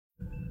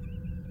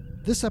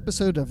This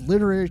episode of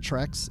Literary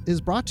Treks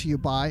is brought to you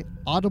by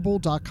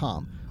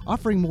Audible.com,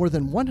 offering more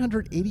than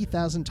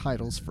 180,000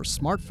 titles for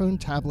smartphone,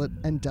 tablet,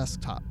 and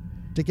desktop.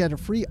 To get a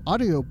free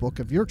audiobook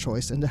of your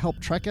choice and to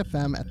help Trek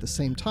FM at the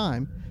same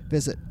time,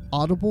 visit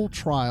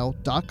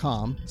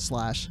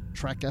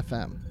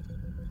audibletrial.com/trekfm.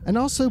 And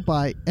also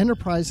by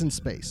Enterprise in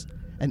Space,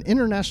 an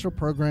international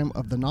program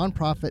of the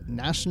nonprofit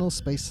National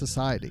Space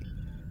Society.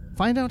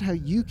 Find out how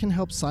you can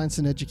help science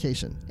and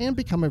education and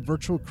become a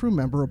virtual crew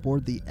member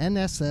aboard the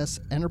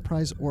NSS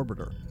Enterprise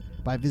Orbiter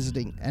by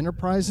visiting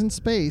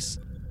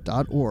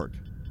enterpriseinspace.org.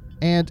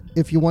 And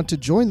if you want to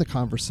join the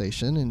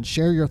conversation and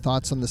share your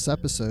thoughts on this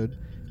episode,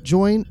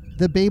 join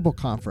the Babel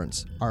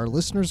Conference, our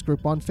listeners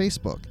group on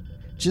Facebook.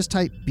 Just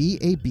type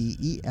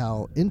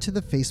BABEL into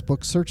the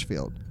Facebook search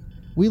field.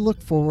 We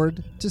look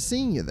forward to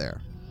seeing you there.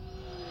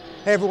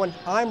 Hey everyone,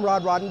 I'm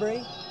Rod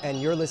Roddenberry,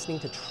 and you're listening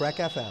to Trek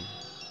FM.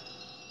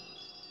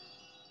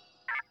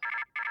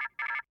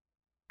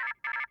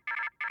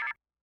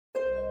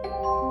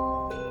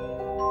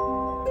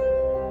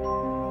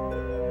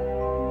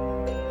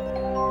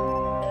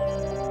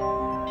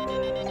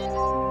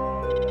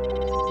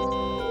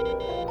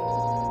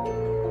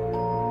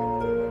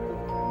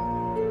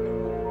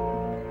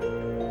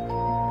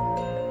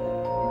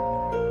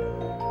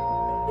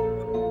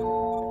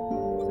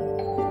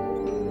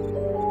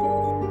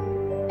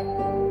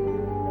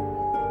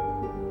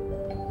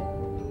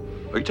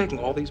 Are you taking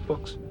all these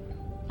books?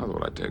 I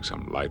thought I'd take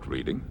some light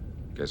reading,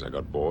 in case I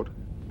got bored.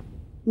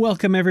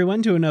 Welcome,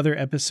 everyone, to another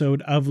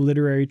episode of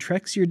Literary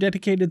Treks, your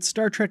dedicated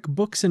Star Trek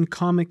books and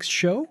comics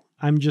show.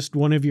 I'm just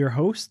one of your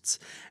hosts,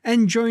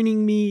 and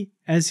joining me,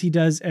 as he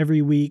does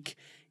every week,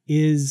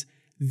 is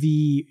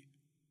the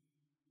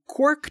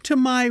quark to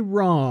my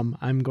ROM,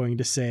 I'm going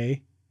to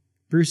say,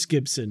 Bruce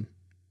Gibson.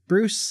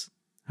 Bruce,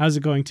 how's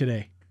it going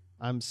today?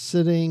 I'm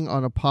sitting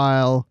on a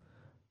pile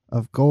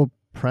of gold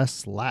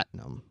pressed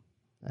latinum,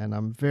 and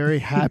I'm very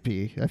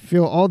happy. I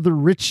feel all the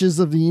riches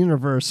of the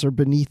universe are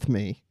beneath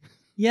me.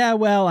 Yeah,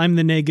 well, I'm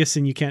the Negus,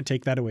 and you can't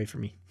take that away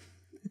from me.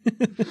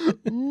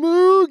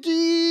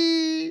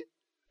 Moogie!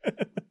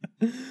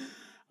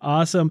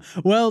 Awesome.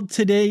 Well,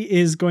 today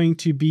is going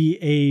to be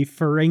a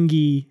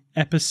Ferengi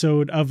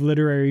episode of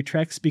Literary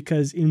Treks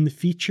because in the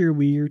feature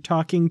we are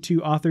talking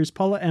to authors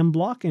Paula M.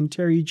 Block and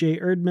Terry J.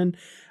 Erdman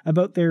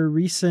about their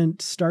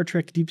recent Star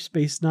Trek Deep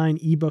Space Nine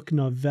ebook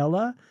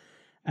novella,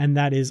 and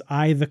that is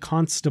I, the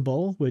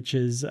Constable, which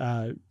is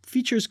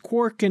features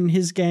Quark and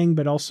his gang,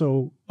 but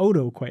also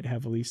Odo quite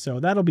heavily. So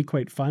that'll be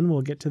quite fun.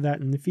 We'll get to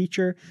that in the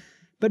feature.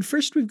 But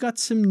first, we've got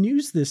some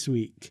news this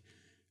week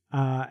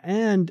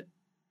and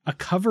a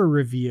cover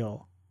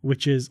reveal,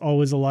 which is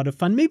always a lot of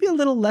fun. Maybe a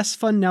little less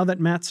fun now that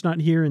Matt's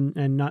not here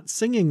and not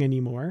singing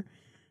anymore,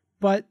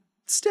 but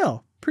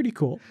still pretty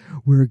cool.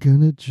 We're going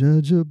to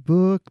judge a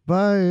book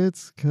by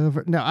its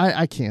cover. No,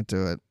 I can't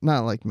do it.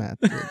 Not like Matt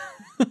did.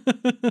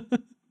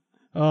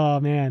 Oh,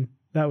 man,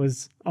 that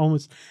was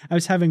almost... I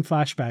was having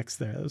flashbacks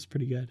there. That was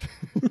pretty good.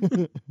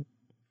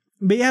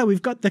 But yeah,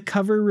 we've got the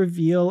cover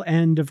reveal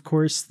and, of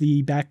course,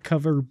 the back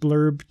cover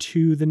blurb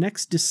to the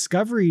next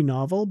Discovery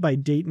novel by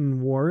Dayton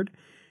Ward,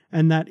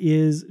 and that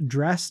is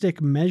Drastic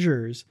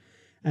Measures.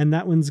 And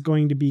that one's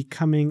going to be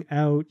coming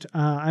out,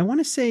 I want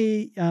to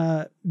say,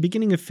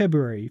 beginning of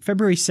February.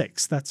 February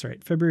 6th, that's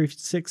right. February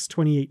 6th,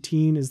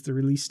 2018 is the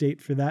release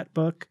date for that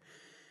book.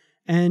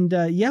 And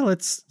yeah,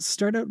 let's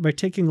start out by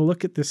taking a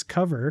look at this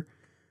cover.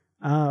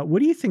 What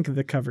do you think of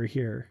the cover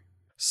here?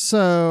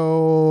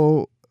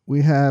 So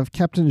we have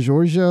Captain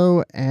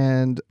Giorgio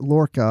and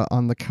Lorca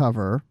on the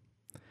cover,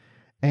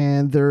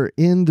 and they're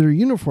in their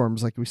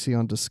uniforms like we see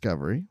on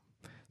Discovery.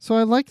 So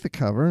I like the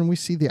cover, and we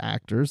see the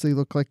actors. They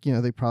look like,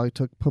 they probably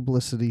took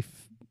publicity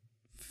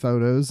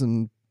photos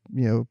and,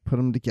 put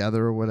them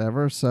together or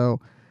whatever. So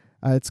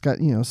it's got,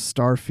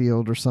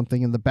 Starfield or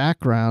something in the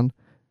background.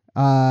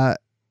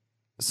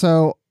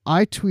 So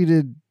I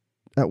tweeted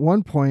at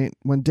one point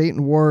when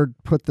Dayton Ward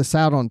put this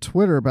out on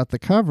Twitter about the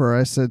cover,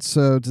 I said,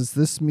 so does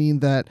this mean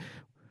that,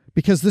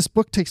 because this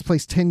book takes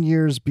place 10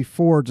 years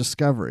before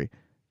Discovery,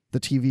 the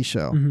TV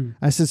show. Mm-hmm.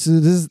 I said, so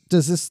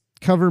does this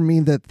cover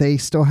mean that they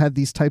still had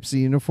these types of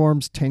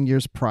uniforms 10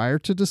 years prior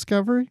to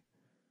Discovery?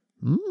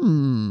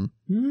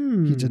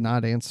 He did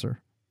not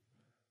answer.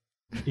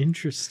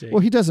 Interesting. Well,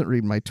 he doesn't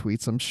read my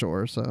tweets, I'm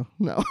sure, so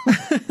no.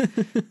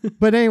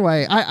 But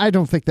anyway, I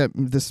don't think that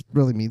this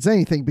really means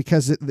anything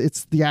because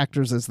it's the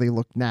actors as they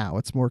look now.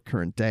 It's more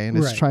current day, and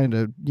it's trying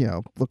to,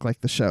 look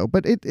like the show.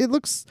 But it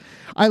looks,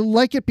 I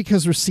like it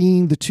because we're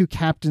seeing the two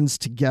captains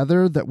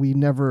together that we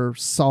never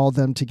saw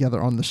them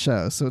together on the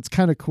show. So it's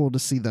kind of cool to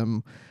see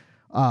them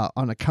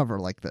on a cover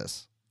like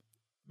this.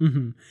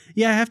 Mm-hmm.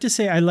 Yeah, I have to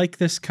say I like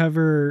this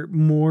cover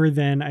more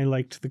than I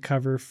liked the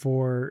cover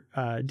for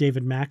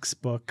David Mack's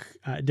book,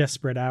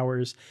 Desperate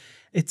Hours.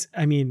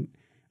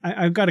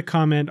 I've got a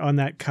comment on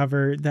that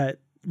cover, that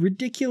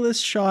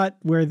ridiculous shot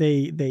where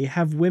they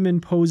have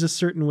women pose a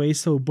certain way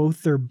so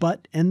both their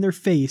butt and their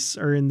face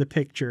are in the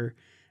picture,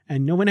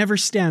 and no one ever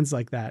stands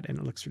like that, and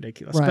it looks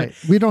ridiculous. Right.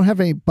 But we don't have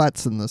any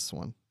butts in this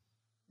one.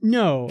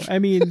 No, I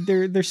mean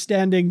they're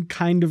standing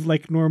kind of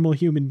like normal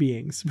human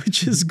beings,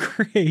 which is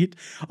great.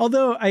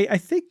 Although I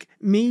think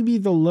maybe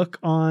the look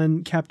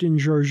on Captain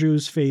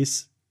Georgiou's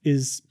face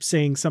is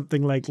saying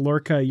something like,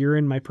 Lorca, you're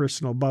in my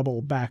personal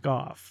bubble, back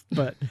off.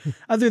 But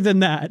other than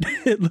that,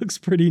 it looks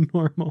pretty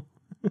normal.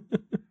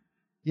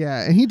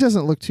 Yeah, and he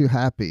doesn't look too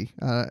happy,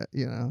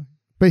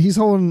 but he's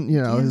holding,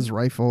 his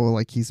rifle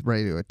like he's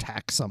ready to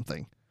attack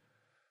something.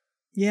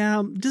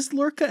 Yeah, does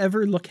Lorca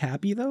ever look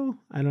happy though?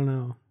 I don't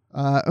know.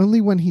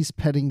 Only when he's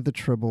petting the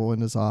Tribble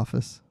in his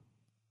office.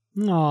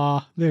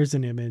 Aw, there's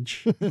an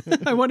image.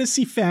 I want to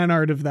see fan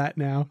art of that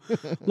now.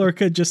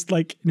 Lorca just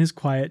like in his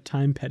quiet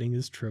time petting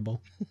his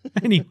Tribble.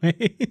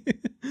 Anyway,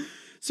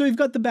 so we've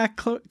got the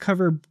back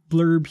cover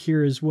blurb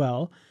here as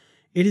well.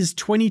 It is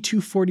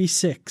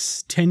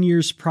 2246, 10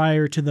 years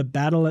prior to the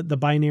battle at the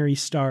Binary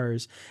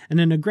Stars, and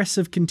an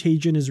aggressive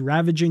contagion is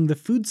ravaging the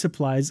food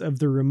supplies of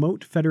the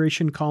remote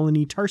Federation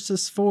colony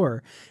Tarsus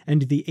 4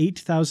 and the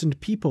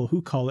 8,000 people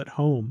who call it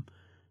home.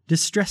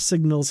 Distress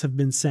signals have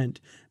been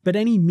sent, but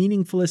any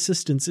meaningful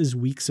assistance is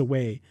weeks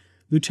away.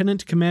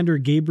 Lieutenant Commander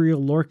Gabriel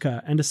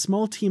Lorca and a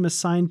small team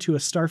assigned to a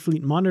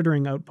Starfleet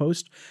monitoring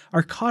outpost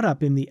are caught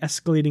up in the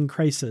escalating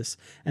crisis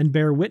and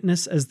bear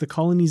witness as the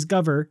colony's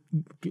governor,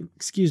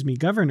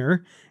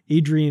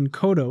 Adrian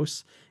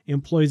Kodos,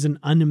 employs an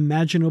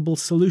unimaginable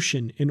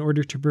solution in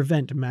order to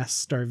prevent mass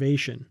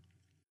starvation.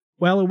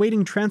 While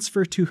awaiting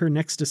transfer to her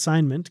next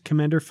assignment,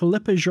 Commander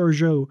Philippa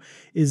Georgiou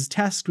is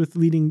tasked with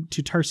leading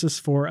to Tarsus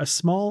 4 a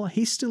small,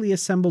 hastily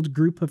assembled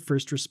group of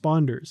first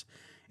responders.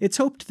 It's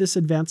hoped this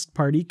advanced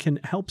party can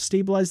help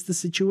stabilize the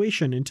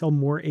situation until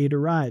more aid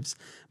arrives,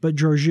 but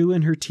Georgiou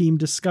and her team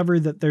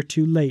discover that they're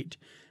too late.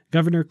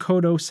 Governor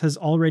Kodos has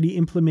already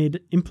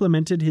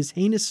implemented his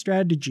heinous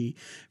strategy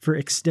for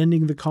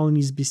extending the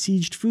colony's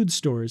besieged food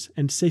stores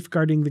and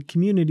safeguarding the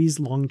community's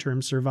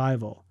long-term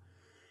survival.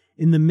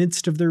 In the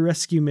midst of their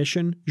rescue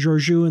mission,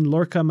 Georgiou and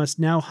Lorca must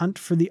now hunt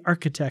for the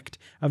architect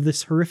of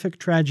this horrific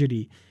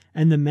tragedy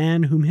and the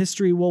man whom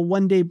history will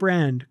one day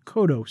brand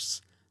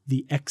Kodos,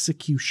 the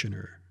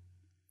Executioner.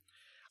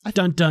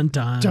 Dun dun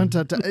dun. Dun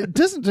dun dun.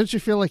 Don't you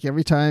feel like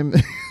every time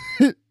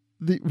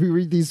we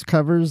read these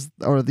covers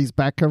or these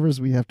back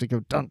covers, we have to go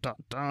dun dun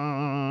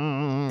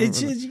dun?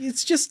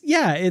 It's just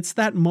it's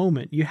that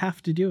moment. You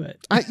have to do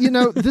it.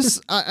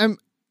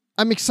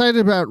 I'm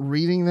excited about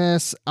reading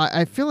this.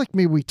 I feel like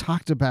maybe we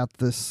talked about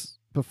this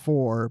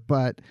before,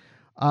 but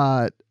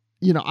I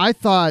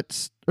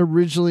thought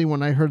originally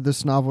when I heard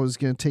this novel was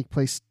going to take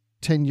place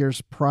 10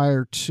 years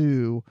prior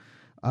to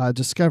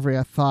Discovery,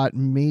 I thought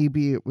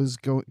maybe it was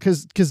going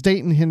because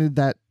Dayton hinted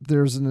that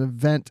there's an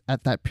event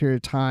at that period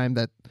of time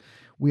that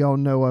we all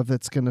know of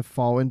that's going to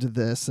fall into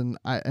this, and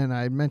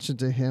I mentioned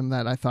to him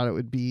that I thought it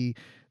would be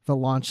the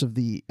launch of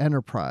the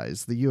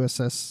Enterprise, the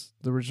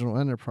original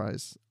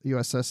Enterprise,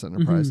 USS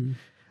Enterprise,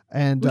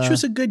 and which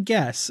was a good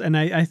guess, and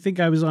I think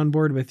I was on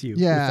board with you.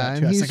 Yeah, with that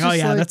too. I was like, oh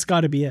yeah, that's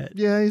got to be it.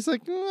 Yeah, he's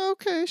like,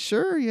 okay,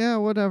 sure, yeah,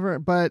 whatever.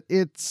 But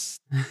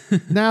it's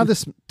now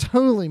this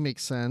totally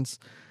makes sense.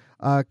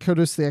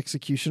 Kodos the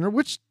Executioner,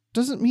 which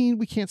doesn't mean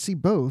we can't see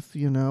both,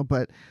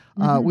 but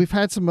we've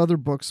had some other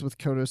books with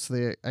Kodos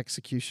the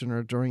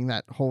Executioner during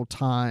that whole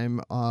time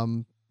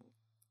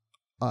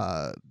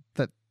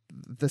that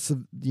this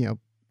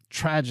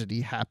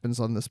tragedy happens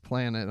on this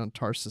planet on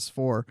Tarsus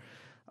 4.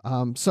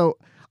 So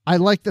I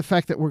like the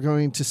fact that we're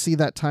going to see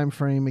that time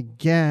frame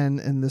again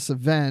in this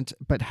event,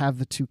 but have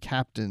the two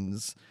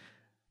captains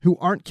who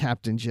aren't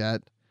captains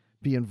yet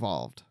be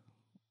involved.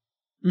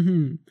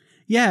 Mm-hmm.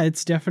 Yeah,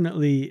 it's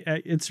definitely,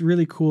 it's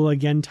really cool,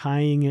 again,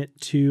 tying it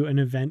to an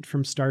event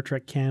from Star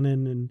Trek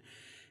canon. And,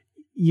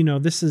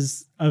 this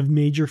is a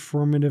major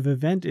formative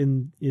event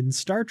in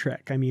Star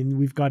Trek. I mean,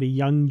 we've got a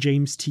young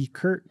James T.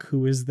 Kirk who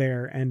was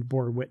there and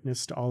bore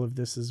witness to all of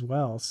this as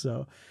well.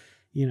 So,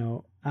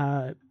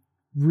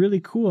 really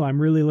cool.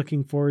 I'm really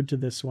looking forward to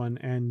this one.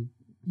 And,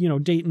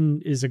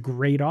 Dayton is a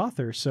great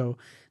author. So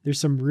there's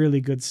some really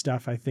good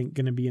stuff, I think,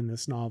 going to be in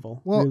this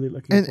novel. Well, really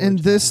looking forward and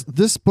to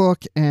this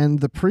book and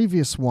the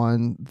previous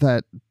one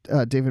that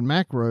David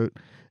Mack wrote,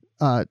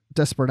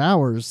 Desperate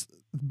Hours,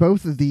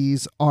 both of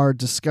these are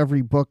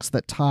Discovery books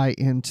that tie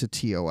into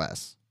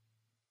TOS.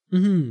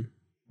 Mm-hmm.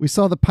 We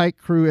saw the Pike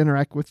crew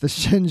interact with the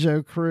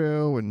Shenzhou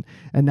crew, and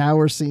now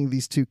we're seeing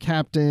these two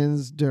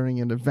captains during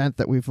an event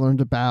that we've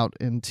learned about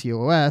in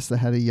TOS that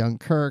had a young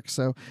Kirk.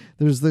 So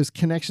there's those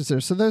connections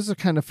there. So those are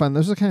kind of fun.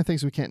 Those are the kind of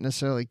things we can't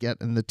necessarily get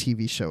in the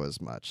TV show as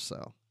much.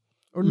 So,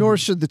 nor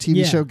should the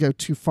TV show go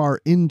too far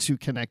into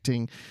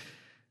connecting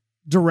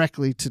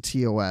directly to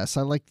TOS.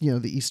 I like,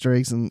 the Easter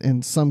eggs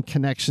and some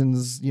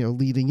connections,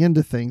 leading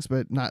into things,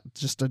 but not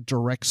just a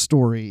direct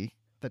story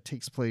that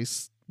takes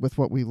place with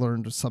what we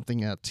learned of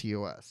something at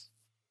TOS.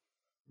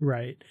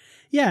 Right.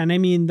 Yeah. And I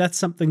mean, that's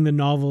something the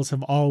novels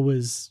have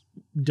always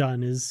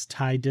done, is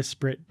tie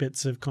disparate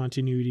bits of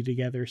continuity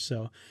together.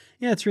 So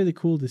yeah, it's really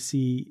cool to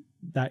see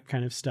that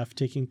kind of stuff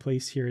taking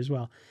place here as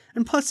well.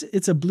 And plus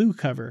it's a blue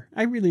cover.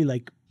 I really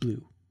like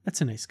blue. That's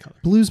a nice color.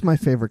 Blue's my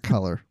favorite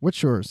color.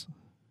 What's yours?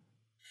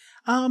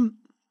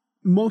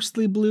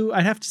 mostly blue.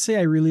 I'd have to say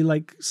I really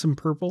like some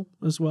purple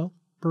as well.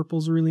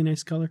 Purple's a really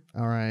nice color.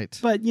 All right.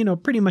 But,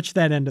 pretty much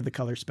that end of the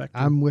color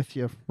spectrum. I'm with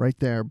you right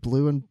there.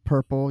 Blue and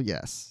purple.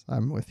 Yes,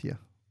 I'm with you.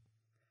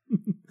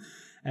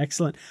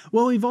 Excellent.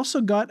 Well, we've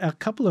also got a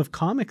couple of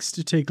comics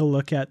to take a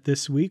look at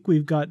this week.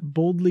 We've got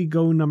Boldly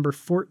Go number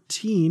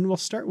 14. We'll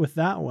start with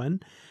that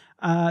one.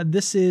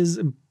 This is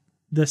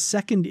the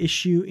second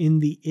issue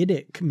in the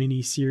Idic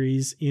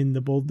miniseries in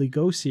the Boldly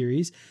Go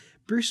series.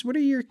 Bruce, what are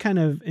your kind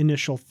of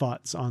initial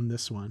thoughts on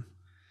this one?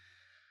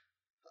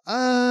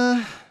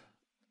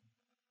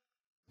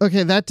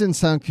 Okay, that didn't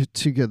sound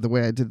too good the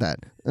way I did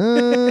that.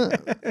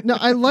 No,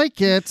 I like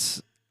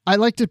it. I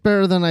liked it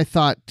better than I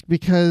thought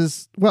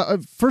because, well,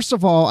 first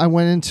of all, I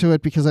went into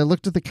it because I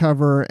looked at the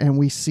cover and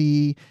we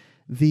see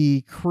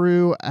the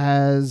crew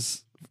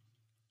as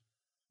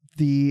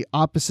the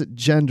opposite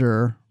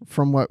gender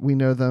from what we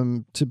know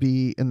them to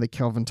be in the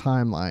Kelvin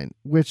timeline,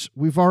 which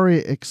we've already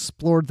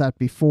explored that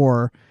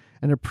before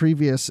in a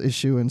previous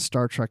issue in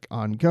Star Trek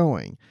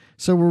Ongoing.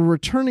 So we're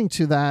returning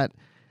to that.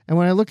 And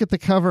when I look at the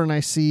cover and I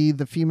see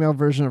the female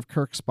version of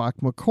Kirk, Spock,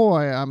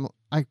 McCoy,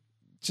 I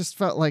just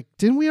felt like,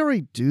 didn't we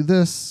already do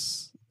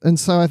this? And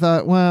so I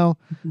thought, well,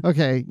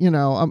 okay,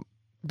 I'm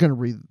going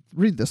to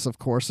read this, of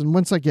course. And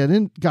once I got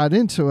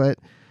into it,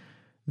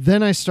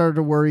 then I started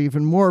to worry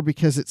even more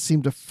because it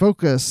seemed to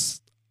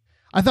focus.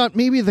 I thought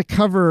maybe the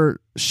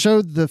cover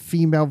showed the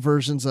female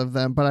versions of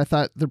them, but I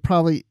thought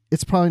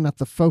it's probably not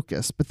the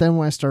focus. But then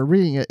when I started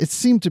reading it, it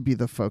seemed to be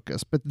the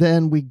focus. But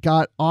then we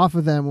got off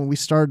of them when we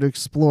started to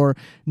explore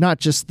not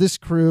just this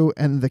crew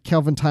and the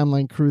Kelvin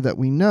timeline crew that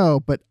we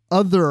know, but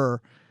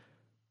other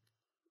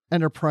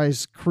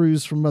Enterprise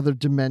crews from other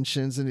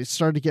dimensions, and it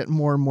started to get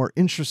more and more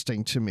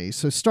interesting to me.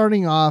 So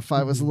starting off,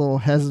 I was a little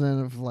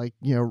hesitant of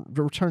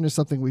return to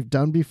something we've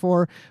done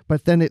before,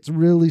 but then it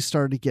really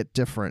started to get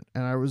different,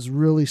 and I was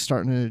really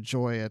starting to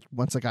enjoy it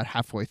once I got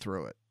halfway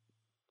through it.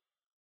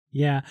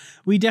 Yeah,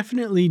 we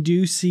definitely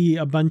do see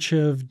a bunch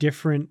of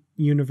different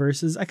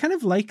universes. I kind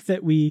of like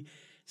that we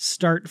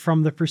start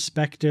from the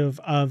perspective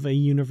of a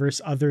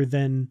universe other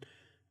than,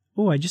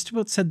 I just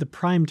about said the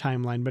Prime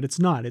timeline, but it's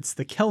not. It's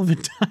the Kelvin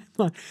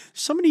timeline.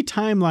 So many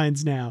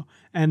timelines now.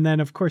 And then,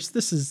 of course,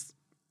 this is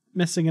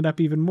messing it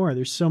up even more.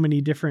 There's so many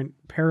different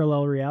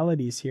parallel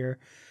realities here.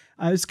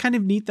 It's kind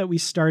of neat that we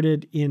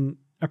started in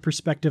a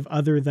perspective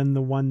other than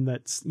the one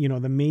that's,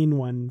 the main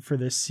one for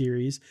this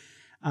series.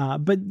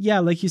 But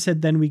yeah, like you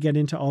said, then we get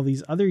into all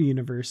these other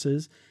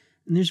universes.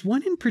 And there's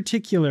one in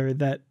particular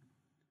that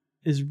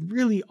is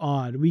really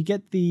odd. We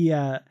get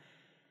the...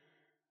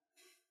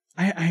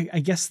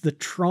 I guess the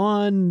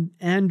Tron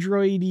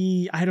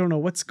androidy, I don't know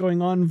what's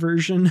going on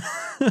version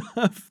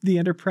of the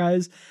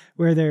Enterprise,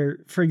 where they're,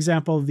 for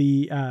example,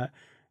 the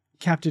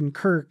Captain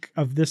Kirk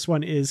of this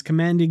one is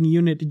commanding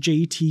unit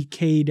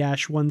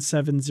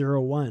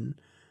JTK-1701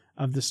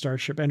 of the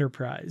Starship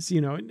Enterprise,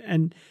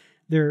 and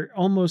he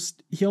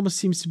almost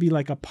seems to be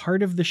like a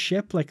part of the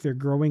ship, like they're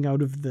growing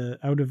out of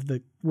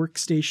the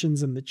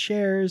workstations and the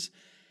chairs.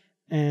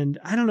 And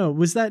I don't know,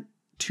 was that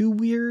too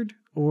weird,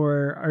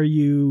 or are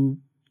you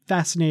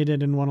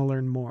fascinated and want to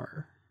learn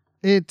more?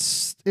 It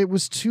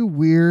was too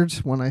weird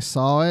when I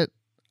saw it,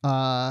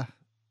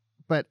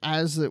 but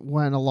as it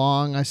went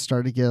along, I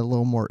started to get a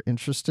little more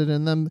interested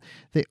in them.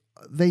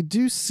 They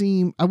do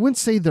seem, I wouldn't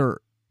say they're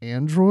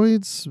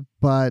androids,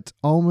 but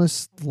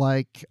almost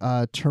like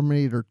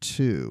Terminator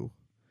 2.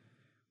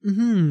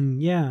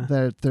 Yeah,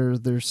 that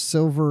they're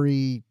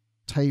silvery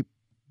type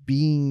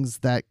beings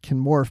that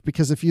can morph.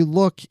 Because if you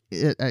look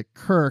at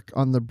Kirk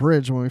on the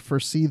bridge when we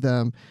first see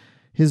them,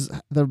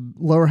 the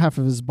lower half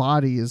of his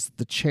body is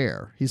the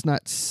chair. He's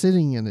not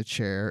sitting in a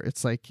chair.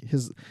 It's like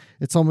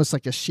it's almost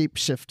like a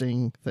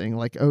shape-shifting thing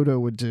like Odo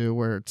would do,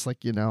 where it's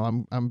like,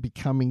 I'm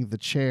becoming the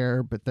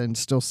chair, but then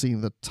still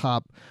seeing the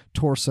top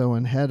torso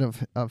and head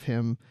of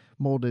him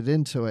molded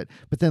into it.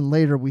 But then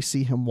later we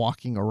see him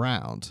walking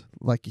around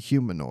like a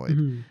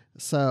humanoid.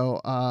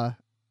 So, I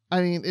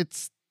mean,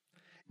 it's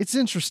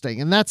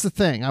interesting. And that's the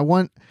thing. I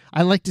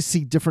like to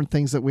see different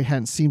things that we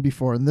hadn't seen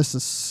before. And this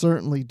is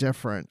certainly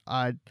different.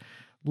 I'd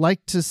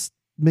like to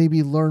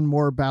maybe learn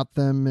more about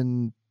them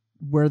and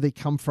where they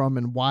come from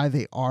and why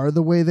they are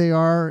the way they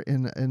are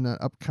in an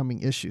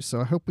upcoming issue.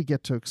 So I hope we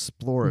get to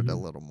explore it a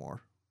little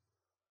more.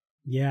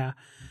 Yeah.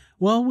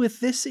 Well,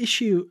 with this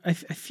issue, I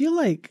feel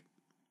like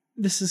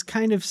this is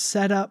kind of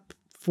set up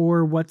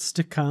for what's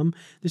to come.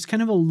 There's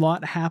kind of a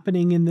lot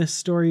happening in this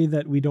story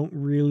that we don't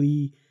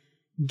really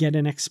get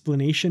an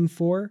explanation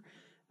for.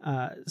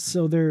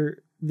 So they're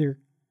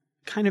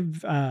kind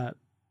of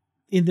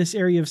in this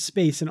area of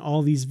space, and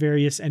all these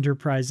various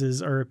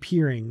enterprises are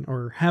appearing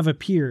or have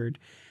appeared,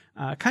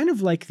 kind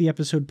of like the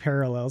episode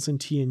Parallels in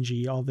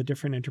TNG, all the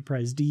different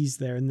Enterprise Ds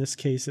there. In this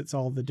case, it's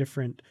all the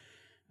different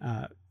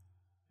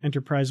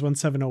Enterprise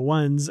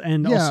 1701s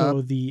and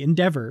also the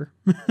Endeavor.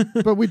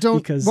 But we don't...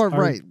 because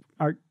right.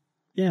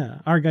 Yeah,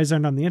 our guys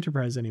aren't on the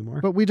Enterprise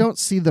anymore. But we don't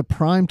see the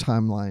Prime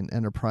Timeline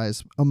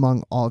Enterprise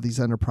among all these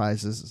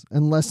Enterprises,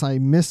 unless I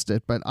missed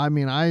it. But I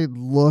mean, I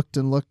looked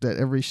and looked at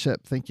every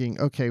ship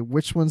thinking, okay,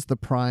 which one's the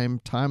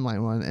Prime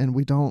Timeline one? And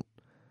we don't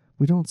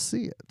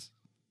see it.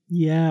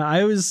 Yeah,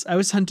 I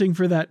was hunting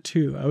for that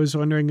too. I was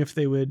wondering if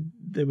they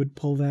would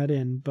pull that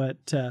in,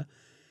 but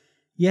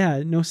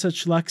yeah, no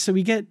such luck. So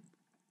we get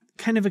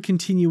kind of a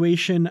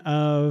continuation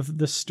of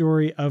the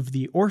story of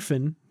the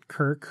orphan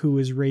Kirk, who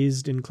was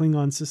raised in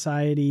Klingon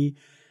society,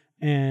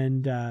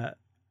 and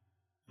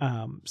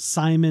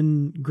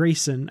Simon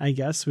Grayson, I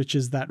guess, which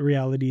is that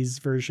reality's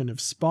version of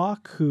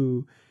Spock,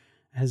 who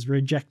has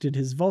rejected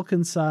his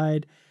Vulcan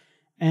side.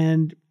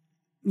 And,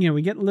 you know,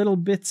 we get little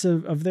bits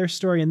of their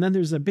story, and then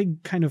there's a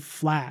big kind of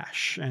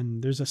flash,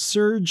 and there's a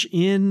surge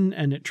in,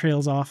 and it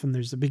trails off, and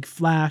there's a big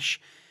flash,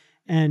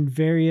 and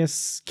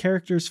various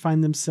characters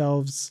find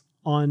themselves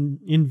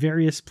in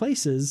various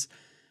places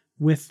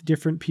with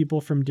different people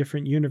from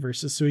different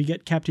universes. So we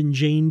get Captain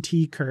Jane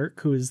T.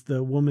 Kirk, who is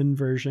the woman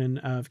version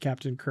of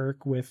Captain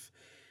Kirk, with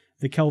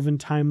the Kelvin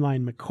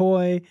timeline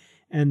McCoy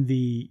and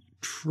the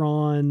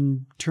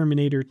Tron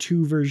Terminator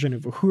 2 version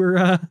of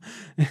Uhura.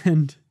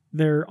 And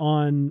they're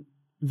on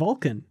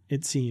Vulcan,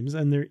 it seems.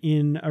 And they're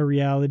in a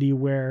reality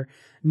where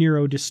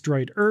Nero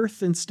destroyed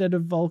Earth instead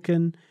of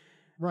Vulcan.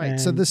 Right. And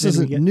so this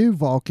isn't New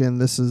Vulcan.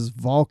 This is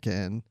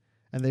Vulcan.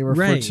 And they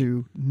refer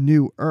to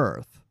New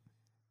Earth.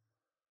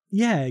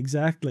 Yeah,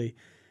 exactly.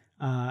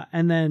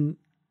 And then,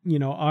 you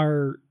know,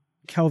 our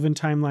Kelvin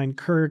timeline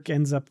Kirk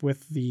ends up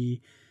with the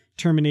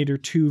Terminator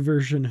 2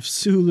 version of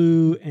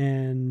Sulu,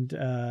 and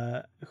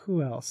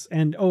who else?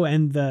 And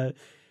the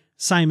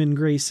Simon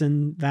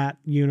Grayson, that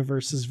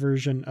universe's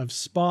version of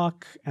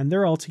Spock, and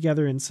they're all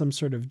together in some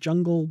sort of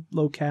jungle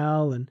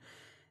locale, and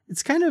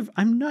it's kind of,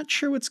 I'm not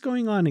sure what's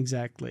going on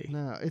exactly.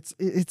 No,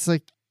 it's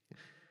like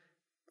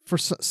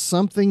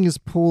something is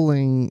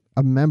pulling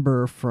a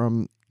member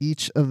from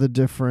each of the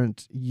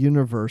different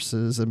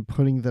universes and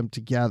putting them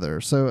together.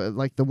 So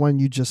like the one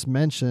you just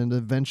mentioned,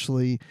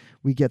 eventually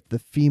we get the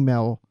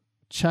female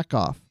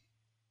Chekhov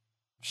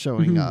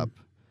showing up,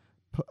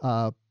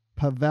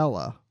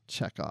 Pavela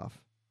Chekhov.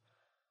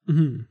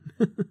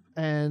 Mm-hmm.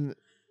 And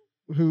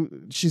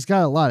she's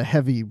got a lot of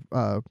heavy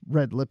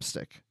red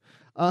lipstick.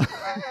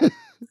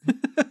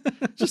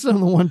 Just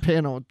on the one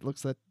panel, it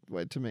looks that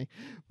way to me.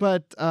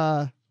 But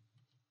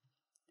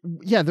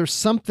yeah, there's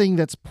something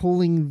that's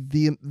pulling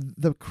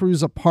the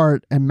crews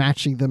apart and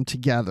matching them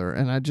together,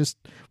 and I just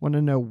want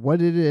to know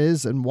what it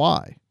is and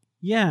why.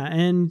 Yeah,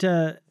 and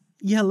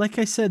like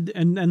I said,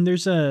 and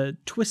there's a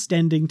twist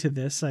ending to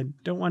this. I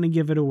don't want to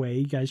give it away.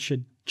 You guys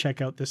should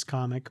check out this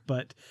comic,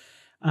 but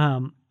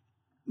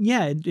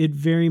it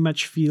very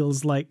much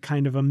feels like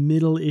kind of a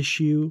middle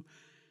issue.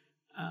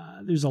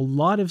 There's a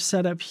lot of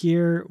setup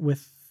here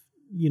with,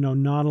 you know,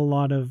 not a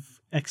lot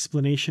of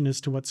explanation as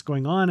to what's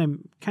going on.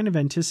 I'm kind of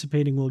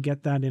anticipating we'll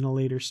get that in a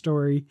later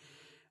story.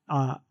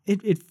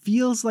 It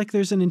feels like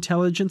there's an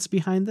intelligence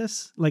behind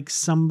this, like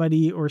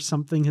somebody or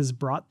something has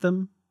brought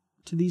them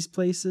to these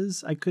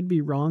places. I could be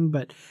wrong,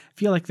 but I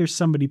feel like there's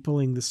somebody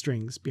pulling the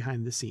strings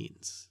behind the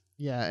scenes.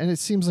 Yeah, and it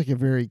seems like a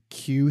very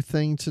Q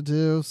thing to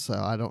do, so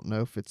I don't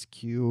know if it's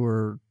Q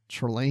or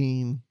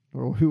Trelane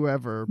or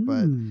whoever,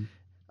 but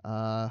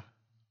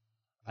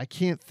I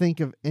can't think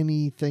of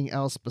anything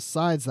else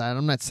besides that.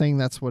 I'm not saying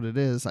that's what it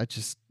is. I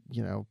just,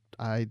 you know,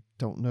 I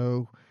don't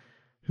know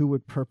who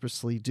would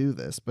purposely do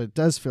this, but it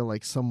does feel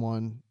like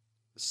someone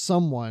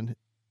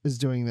is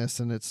doing this,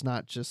 and it's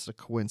not just a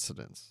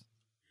coincidence.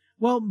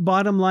 Well,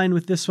 bottom line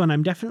with this one,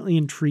 I'm definitely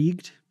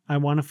intrigued. I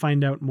want to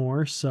find out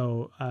more,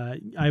 so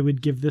I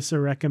would give this a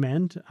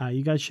recommend.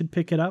 You guys should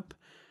pick it up.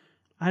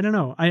 I don't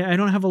know. I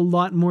don't have a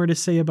lot more to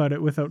say about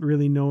it without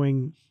really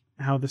knowing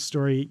how the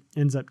story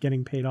ends up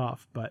getting paid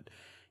off, but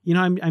you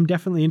know, I'm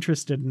definitely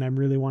interested, and I'm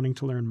really wanting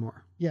to learn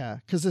more. Yeah,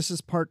 because this is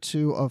part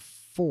 2 of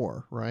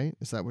 4, right?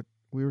 Is that what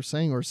we were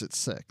saying, or is it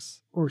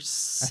 6? Or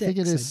 6. I think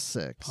it is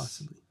 6.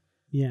 Possibly.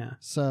 Yeah.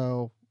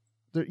 So,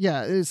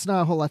 it's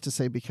not a whole lot to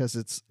say because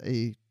it's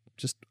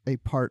just a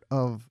part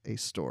of a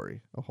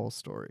story, a whole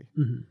story.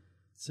 Mm-hmm.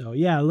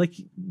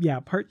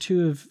 So, part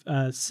 2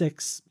 of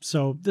 6.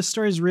 So this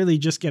story is really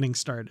just getting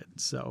started.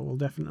 So we'll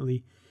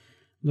definitely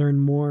learn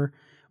more.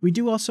 We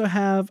do also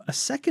have a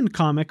second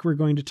comic we're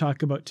going to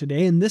talk about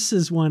today, and this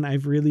is one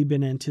I've really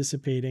been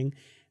anticipating.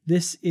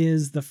 This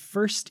is the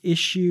first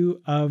issue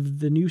of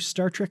the new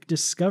Star Trek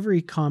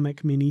Discovery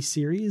comic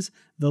miniseries,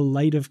 The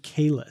Light of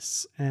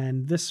Kahless.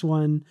 And this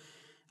one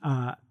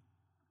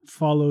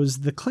follows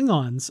the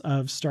Klingons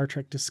of Star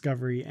Trek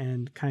Discovery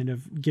and kind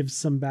of gives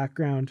some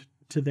background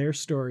to their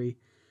story.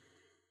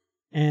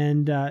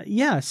 And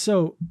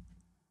so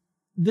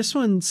this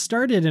one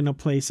started in a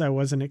place I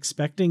wasn't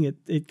expecting.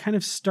 It kind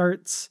of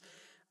starts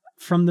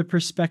from the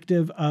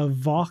perspective of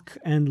Vok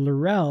and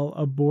L'Rell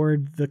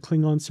aboard the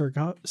Klingon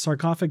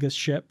sarcophagus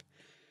ship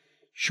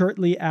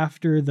shortly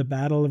after the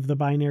Battle of the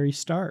Binary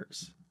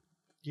Stars.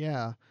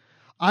 Yeah.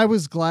 I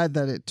was glad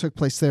that it took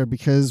place there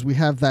because we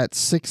have that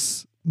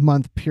 6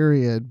 month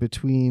period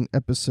between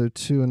episode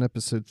 2 and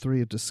episode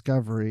 3 of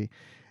Discovery.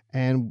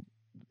 And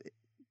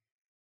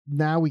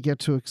now we get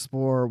to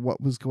explore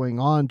what was going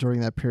on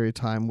during that period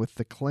of time with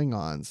the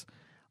Klingons.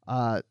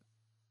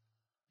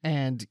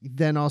 And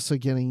then also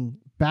getting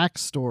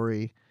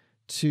backstory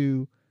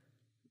to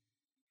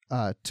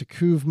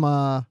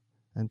Kuvma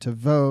and to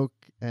Voq.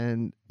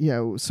 And,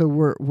 so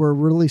we're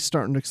really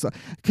starting to,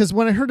 because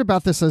when I heard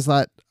about this, I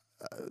thought,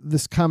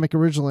 this comic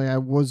originally, I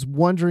was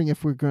wondering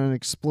if we're going to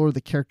explore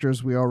the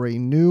characters we already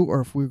knew, or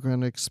if we were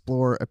going to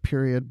explore a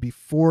period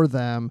before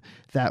them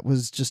that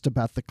was just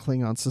about the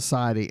Klingon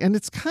society. And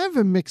it's kind of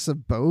a mix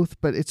of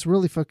both, but it's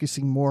really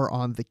focusing more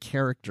on the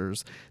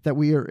characters that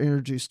we are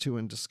introduced to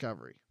in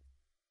Discovery.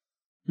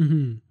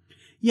 Mm-hmm.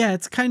 Yeah,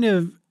 it's kind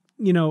of,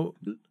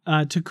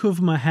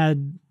 T'Kuvma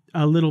had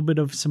a little bit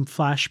of some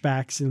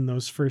flashbacks in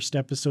those first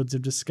episodes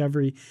of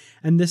Discovery,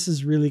 and this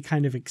is really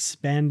kind of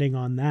expanding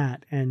on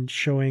that and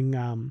showing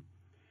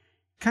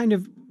kind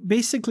of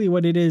basically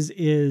what it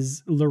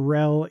is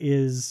L'Rell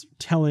is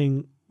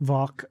telling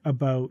Voq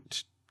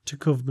about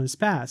T'Kuvma's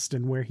past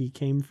and where he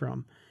came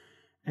from.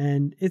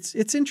 And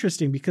it's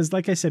interesting because,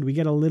 like I said, we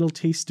get a little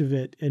taste of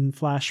it in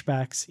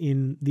flashbacks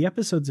in the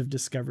episodes of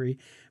Discovery,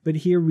 but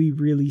here we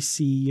really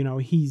see,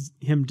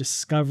 him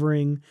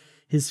discovering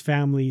his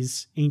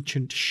family's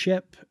ancient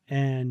ship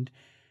and,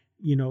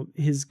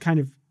 his kind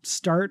of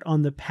start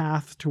on the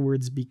path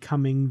towards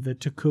becoming the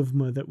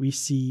T'Kuvma that we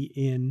see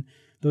in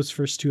those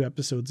first 2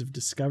 episodes of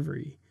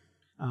Discovery.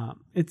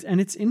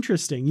 It's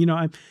interesting.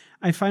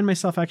 I find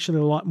myself actually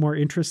a lot more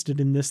interested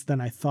in this than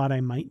I thought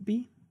I might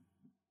be.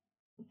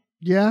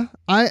 Yeah,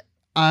 I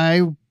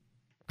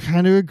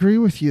kind of agree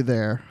with you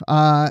there.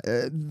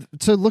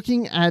 So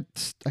looking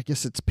at, I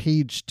guess it's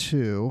page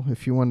 2,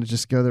 if you want to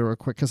just go there real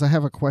quick, because I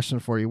have a question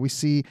for you. We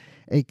see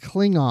a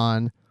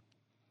Klingon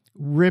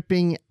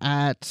ripping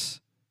at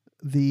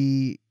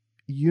the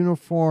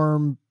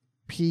uniform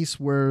piece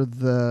where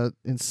the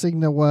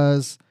insignia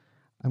was,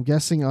 I'm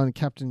guessing on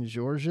Captain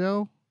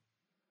Georgiou.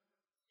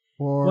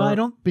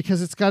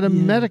 Because it's got a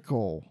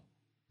medical,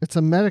 it's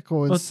a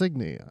medical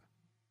insignia.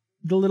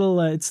 The little,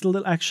 it's the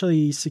little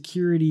actually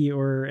security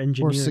or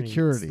engineering. Or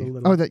security.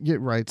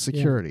 Right,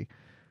 security. Yeah.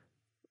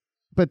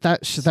 But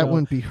that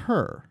wouldn't be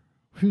her.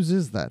 Whose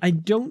is that? I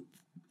don't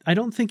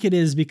think it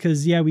is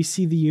because, we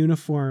see the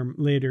uniform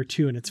later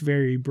too, and it's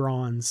very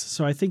bronze.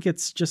 So I think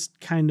it's just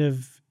kind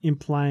of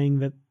implying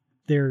that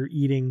they're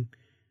eating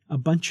a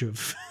bunch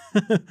of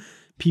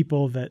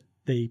people that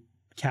they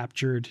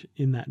captured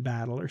in that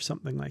battle or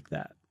something like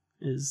that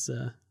is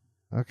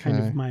kind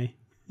of my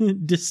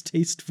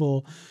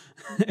distasteful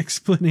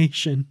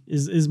explanation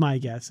is my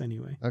guess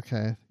anyway.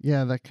 Okay.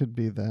 Yeah, that could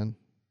be then.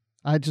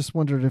 I just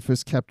wondered if it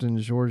was Captain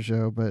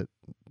Georgiou, but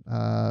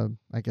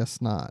I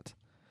guess not.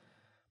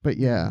 But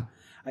yeah.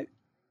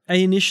 I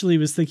initially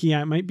was thinking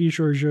it might be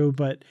Georgiou,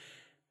 but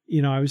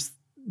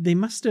they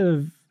must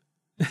have,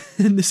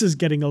 and this is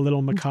getting a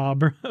little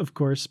macabre, of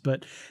course,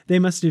 but they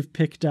must have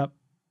picked up,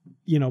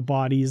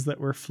 bodies that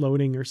were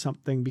floating or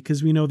something,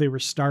 because we know they were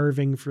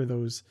starving for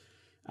those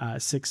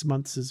 6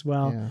 months as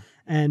well. Yeah.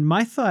 And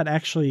my thought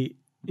actually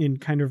in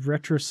kind of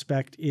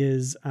retrospect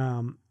is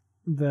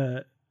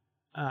the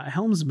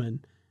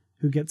helmsman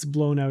who gets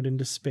blown out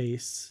into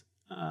space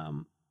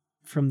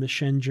from the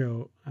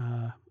Shenzhou.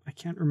 I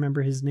can't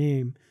remember his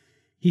name.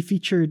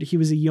 He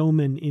was a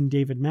yeoman in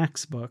David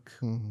Mack's book,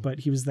 but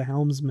he was the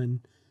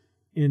helmsman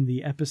in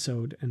the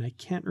episode, and I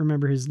can't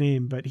remember his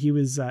name, but he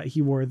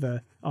wore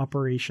the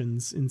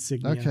operations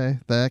insignia. Okay,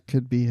 that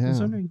could be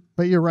him.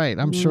 But you're right.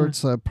 I'm sure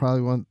it's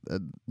probably one,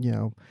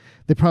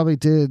 they probably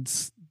did,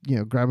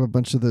 grab a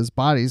bunch of those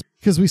bodies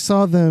because we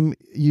saw them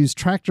use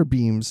tractor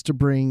beams to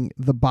bring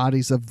the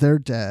bodies of their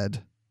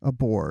dead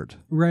aboard.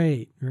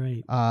 Right.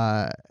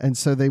 And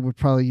so they would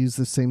probably use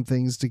the same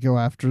things to go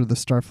after the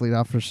Starfleet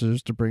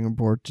officers to bring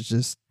aboard to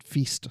just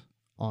feast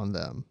on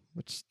them,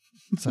 which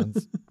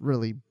sounds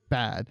really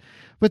bad.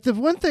 But the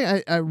one thing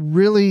that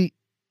really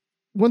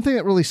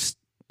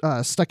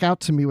stuck out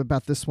to me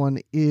about this one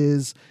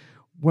is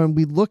when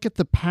we look at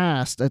the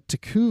past at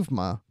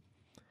T'Kuvma,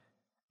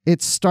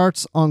 it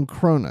starts on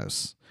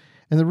Kronos.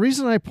 And the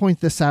reason I point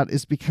this out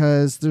is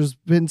because there's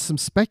been some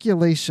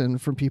speculation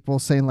from people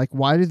saying, like,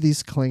 why do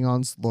these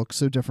Klingons look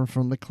so different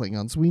from the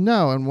Klingons we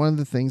know? And one of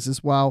the things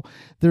is, well,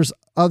 there's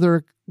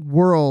other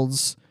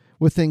worlds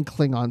within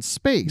Klingon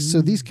space.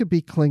 So these could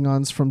be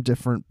Klingons from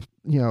different,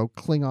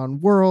 Klingon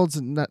worlds,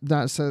 and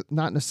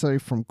not necessarily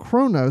from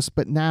Kronos,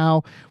 but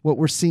now what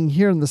we're seeing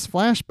here in this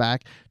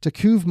flashback,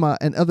 T'Kuvma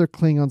and other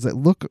Klingons that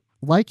look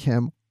like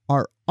him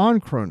are on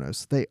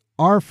Kronos. They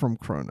are from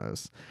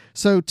Kronos.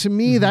 So to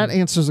me, that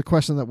answers a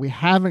question that we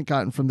haven't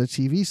gotten from the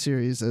TV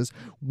series is,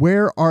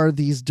 where are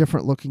these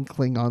different looking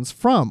Klingons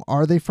from?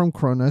 Are they from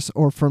Kronos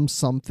or from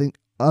something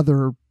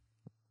other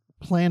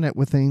planet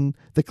within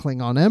the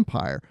Klingon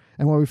Empire?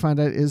 And what we find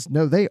out is,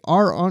 no, they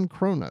are on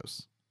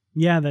Kronos.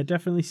 Yeah, that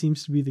definitely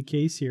seems to be the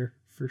case here,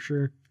 for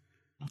sure.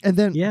 And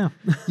then,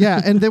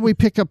 and then we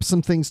pick up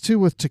some things too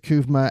with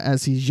T'Kuvma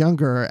as he's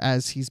younger,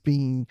 as he's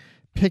being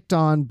picked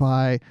on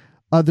by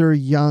other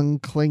young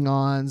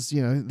Klingons,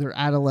 their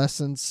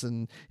adolescence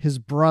and his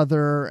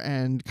brother,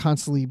 and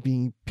constantly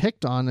being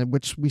picked on, and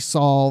which we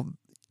saw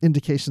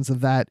indications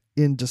of that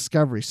in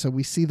Discovery. So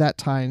we see that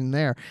tie in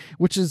there,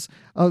 which is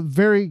a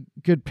very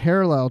good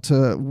parallel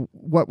to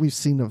what we've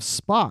seen of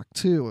Spock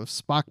too, of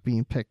Spock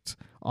being picked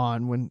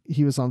on when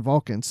he was on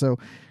Vulcan. So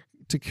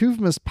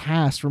T'Kuvma's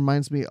past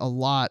reminds me a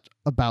lot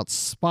about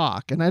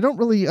Spock, and I don't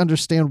really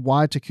understand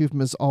why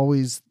T'Kuvma is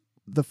always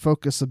the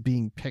focus of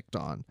being picked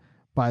on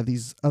by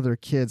these other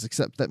kids,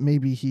 except that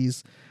maybe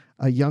he's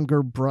a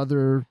younger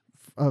brother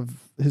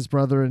of his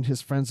brother and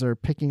his friends are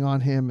picking on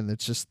him, and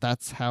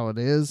that's how it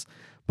is.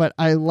 But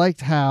I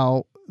liked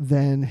how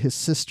then his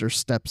sister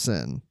steps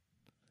in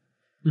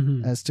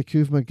as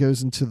T'Kuvma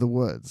goes into the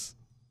woods.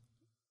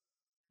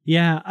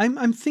 Yeah,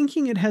 I'm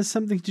thinking it has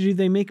something to do.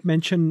 They make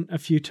mention a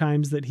few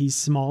times that he's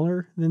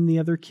smaller than the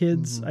other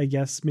kids. I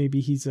guess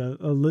maybe he's a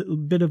little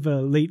bit of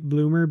a late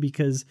bloomer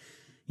because,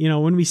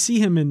 when we see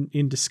him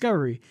in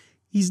Discovery,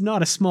 he's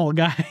not a small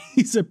guy.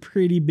 He's a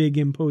pretty big,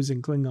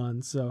 imposing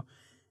Klingon. So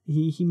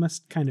he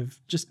must kind of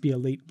just be a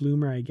late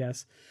bloomer, I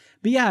guess.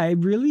 But yeah, I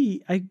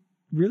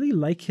really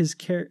like his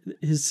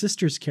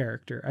sister's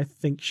character. I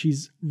think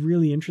she's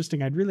really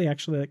interesting. I'd really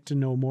actually like to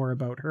know more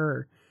about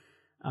her.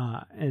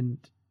 And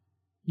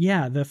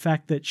yeah, the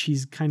fact that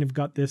she's kind of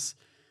got this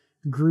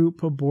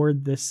group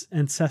aboard this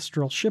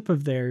ancestral ship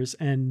of theirs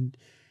and,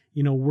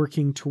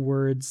 working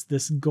towards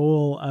this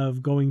goal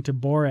of going to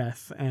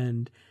Boreth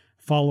and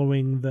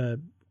following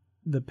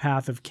the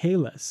path of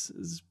Kahless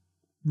is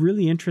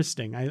really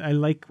interesting. I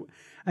like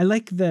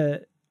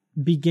the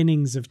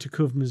beginnings of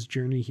T'Kuvma's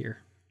journey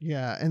here.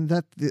 Yeah, and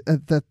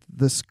that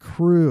this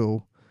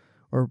crew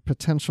or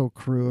potential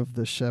crew of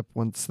the ship,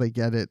 once they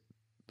get it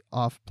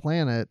off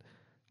planet,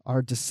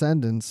 are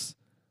descendants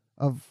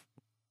of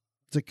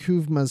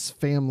T'Kuvma's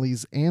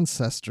family's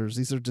ancestors.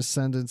 These are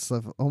descendants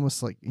of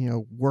almost like,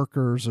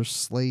 workers or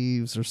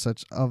slaves or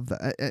such of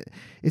the.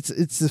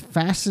 It's a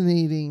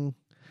fascinating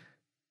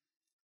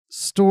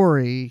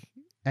story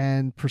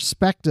and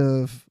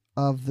perspective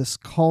of this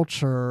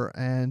culture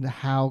and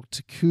how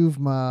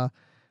T'Kuvma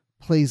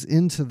plays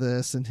into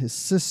this, and his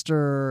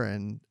sister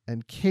and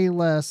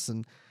Kahless.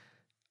 And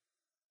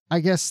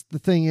I guess the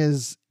thing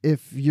is,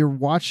 if you're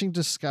watching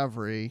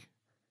Discovery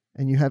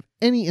and you have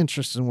any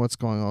interest in what's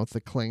going on with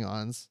the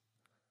Klingons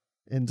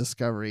in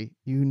Discovery,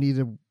 you need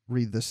to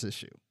read this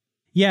issue.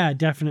 Yeah,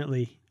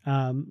 definitely.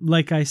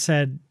 Like I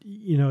said,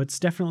 it's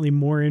definitely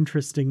more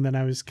interesting than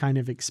I was kind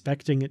of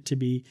expecting it to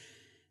be.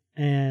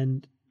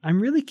 And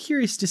I'm really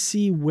curious to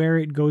see where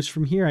it goes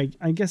from here.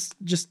 I guess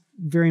just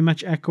very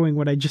much echoing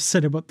what I just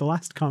said about the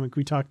last comic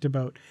we talked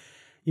about.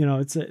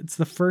 It's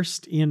the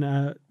first in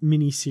a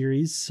mini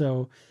series,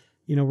 so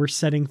we're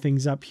setting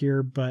things up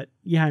here. But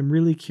yeah, I'm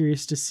really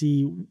curious to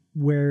see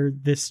where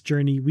this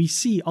journey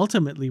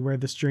ultimately where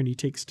this journey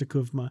takes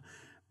T'Kuvma,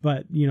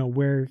 but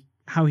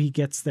how he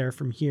gets there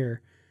from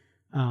here.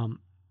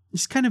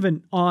 It's kind of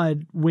an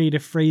odd way to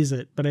phrase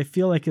it, but I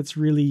feel like it's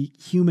really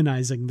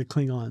humanizing the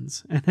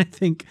Klingons. And I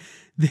think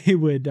they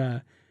would,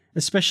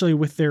 especially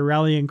with their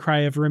rallying cry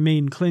of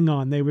remain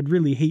Klingon, they would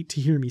really hate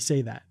to hear me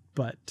say that.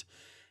 But,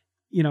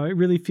 it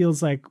really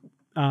feels like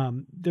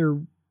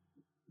the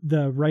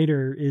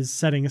writer is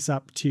setting us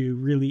up to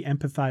really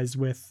empathize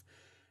with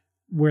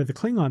where the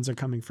Klingons are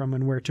coming from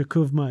and where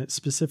T'Kuvma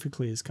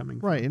specifically is coming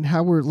from. Right, and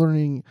how we're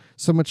learning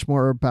so much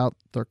more about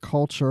their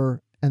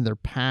culture and their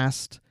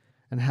past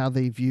and how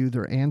they view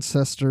their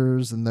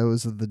ancestors and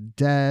those of the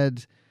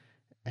dead.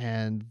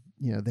 And,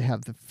 they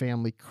have the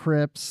family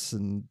crypts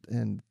and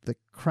the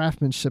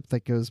craftsmanship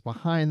that goes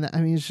behind that.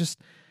 I mean,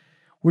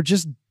 we're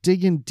just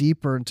digging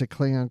deeper into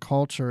Klingon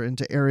culture,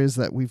 into areas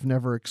that we've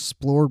never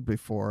explored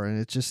before. And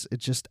it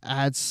just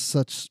adds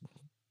such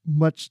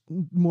much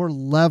more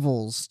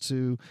levels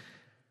to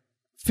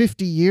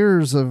 50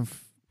 years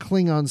of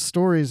Klingon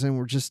stories, and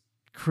we're just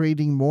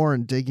creating more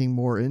and digging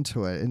more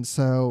into it. And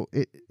so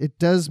it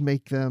does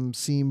make them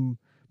seem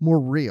more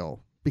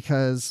real,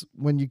 because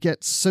when you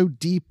get so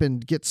deep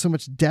and get so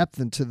much depth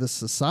into the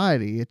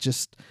society, it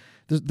just,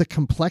 the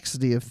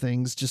complexity of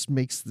things just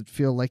makes it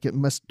feel like it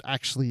must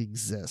actually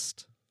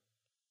exist.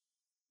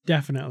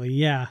 Definitely.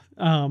 Yeah.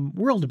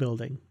 World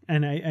building.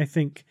 And I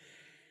think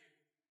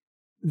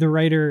the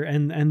writer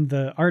and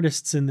the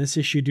artists in this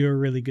issue do a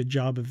really good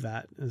job of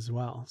that as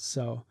well.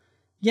 So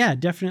yeah,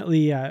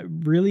 definitely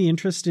really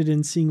interested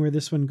in seeing where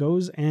this one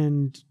goes.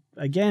 And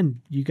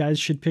again, you guys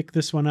should pick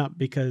this one up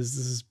because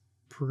this is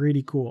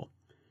pretty cool.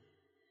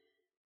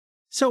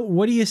 So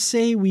what do you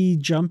say we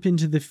jump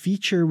into the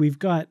feature? We've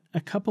got a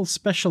couple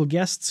special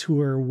guests who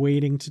are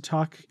waiting to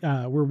talk.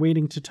 We're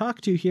waiting to talk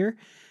to here.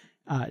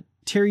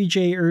 Terry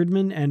J.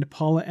 Erdman and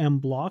Paula M.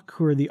 Block,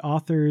 who are the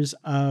authors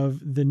of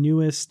the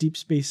newest Deep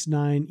Space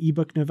Nine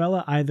ebook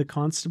novella, I, the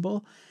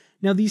Constable.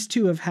 Now, these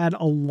two have had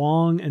a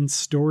long and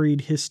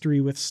storied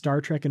history with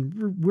Star Trek,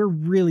 and we're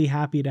really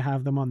happy to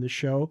have them on the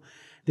show.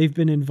 They've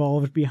been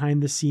involved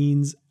behind the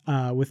scenes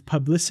with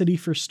publicity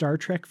for Star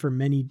Trek for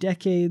many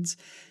decades.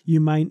 You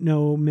might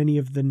know many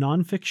of the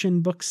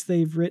nonfiction books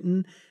they've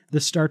written.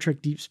 The Star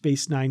Trek Deep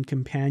Space Nine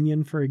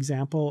Companion, for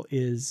example,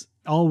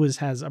 always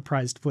has a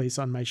prized place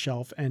on my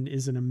shelf and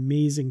is an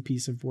amazing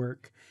piece of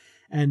work.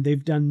 And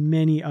they've done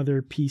many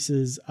other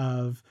pieces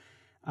of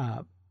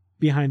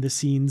behind the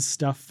scenes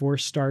stuff for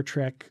Star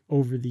Trek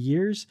over the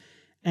years.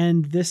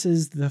 And this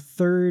is the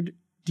third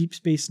Deep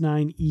Space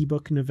Nine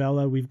ebook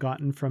novella we've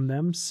gotten from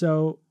them.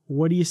 So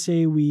what do you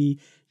say we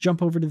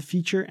jump over to the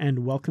feature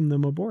and welcome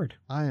them aboard?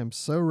 I am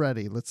so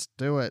ready. Let's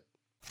do it.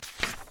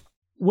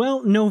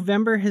 Well,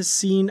 November has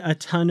seen a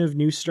ton of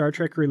new Star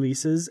Trek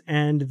releases,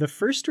 and the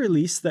first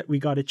release that we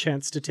got a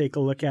chance to take a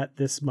look at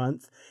this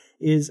month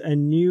is a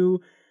new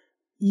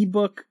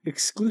ebook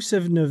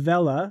exclusive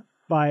novella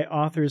by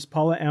authors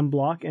Paula M.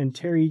 Block and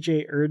Terry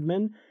J.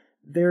 Erdman.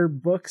 Their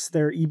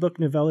ebook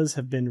novellas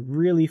have been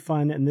really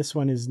fun, and this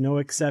one is no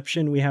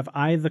exception. We have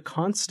I, the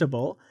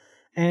Constable,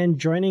 and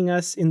joining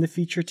us in the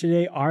feature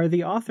today are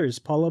the authors,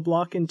 Paula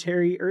Block and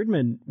Terry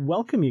Erdman.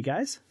 Welcome, you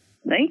guys.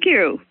 Thank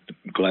you.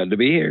 Glad to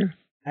be here.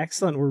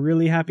 Excellent. We're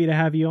really happy to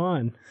have you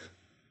on.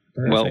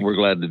 Perfect. Well, we're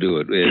glad to do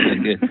it.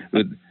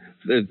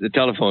 The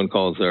telephone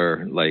calls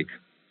are like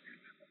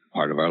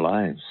part of our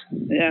lives.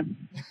 Yeah.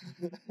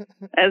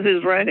 As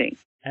is writing.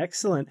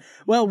 Excellent.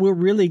 Well, we're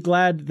really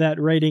glad that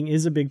writing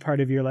is a big part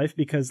of your life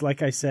because,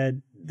 like I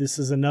said, this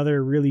is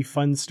another really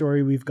fun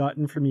story we've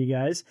gotten from you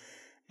guys.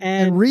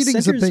 And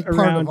reading's a big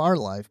part of our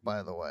life,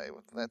 by the way.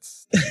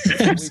 That's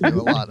we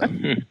do a lot of.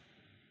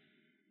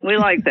 We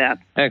like that.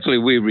 Actually,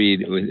 we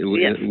read.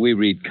 We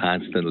read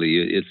constantly.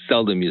 It's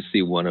seldom you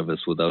see one of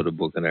us without a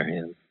book in our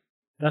hands.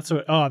 That's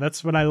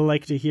what I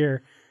like to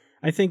hear.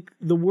 I think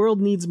the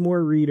world needs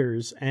more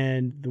readers,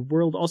 and the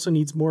world also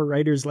needs more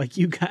writers like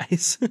you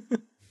guys.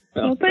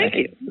 Well, thank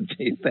you.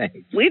 Gee,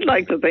 thanks. We'd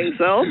like to think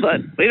so,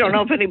 but we don't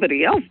know if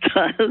anybody else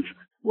does.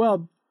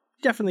 Well,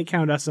 definitely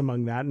count us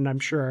among that, and I'm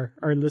sure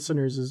our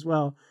listeners as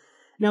well.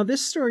 Now,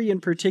 this story in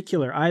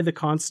particular, I, the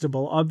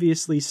Constable,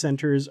 obviously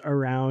centers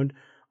around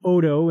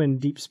Odo and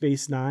Deep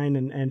Space Nine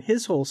and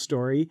his whole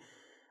story.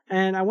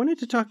 And I wanted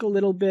to talk a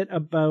little bit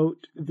about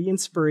the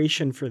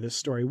inspiration for this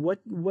story. What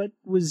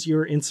was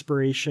your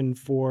inspiration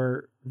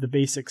for the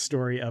basic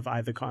story of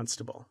I, the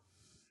Constable?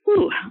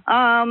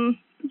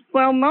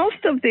 Well,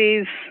 most of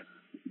these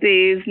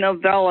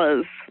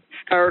novellas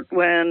start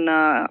when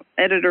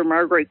editor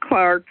Margaret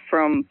Clark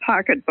from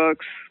Pocket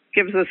Books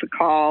gives us a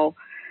call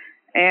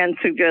and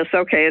suggests,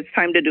 okay, it's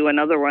time to do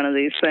another one of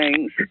these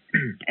things.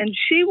 And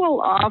she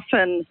will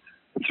often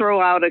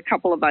throw out a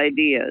couple of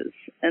ideas,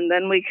 and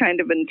then we kind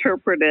of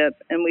interpret it,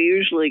 and we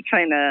usually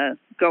kind of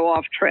go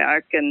off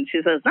track, and she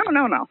says,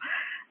 no.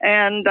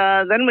 And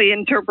then we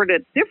interpret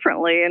it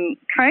differently and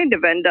kind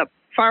of end up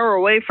far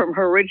away from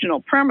her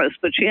original premise,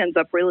 but she ends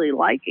up really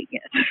liking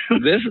it.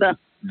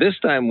 This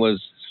time was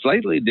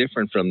slightly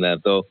different from that,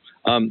 though.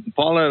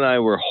 Paula and I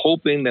were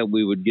hoping that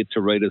we would get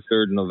to write a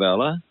third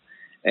novella.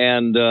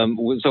 And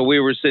so we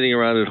were sitting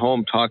around at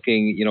home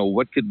talking,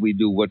 what could we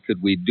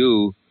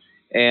do?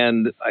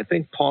 And I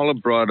think Paula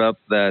brought up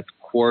that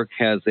Quark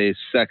has a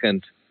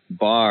second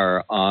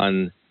bar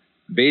on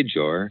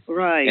Bajor.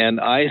 Right. And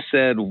I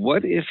said,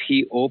 what if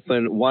he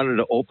wanted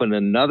to open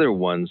another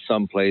one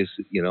someplace,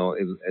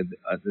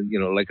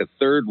 like a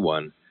third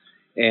one,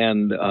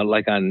 and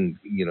like on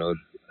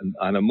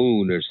a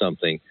moon or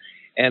something.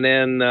 And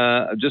then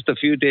just a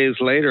few days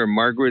later,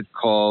 Margaret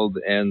called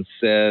and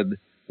said,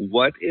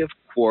 what if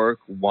Quark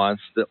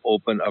wants to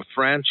open a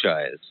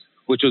franchise,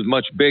 which was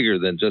much bigger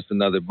than just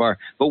another bar.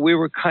 But we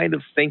were kind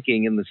of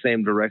thinking in the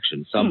same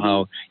direction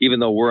somehow, even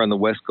though we're on the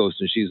West Coast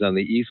and she's on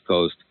the East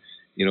Coast,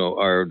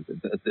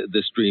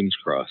 the streams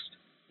crossed.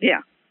 Yeah.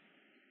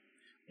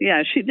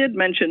 Yeah, she did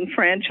mention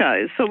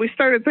franchise. So we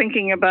started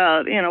thinking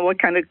about,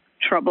 what kind of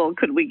trouble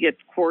could we get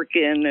Quark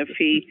in if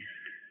he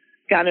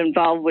got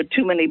involved with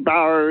too many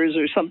bars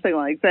or something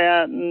like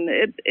that. And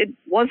it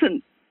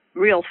wasn't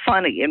real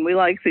funny, and we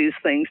like these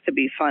things to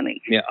be funny.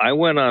 Yeah, I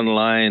went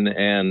online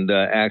and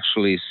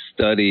actually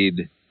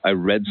studied. I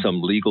read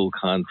some legal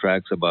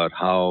contracts about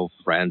how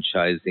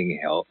franchising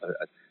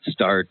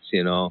starts,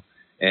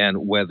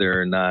 and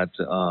whether or not,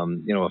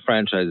 a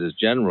franchise is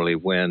generally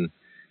when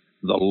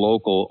the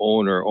local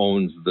owner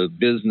owns the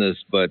business,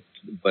 but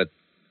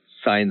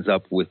signs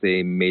up with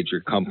a major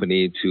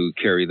company to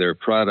carry their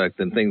product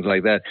and things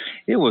like that.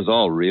 It was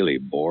all really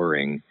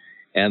boring.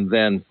 And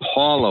then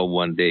Paula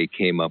one day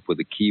came up with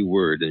a key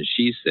word, and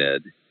she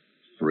said,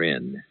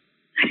 "Frin."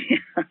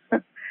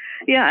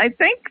 Yeah, I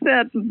think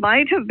that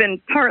might have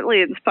been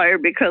partly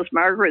inspired because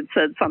Margaret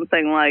said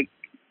something like,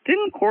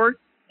 didn't Quark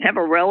have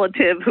a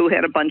relative who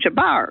had a bunch of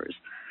bars?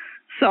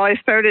 So I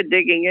started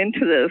digging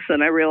into this,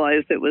 and I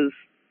realized it was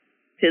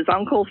his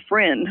Uncle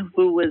Frin,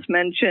 who was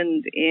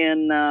mentioned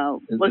in,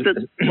 was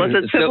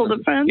it Civil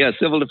Defense? Yeah,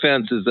 Civil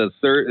Defense is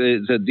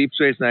it's a Deep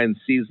Space Nine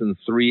Season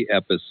 3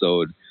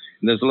 episode.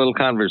 And there's a little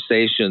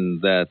conversation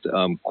that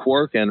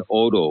Quark and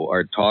Odo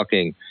are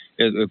talking,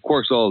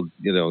 Quark's all,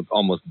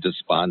 almost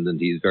despondent.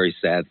 He's very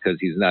sad because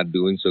he's not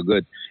doing so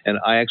good. And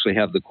I actually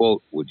have the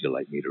quote. Would you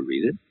like me to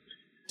read it?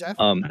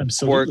 Definitely.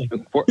 Absolutely.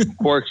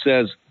 Quark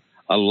says,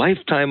 "A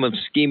lifetime of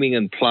scheming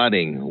and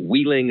plotting,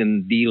 wheeling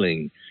and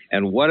dealing.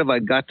 And what have I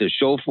got to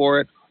show for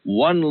it?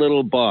 One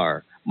little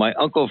bar. My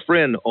Uncle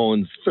Frin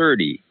owns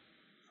 30.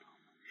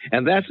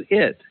 And that's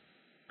it.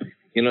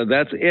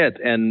 That's it.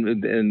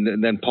 And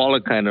then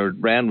Paula kind of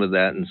ran with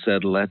that and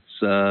said,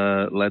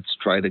 let's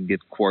try to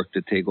get Quark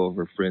to take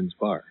over Frin's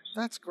bars.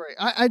 That's great.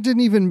 I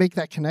didn't even make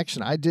that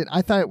connection. I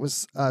thought it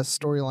was a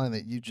storyline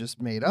that you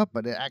just made up,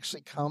 but it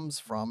actually comes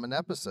from an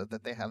episode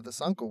that they have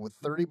this uncle with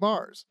 30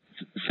 bars.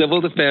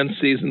 Civil Defense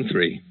Season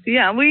 3.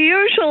 Yeah, we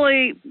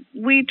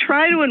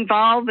try to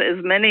involve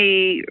as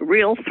many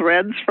real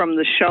threads from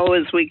the show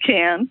as we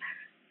can,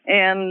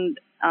 and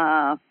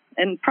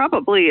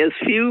probably as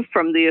few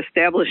from the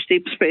established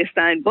Deep Space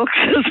Nine books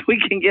as we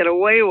can get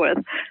away with,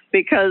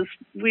 because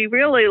we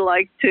really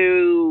like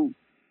to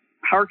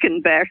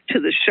harken back to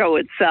the show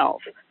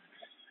itself.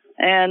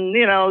 And,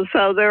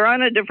 so they're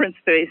on a different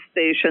space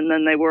station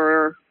than they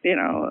were,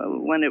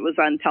 when it was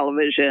on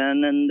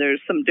television, and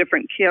there's some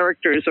different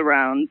characters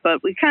around,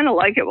 but we kind of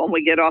like it when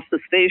we get off the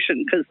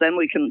station, because then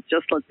we can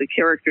just let the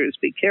characters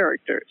be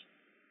characters.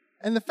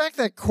 And the fact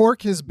that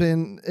Quark has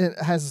been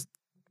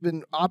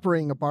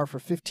operating a bar for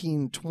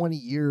 15, 20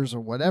 years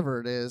or whatever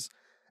it is,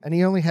 and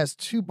he only has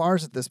 2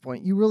 bars at this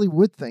point, you really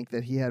would think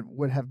that he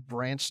would have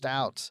branched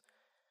out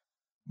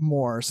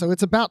more. So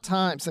it's about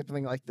time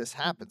something like this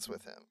happens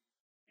with him.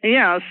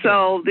 Yeah,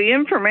 so the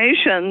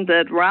information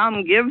that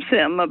Rom gives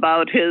him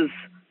about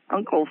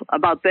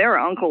their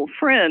Uncle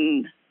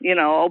Frin,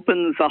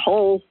 opens a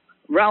whole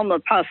realm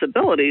of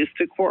possibilities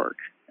to Quark.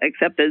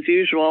 Except, as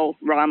usual,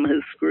 Rom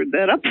has screwed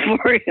that up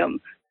for him.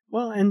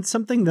 Well, and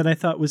something that I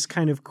thought was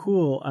kind of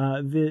cool,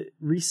 the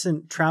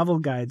recent travel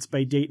guides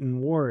by Dayton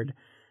Ward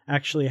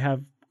actually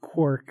have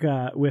Quark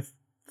with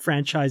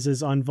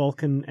franchises on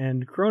Vulcan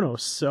and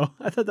Kronos. So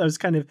I thought that was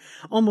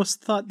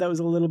almost thought that was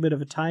a little bit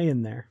of a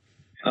tie-in there.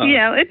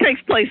 Yeah, it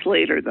takes place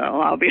later, though,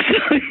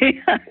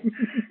 obviously.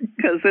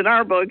 Because in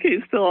our book, he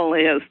still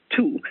only has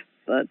 2.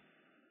 But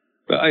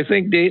I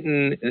think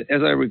Dayton,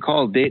 as I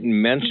recall, Dayton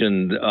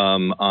mentioned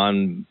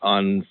on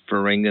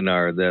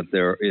Ferenginar that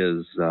there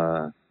is...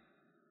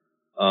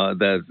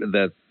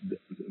 that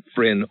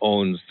Frin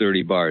owns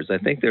 30 bars. I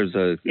think there's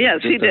a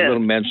little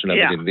mention of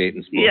it in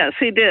Dayton's book. Yes,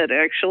 he did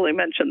actually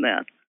mention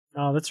that.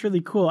 Oh, that's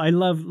really cool. I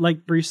love,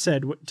 like Bruce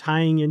said,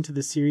 tying into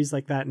the series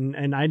like that,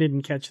 and I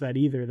didn't catch that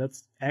either.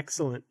 That's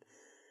excellent.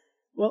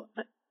 Well,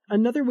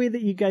 another way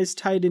that you guys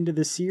tied into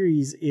the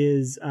series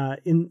is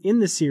in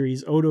the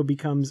series, Odo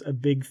becomes a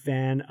big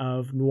fan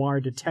of noir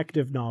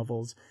detective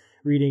novels,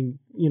 reading,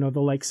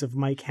 the likes of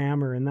Mike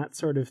Hammer and that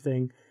sort of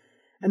thing.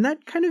 And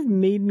that kind of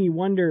made me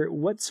wonder,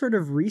 what sort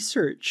of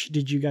research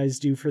did you guys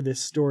do for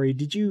this story?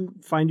 Did you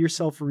find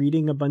yourself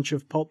reading a bunch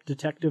of pulp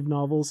detective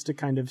novels to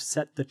kind of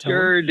set the tone?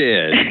 Sure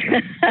did.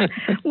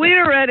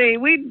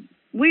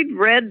 We'd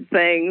read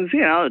things.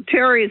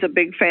 Terry's a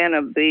big fan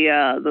of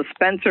the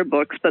Spencer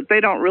books, but they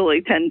don't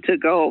really tend to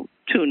go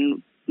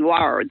to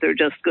noir. They're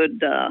just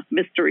good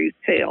mystery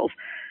tales.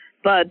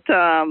 But,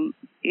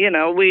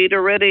 we'd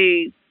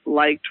already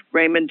liked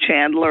Raymond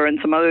Chandler and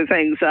some other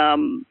things.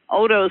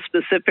 Odo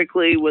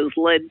specifically was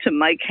led to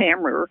Mike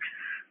Hammer.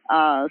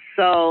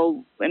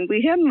 And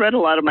we hadn't read a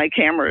lot of Mike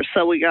Hammer,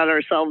 so we got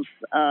ourselves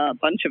a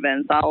bunch of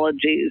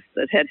anthologies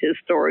that had his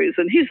stories,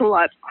 and he's a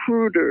lot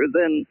cruder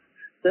than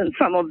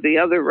some of the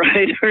other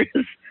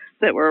writers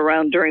that were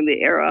around during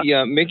the era.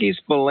 Yeah, Mickey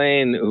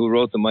Spillane, who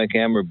wrote the Mike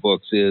Hammer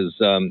books,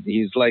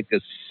 he's like a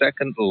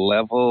second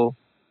level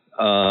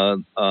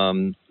on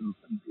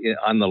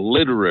the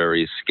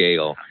literary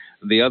scale.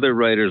 The other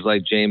writers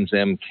like James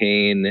M.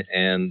 Cain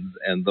and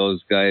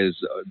those guys,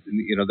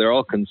 they're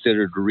all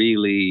considered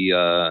really,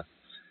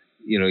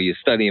 you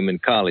study them in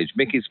college.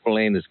 Mickey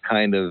Spillane is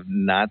kind of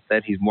not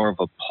that. He's more of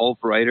a pulp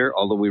writer,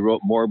 although we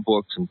wrote more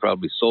books and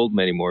probably sold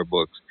many more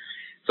books.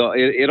 So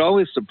it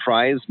always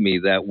surprised me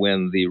that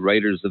when the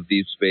writers of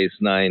Deep Space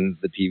Nine,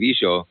 the TV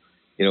show,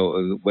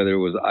 whether it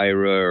was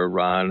Ira or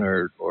Ron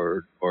or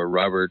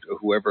Robert or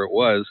whoever it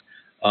was,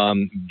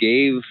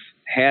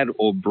 had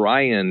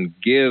O'Brien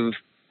give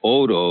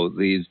Odo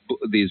these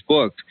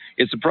books.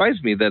 It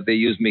surprised me that they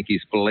used Mickey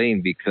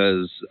Spillane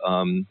because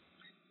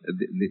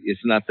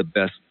it's not the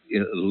best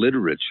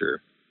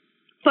literature.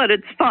 But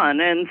it's fun,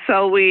 and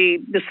so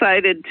we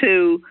decided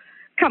to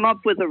come up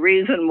with a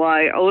reason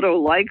why Odo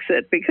likes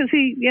it, because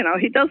he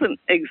doesn't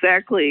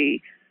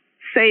exactly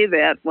say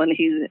that when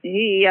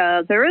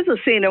there is a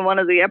scene in one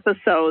of the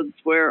episodes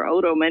where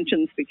Odo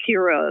mentions to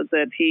Kira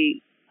that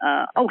he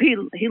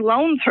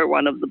loans her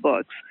one of the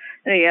books.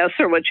 And he asks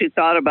her what she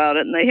thought about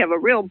it, and they have a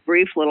real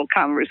brief little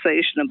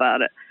conversation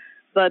about it.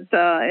 But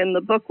in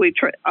the book,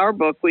 our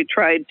book, we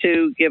tried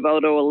to give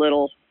Odo a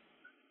little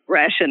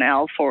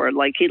rationale for it,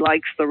 like he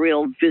likes the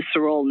real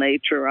visceral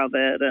nature of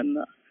it and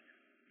the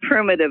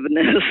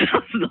primitiveness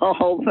of the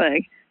whole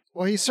thing.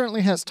 Well, he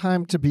certainly has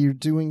time to be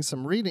doing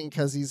some reading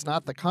because he's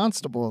not the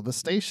constable of the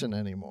station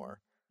anymore.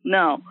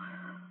 No.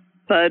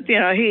 But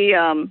he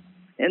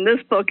in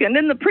this book and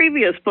in the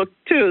previous book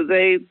too,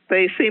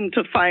 they seem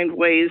to find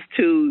ways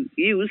to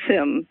use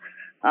him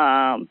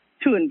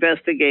to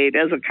investigate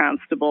as a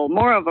constable,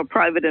 more of a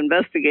private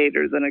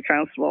investigator than a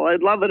constable.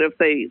 I'd love it if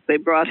they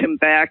brought him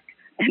back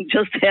and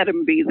just had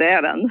him be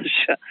that on the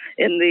show,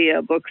 in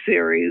the book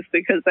series,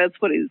 because that's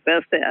what he's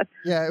best at.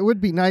 Yeah, it would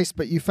be nice,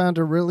 but you found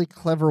a really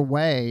clever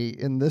way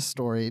in this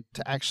story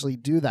to actually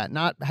do that.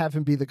 Not have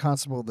him be the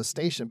constable of the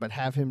station, but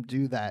have him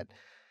do that,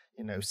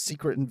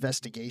 secret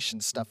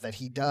investigation stuff that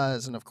he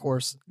does. And of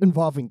course,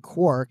 involving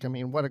Quark. I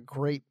mean, what a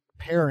great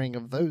pairing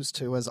of those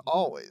two, as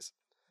always.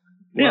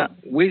 Yeah.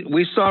 Well,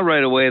 we saw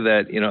right away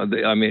that,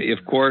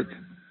 if Quark,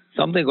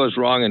 something goes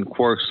wrong in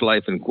Quark's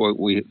life, and Quark,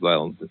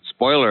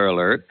 spoiler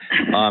alert,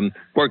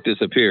 Quark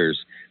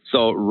disappears.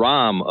 So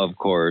Rom, of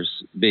course,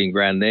 being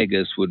Grand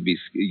Nagus, would be,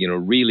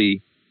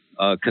 really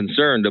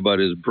concerned about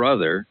his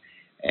brother.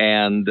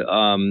 And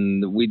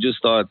we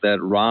just thought that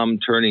Rom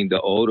turning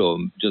to Odo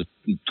just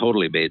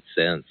totally made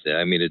sense.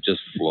 I mean, it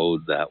just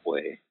flowed that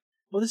way.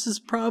 Well, this is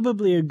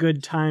probably a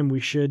good time.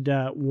 We should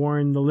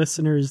warn the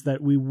listeners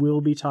that we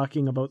will be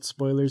talking about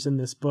spoilers in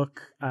this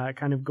book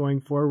kind of going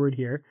forward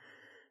here.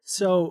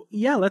 So,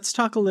 yeah, let's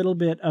talk a little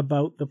bit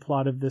about the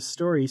plot of this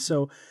story.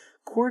 So,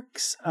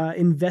 Quark's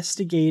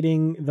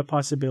investigating the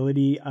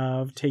possibility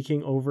of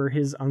taking over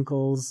his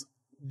uncle's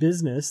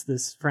business,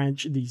 these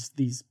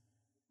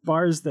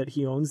bars that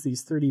he owns,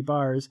 these 30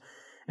 bars.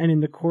 And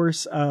in the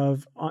course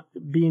of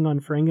being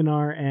on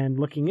Ferenginar and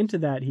looking into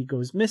that, he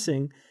goes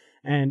missing.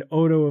 And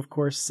Odo, of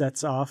course,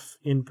 sets off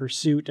in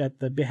pursuit at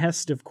the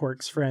behest of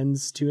Quark's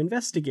friends to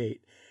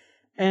investigate.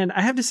 And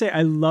I have to say,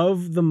 I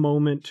love the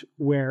moment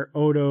where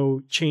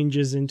Odo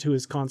changes into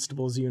his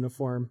constable's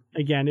uniform.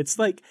 Again, it's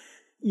like,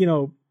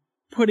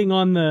 putting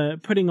on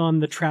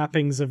the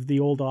trappings of the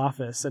old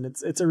office, and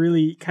it's a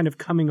really kind of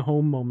coming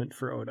home moment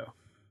for Odo.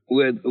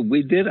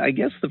 We did, I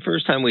guess the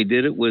first time we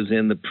did it was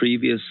in the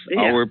previous,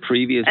 our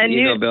previous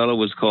e-novella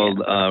was called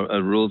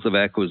Rules of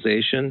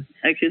Accusation.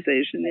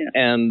 Accusation,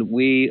 yeah.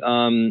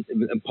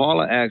 And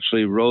Paula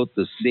actually wrote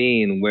the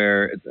scene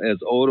where, as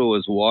Odo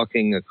is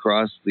walking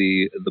across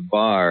the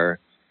bar,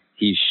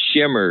 he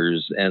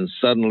shimmers and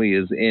suddenly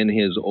is in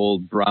his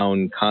old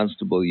brown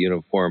constable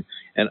uniform.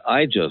 And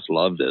I just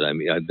loved it. I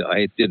mean,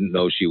 I didn't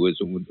know she was,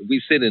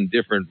 we sit in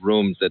different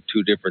rooms at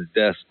two different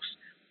desks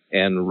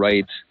and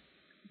write.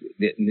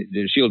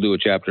 She'll do a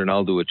chapter and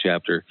I'll do a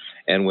chapter,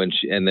 and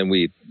then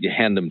we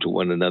hand them to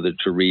one another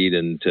to read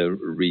and to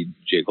read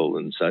jiggle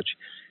and such.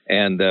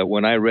 And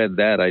when I read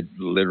that, I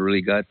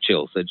literally got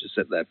chills. I just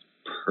said, that's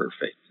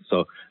perfect.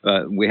 So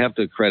we have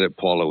to credit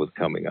Paula with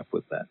coming up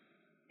with that.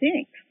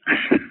 Thanks.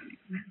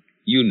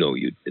 You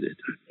did it.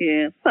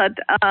 Yeah, but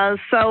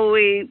so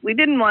we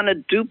didn't want to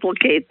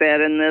duplicate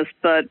that in this,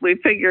 but we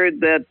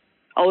figured that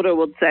Odo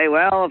would say,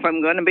 well, if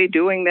I'm going to be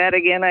doing that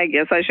again, I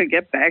guess I should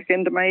get back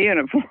into my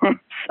uniform.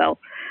 So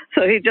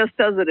he just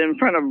does it in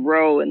front of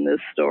Ro in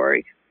this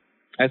story.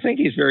 I think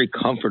he's very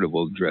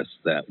comfortable dressed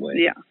that way.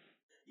 Yeah.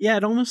 Yeah,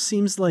 it almost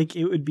seems like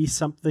it would be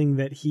something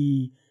that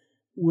he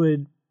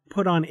would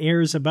put on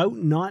airs about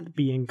not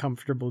being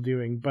comfortable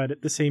doing, but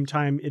at the same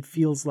time, it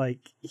feels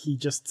like he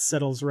just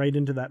settles right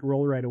into that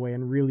role right away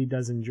and really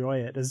does enjoy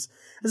it, as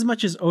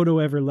much as Odo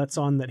ever lets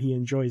on that he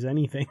enjoys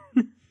anything.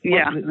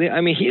 Yeah, well,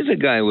 I mean, he's a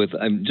guy with.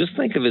 Just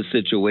think of his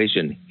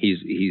situation.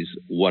 He's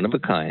one of a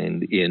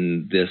kind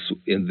in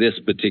this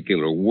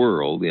particular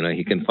world.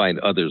 He can find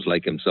others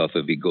like himself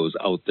if he goes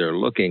out there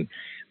looking,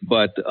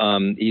 but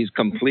he's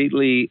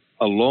completely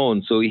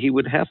alone. So he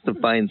would have to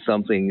find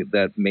something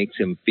that makes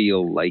him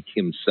feel like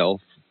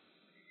himself.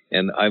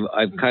 And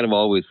I've kind of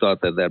always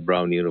thought that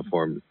brown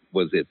uniform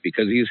was it,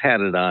 because he's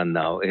had it on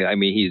now. I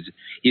mean,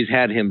 he's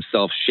had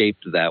himself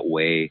shaped that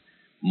way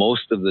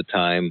most of the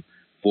time.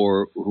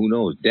 For, who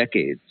knows,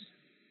 decades,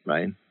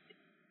 right?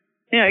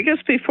 Yeah, I guess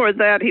before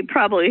that, he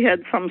probably had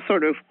some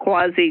sort of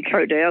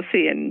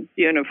quasi-Cardassian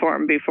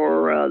uniform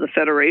before the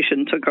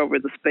Federation took over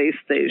the space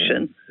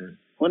station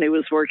when he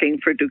was working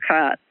for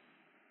Dukat.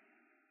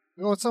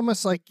 Well, it's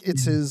almost like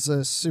it's his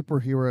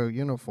superhero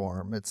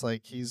uniform. It's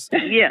like he's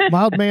yeah.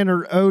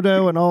 mild-mannered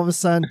Odo, and all of a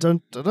sudden,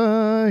 dun, dun,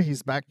 dun,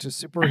 he's back to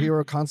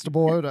superhero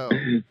Constable Odo.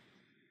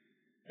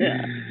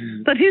 Yeah,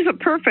 but he's a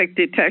perfect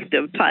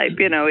detective type.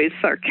 He's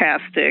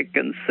sarcastic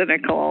and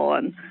cynical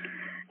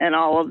and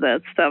all of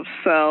that stuff.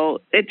 So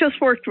it just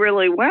worked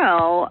really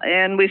well.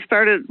 And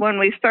when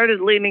we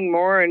started leaning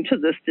more into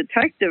this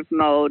detective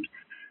mode,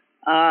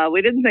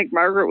 we didn't think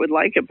Margaret would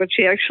like it, but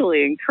she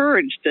actually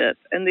encouraged it.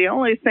 And the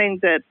only thing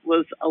that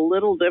was a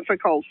little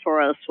difficult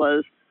for us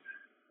was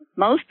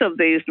most of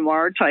these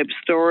noir type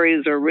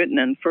stories are written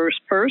in first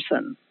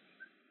person.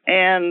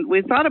 And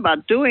we thought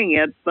about doing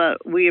it,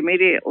 but we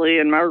immediately,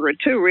 and Margaret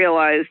too,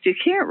 realized you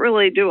can't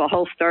really do a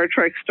whole Star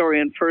Trek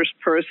story in first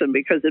person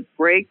because it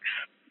breaks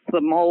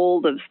the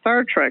mold of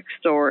Star Trek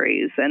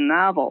stories and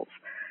novels.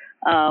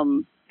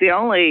 The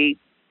only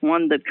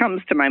one that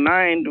comes to my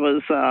mind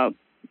was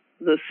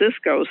the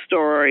Sisko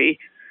story,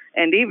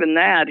 and even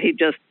that, he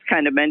just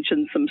kind of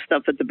mentioned some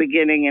stuff at the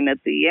beginning and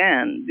at the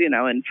end,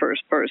 in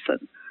first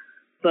person.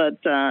 But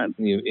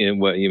in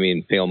what you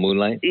mean, Pale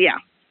Moonlight? Yeah,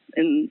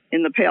 in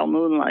the Pale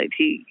Moonlight,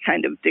 he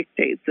kind of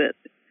dictates it.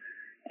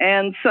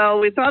 And so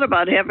we thought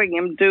about having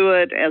him do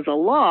it as a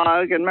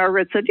log, and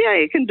Margaret said, yeah,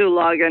 you can do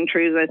log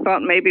entries. I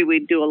thought maybe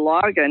we'd do a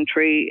log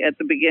entry at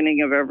the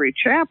beginning of every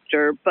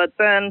chapter, but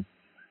then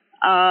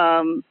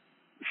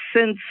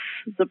since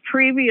the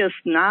previous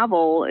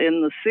novel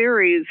in the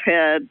series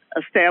had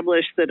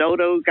established that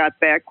Odo got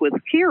back with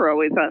Kira,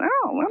 we thought,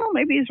 oh, well,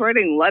 maybe he's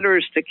writing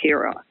letters to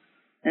Kira.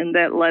 And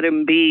that let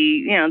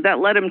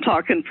him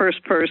talk in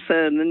first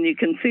person, and you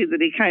can see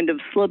that he kind of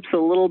slips a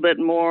little bit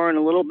more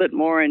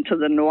into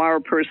the noir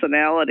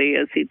personality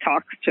as he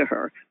talks to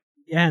her.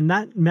 Yeah, and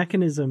that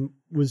mechanism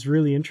was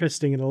really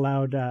interesting. It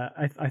allowed,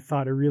 I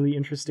thought, a really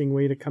interesting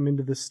way to come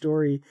into the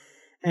story.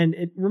 And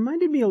it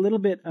reminded me a little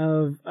bit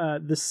of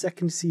the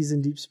second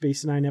season Deep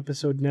Space Nine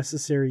episode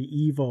Necessary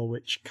Evil,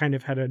 which kind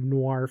of had a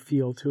noir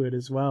feel to it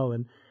as well.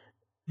 And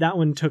that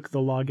one took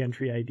the log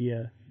entry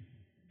idea.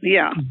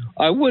 Yeah.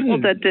 I wouldn't.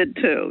 Well, that did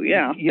too,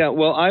 yeah. Yeah,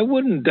 well, I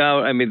wouldn't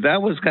doubt. I mean,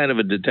 that was kind of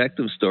a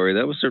detective story.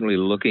 That was certainly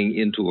looking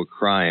into a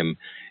crime.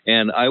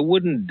 And I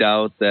wouldn't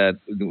doubt that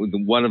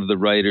one of the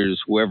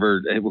writers,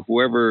 whoever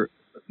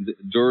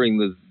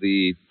during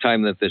the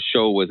time that the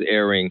show was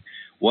airing,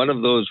 one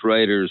of those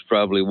writers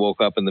probably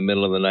woke up in the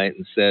middle of the night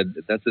and said,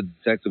 that's a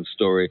detective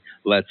story.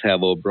 Let's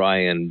have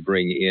O'Brien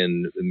bring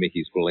in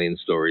Mickey Spillane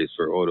stories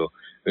for Odo.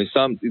 I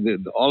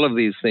mean, all of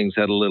these things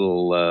had a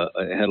little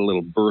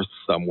birth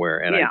somewhere,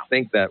 and yeah. I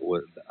think that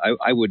was.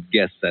 I would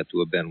guess that to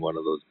have been one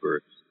of those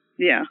births.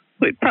 Yeah,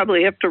 we'd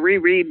probably have to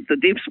reread the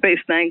Deep Space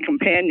Nine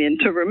companion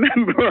to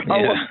remember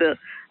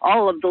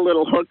all of the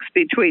little hooks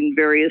between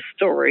various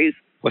stories.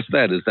 What's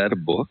that? Is that a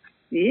book?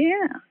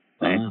 Yeah.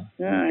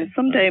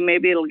 Someday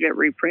maybe it'll get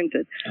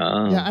reprinted.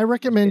 Yeah, I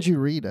recommend you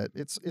read it.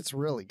 It's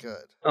really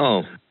good.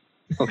 Oh,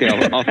 okay.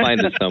 I'll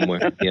find it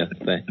somewhere. Yeah,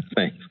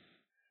 thanks.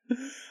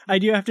 I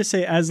do have to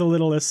say, as a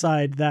little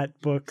aside, that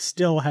book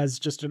still has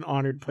just an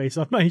honored place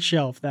on my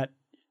shelf.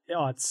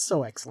 It's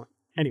so excellent.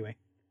 Anyway.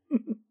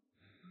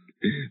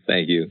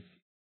 Thank you.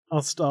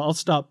 I'll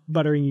stop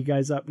buttering you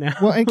guys up now.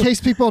 Well, in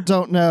case people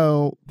don't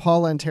know,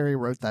 Paula and Terry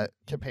wrote that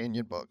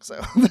companion book, so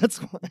that's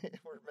why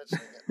we're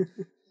mentioning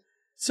it.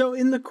 So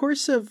in the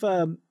course of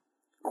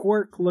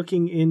Quark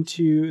looking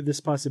into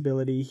this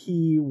possibility,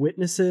 he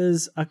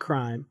witnesses a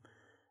crime,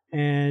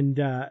 and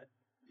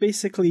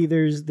basically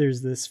there's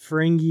this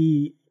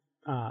Ferengi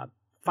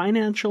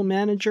financial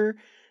manager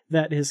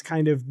that has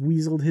kind of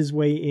weaseled his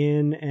way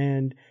in,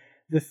 and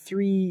the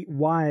three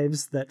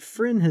wives that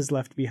Fryn has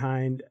left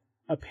behind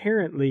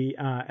apparently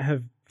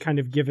have kind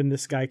of given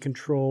this guy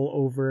control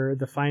over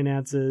the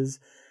finances,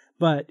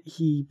 but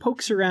he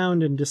pokes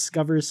around and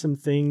discovers some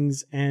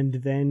things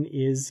and then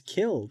is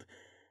killed.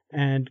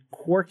 And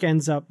Quark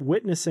ends up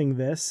witnessing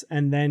this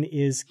and then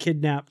is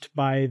kidnapped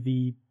by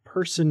the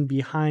person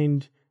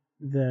behind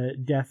the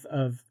death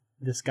of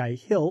this guy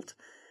Hilt,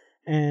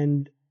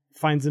 and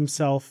finds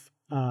himself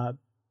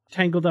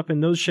tangled up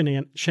in those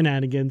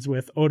shenanigans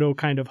with Odo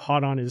kind of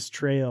hot on his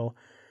trail.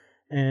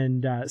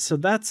 And so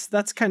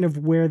that's kind of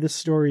where the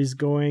story's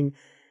going.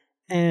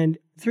 And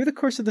through the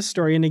course of the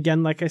story, and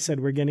again, like I said,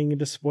 we're getting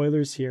into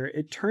spoilers here,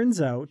 it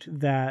turns out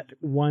that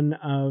one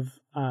of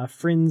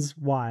Fryn's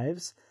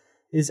wives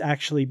is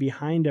actually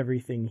behind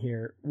everything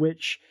here,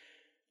 which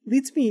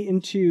leads me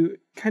into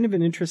kind of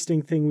an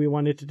interesting thing we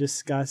wanted to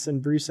discuss.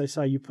 And Bruce, I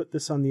saw you put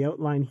this on the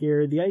outline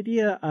here, the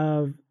idea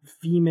of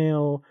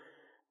female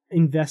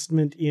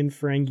investment in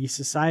Ferengi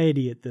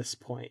society at this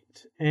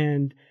point.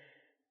 And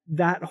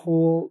that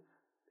whole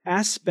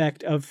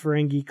aspect of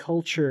Ferengi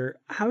culture,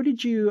 how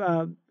did you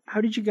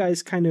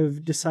guys kind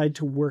of decide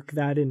to work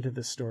that into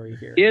the story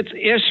here? It's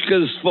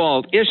Ishka's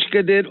fault.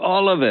 Ishka did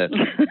all of it.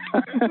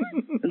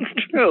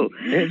 It's true.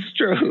 It's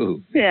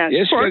true. Yeah.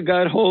 Ishka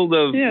got hold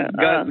of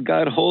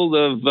got hold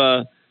of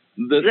the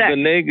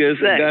Nagus,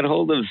 got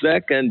hold of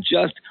Zek, and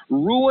just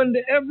ruined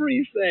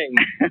everything.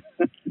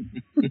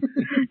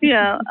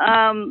 Yeah.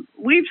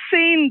 We've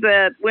seen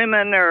that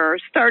women are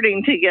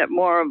starting to get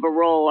more of a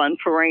role on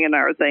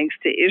Ferenginar thanks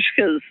to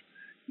Ishka's,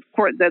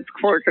 that's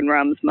Quark and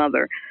Rom's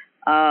mother,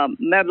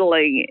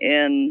 meddling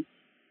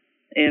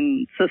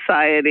in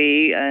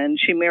society, and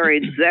she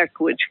married Zek,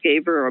 which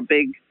gave her a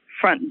big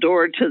front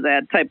door to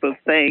that type of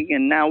thing.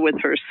 And now with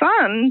her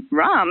son,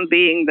 Rom,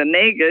 being the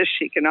Nagus,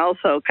 she can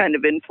also kind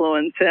of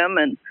influence him,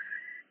 and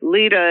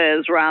Lita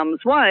is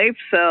Rom's wife,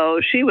 so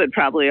she would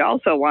probably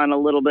also want a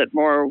little bit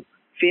more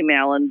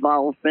female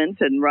involvement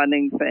in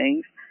running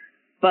things.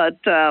 But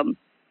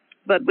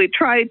we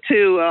tried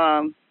to,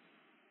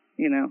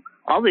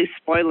 all these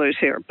spoilers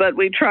here, but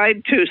we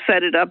tried to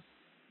set it up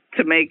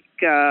to make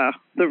the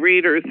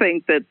reader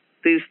think that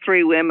these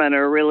three women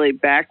are really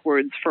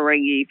backwards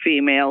Ferengi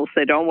females.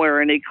 They don't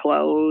wear any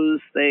clothes.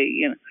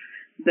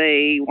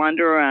 They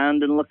wander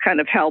around and look kind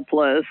of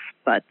helpless,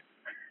 but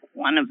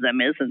one of them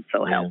isn't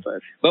so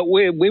helpless. But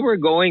we were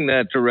going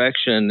that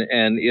direction,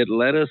 and it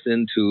led us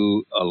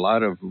into a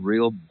lot of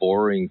real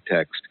boring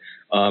text.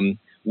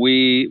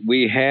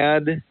 We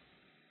had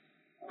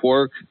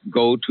Quark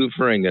go to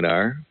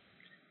Ferenginar.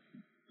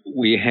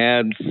 we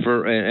had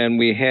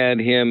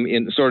him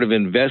in sort of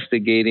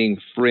investigating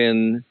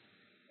Friend's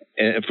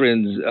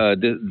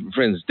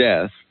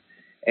death,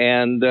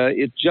 and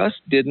it just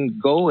didn't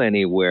go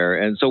anywhere.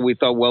 And so we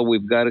thought, well,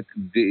 we've got to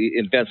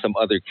invent some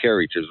other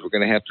characters. We're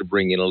going to have to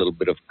bring in a little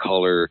bit of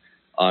color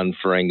on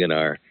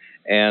Ferenginar.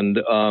 And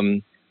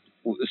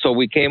so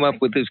we came up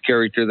with this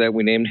character that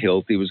we named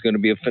Hilt. He was going to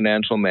be a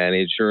financial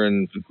manager,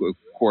 and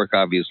Quark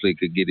obviously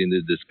could get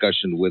into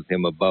discussion with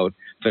him about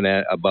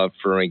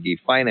Ferengi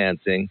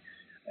financing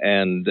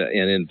and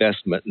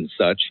investment and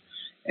such.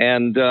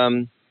 And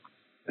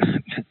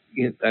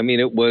I mean,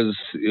 it was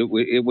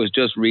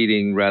just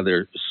reading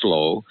rather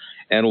slow.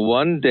 And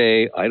one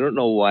day, I don't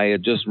know why,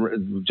 it just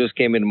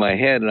came into my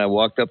head, and I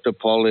walked up to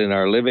Paula in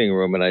our living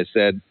room and I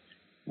said,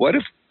 "What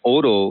if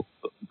Odo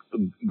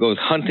goes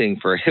hunting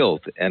for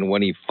Hilt, and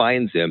when he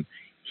finds him,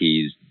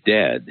 he's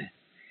dead?"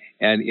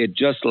 And it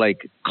just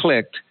like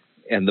clicked,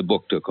 and the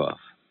book took off.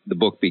 The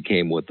book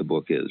became what the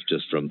book is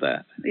just from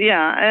that.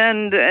 Yeah,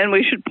 and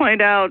we should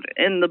point out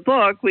in the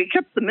book, we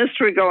kept the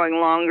mystery going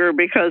longer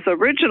because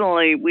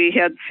originally we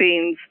had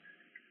scenes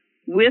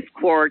with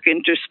Quark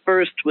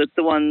interspersed with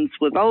the ones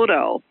with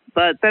Odo.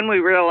 But then we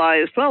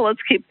realized, well,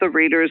 let's keep the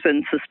readers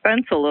in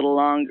suspense a little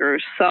longer.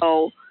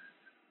 So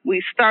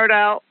we start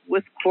out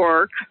with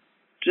Quark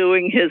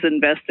doing his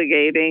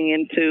investigating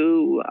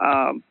into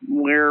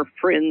where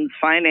Friend's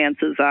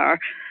finances are.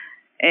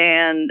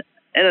 And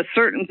at a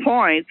certain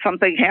point,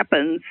 something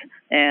happens,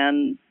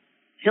 and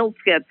Hilt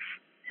gets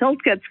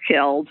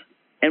killed,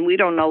 and we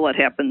don't know what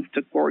happens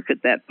to Quark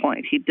at that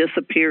point. He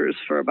disappears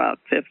for about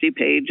 50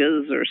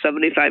 pages or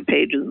 75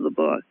 pages of the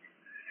book.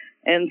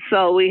 And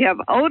so we have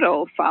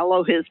Odo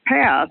follow his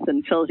path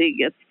until he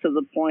gets to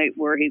the point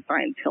where he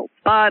finds Hilt's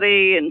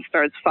body and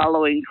starts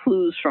following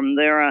clues from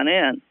there on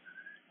in.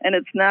 And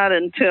it's not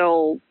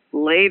until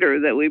later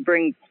that we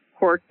bring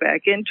Quark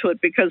back into it,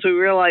 because we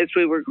realized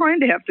we were going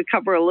to have to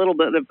cover a little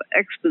bit of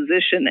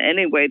exposition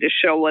anyway to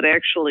show what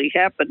actually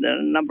happened in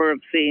a number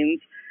of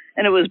scenes,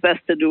 and it was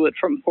best to do it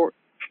from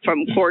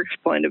Quark's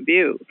point of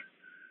view.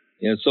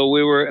 Yeah, so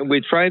we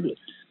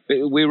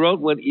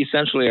wrote what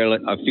essentially are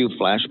a few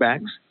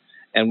flashbacks,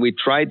 and we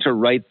tried to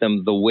write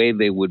them the way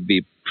they would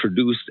be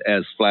produced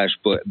as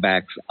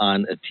flashbacks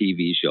on a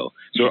TV show.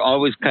 So we're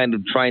always kind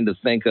of trying to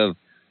think of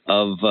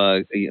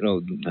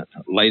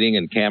lighting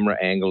and camera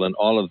angle and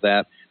all of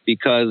that,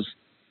 because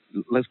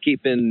let's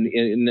keep in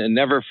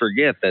never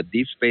forget that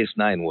Deep Space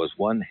Nine was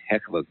one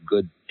heck of a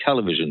good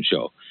television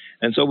show.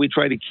 And so we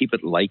try to keep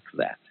it like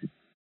that.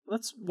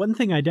 That's one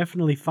thing I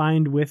definitely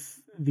find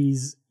with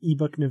these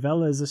ebook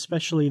novellas,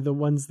 especially the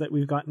ones that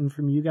we've gotten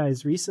from you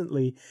guys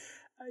recently.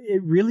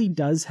 It really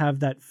does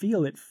have that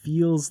feel. It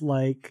feels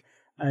like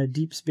a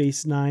Deep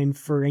Space Nine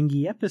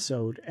Ferengi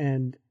episode.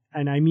 And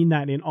I mean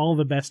that in all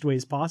the best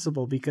ways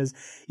possible, because,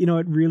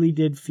 it really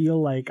did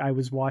feel like I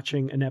was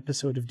watching an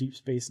episode of Deep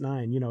Space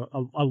Nine,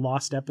 a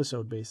lost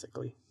episode,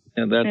 basically.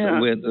 And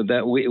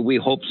we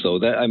hope so.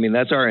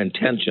 That's our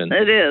intention.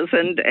 It is.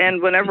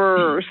 And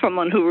whenever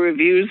someone who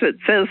reviews it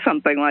says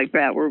something like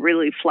that, we're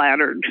really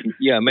flattered.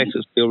 Yeah, it makes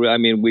us feel,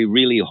 we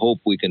really hope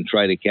we can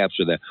try to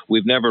capture that.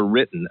 We've never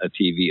written a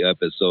TV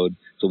episode,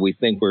 so we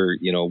think we're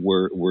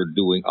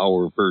doing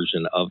our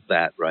version of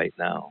that right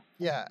now.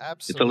 Yeah,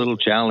 absolutely. It's a little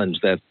challenge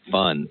that's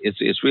fun.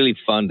 It's really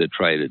fun to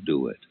try to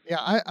do it. Yeah,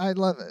 I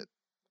love it.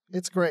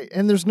 It's great.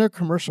 And there's no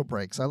commercial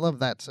breaks. I love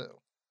that too.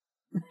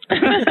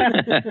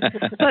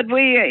 But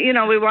we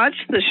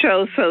watched the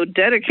show so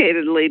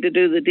dedicatedly to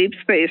do the Deep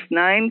Space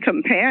Nine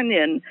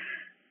companion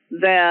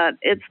that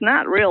it's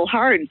not real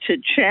hard to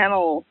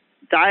channel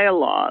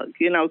dialogue.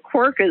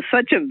 Quark is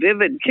such a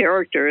vivid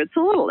character. It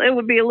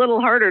would be a little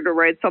harder to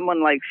write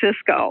someone like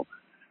Sisko,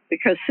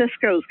 because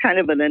Sisko's kind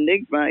of an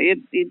enigma.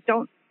 You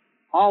don't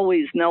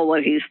always know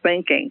what he's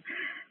thinking.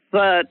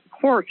 But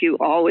Quark, you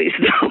always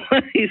know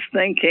what he's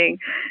thinking.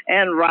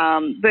 And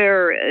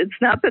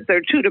it's not that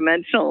they're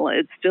two-dimensional,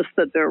 it's just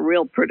that they're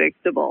real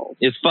predictable.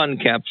 It's fun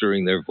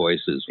capturing their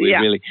voices.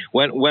 Really,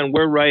 when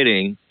we're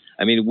writing,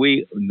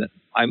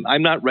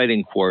 I'm not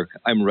writing Quark,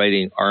 I'm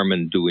writing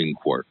Armin doing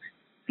Quark.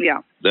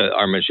 Yeah. The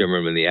Armin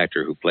Shimmerman, the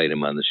actor who played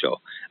him on the show.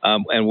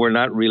 And we're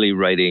not really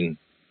writing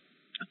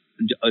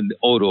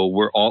Odo.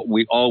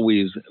 We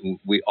always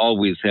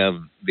have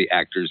the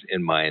actors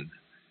in mind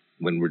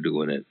when we're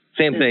doing it.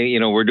 Same thing,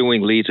 we're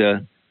doing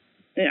Lita.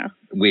 Yeah.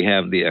 We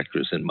have the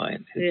actress in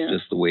mind. It's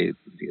just the way,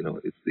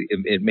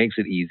 it makes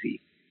it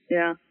easy.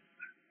 Yeah.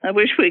 I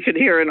wish we could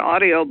hear an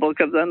audiobook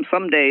of them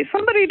someday.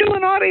 Somebody do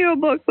an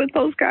audiobook with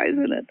those guys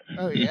in it.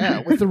 Oh, yeah.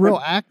 With the real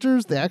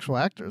actors, the actual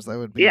actors. That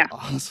would be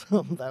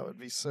awesome. That would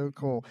be so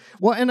cool.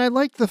 Well, and I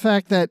like the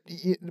fact that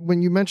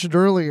when you mentioned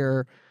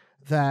earlier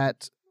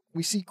that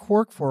we see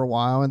Quark for a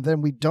while and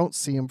then we don't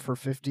see him for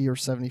 50 or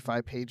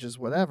 75 pages,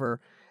 whatever.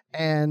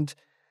 And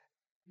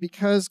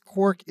because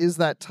Quark is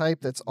that type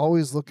that's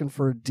always looking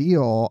for a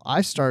deal,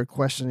 I started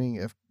questioning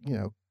if,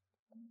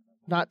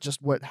 not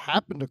just what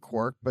happened to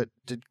Quark, but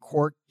did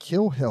Quark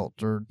kill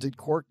Hilt, or did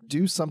Quark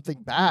do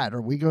something bad?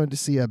 Are we going to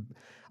see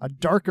a a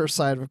darker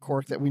side of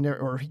Quark that we never,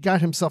 or he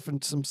got himself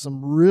into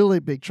some really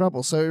big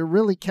trouble. So it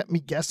really kept me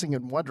guessing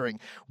and wondering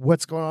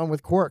what's going on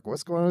with Quark,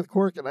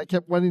 and I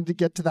kept wanting to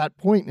get to that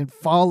point and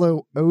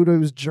follow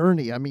Odo's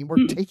journey. I mean,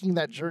 we're taking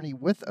that journey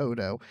with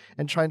Odo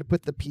and trying to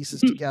put the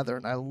pieces together,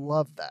 and I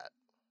love that.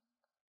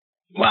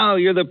 Wow,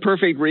 you're the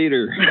perfect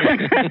reader.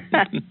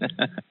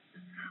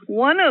 We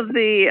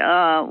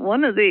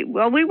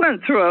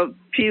went through a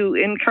few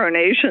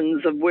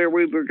incarnations of where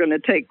we were going to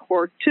take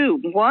Quark to.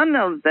 One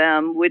of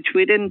them, which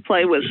we didn't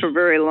play with for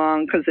very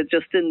long because it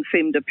just didn't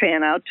seem to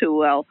pan out too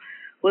well,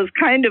 was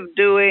kind of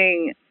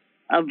doing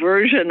a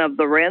version of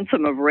the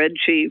Ransom of Red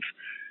Chief,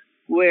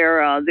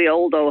 where the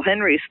old O.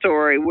 Henry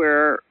story,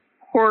 where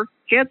Quark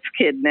gets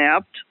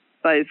kidnapped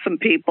by some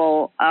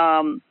people,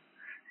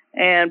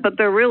 but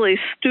they're really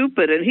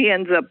stupid, and he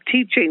ends up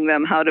teaching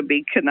them how to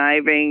be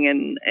conniving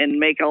and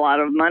make a lot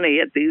of money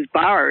at these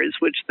bars,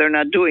 which they're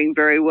not doing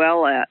very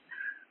well at.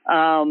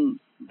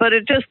 But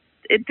it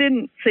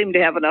didn't seem to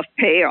have enough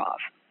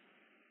payoff.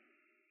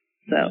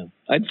 So yeah,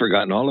 I'd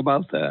forgotten all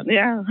about that.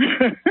 Yeah.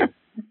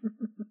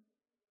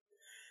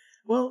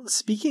 Well,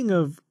 speaking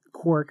of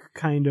Quark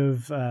kind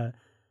of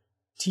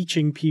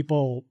teaching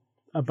people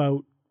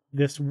about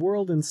this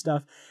world and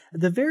stuff,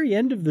 at the very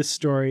end of the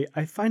story,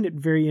 I find it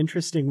very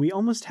interesting. We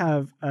almost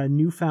have a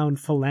newfound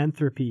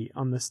philanthropy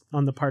on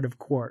the part of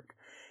Quark.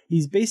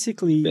 He's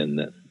basically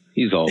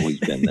he's always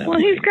been that. Well,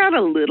 way. He's got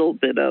a little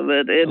bit of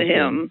it in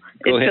him.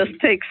 Go ahead. Just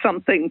takes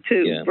something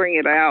to bring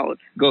it out.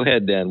 Go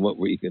ahead, Dan. What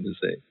were you going to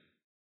say?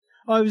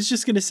 Oh, I was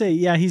just going to say,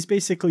 yeah, he's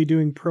basically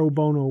doing pro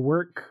bono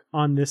work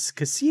on this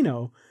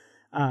casino.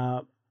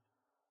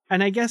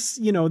 And I guess,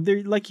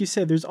 there, like you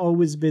said, there's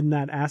always been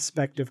that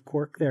aspect of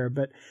Quark there.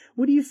 But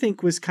what do you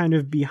think was kind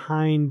of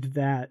behind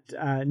that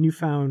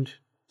newfound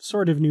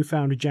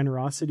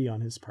generosity on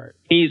his part?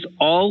 He's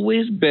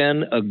always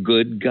been a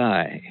good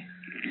guy.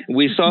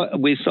 We saw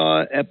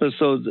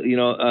episodes,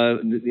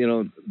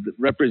 the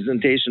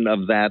representation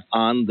of that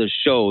on the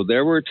show.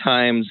 There were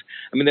times.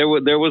 I mean,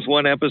 there was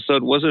one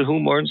episode. Was it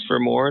Who Mourns for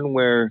Morn,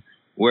 where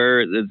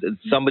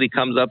somebody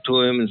comes up to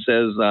him and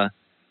says,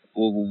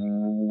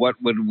 what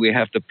would we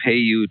have to pay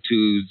you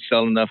to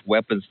sell enough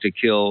weapons to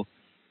kill,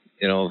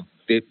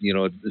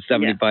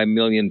 75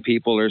 million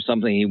people or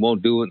something? He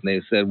won't do it. And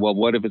they said, well,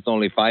 what if it's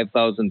only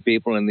 5,000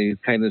 people? And he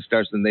kind of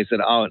starts, and they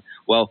said, oh,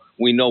 well,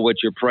 we know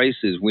what your price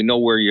is. We know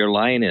where your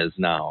line is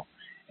now.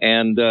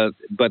 And,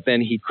 but then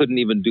he couldn't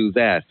even do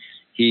that.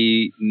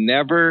 He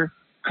never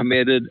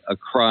committed a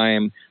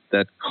crime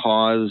that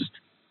caused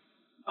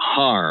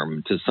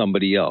harm to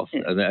somebody else.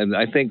 And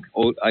I think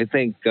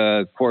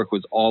Quark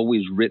was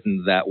always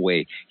written that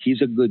way.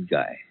 He's a good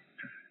guy.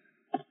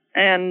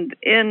 And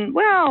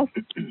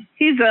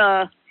he's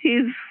a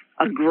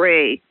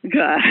gray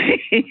guy.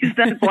 He's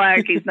not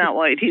black. He's not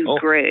white. He's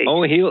gray.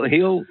 Oh,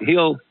 he'll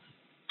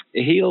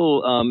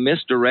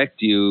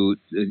misdirect you,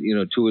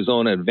 to his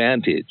own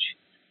advantage.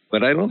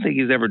 But I don't think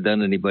he's ever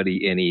done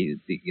anybody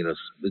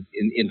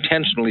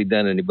intentionally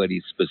done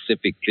anybody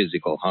specific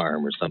physical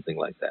harm or something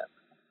like that.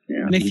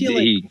 Yeah. And I feel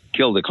he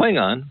killed a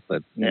Klingon,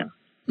 but yeah.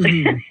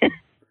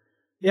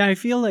 Yeah, I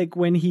feel like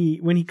when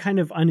he kind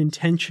of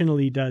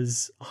unintentionally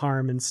does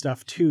harm and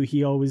stuff too,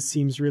 he always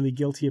seems really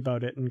guilty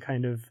about it, and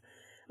kind of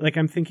like,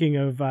 I'm thinking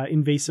of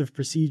Invasive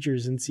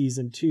Procedures in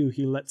season 2.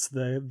 He lets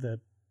the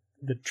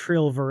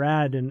Trill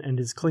Varad and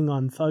his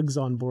Klingon thugs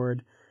on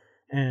board,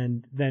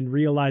 and then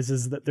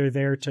realizes that they're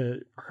there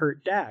to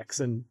hurt Dax,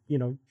 and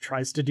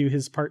tries to do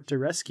his part to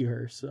rescue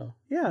her. So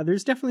yeah,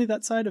 there's definitely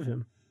that side of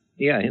him.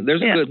 Yeah,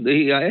 there's a good.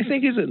 I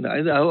think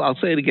I'll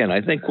say it again.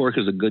 I think Quark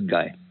is a good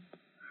guy.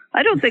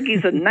 I don't think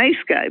he's a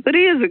nice guy, but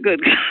he is a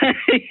good guy.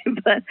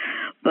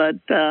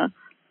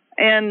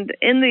 And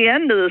in the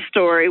end of the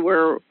story,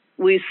 where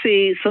we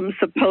see some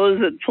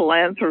supposed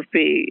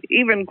philanthropy,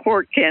 even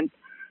Quark can't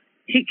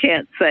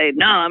say,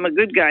 no, I'm a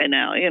good guy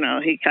now.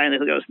 He kind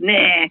of goes,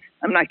 nah,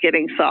 I'm not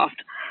getting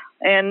soft.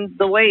 And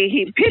the way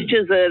he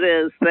pitches it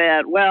is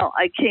that, well,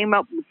 I came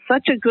up with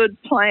such a good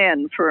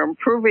plan for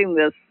improving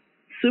this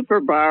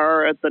super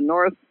bar at the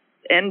north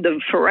end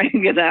of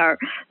Ferenginar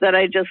that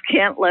I just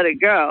can't let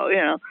it go,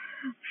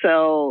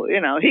 So,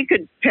 he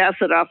could pass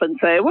it off and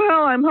say,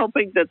 well, I'm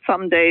hoping that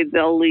someday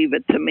they'll leave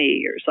it to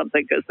me or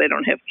something because they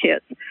don't have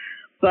kids.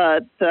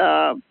 But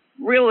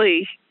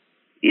really,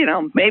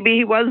 maybe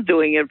he was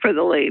doing it for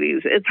the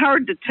ladies. It's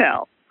hard to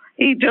tell.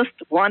 He just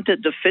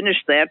wanted to finish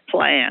that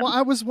plan. Well,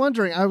 I was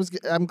wondering,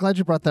 I'm glad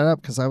you brought that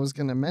up, because I was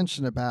going to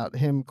mention about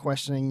him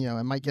questioning,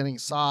 am I getting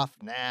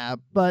soft? Nah,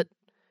 but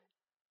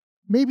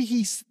maybe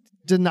he's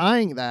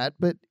denying that,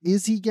 but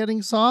is he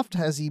getting soft?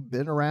 Has he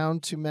been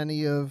around too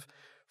many of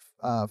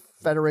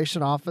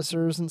Federation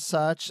officers and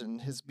such,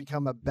 and has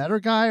become a better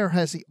guy, or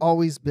has he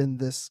always been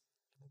this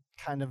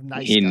kind of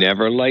nice guy? He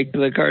never liked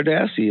the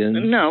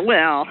Cardassians. No,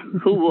 well,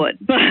 who would?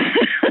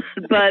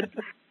 But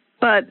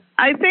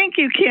I think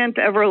you can't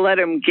ever let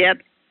him get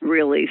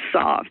really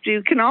soft.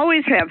 You can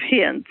always have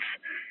hints.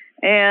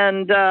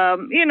 And,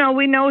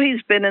 we know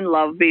he's been in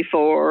love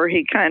before.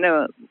 He kind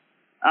of,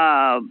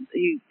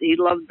 he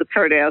loved the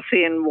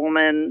Cardassian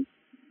woman.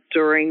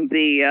 during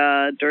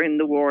the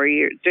war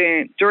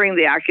during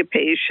the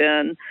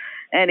occupation,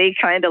 and he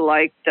kind of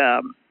liked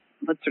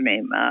what's her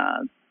name?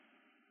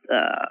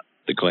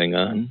 The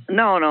Klingon?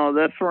 No,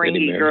 the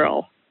Ferengi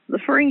girl. The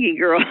Ferengi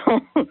girl.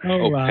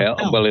 Pel.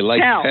 Well, he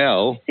liked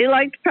Pel. He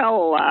liked Pel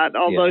a lot,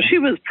 although she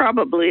was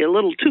probably a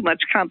little too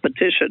much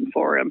competition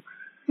for him.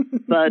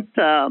 But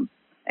the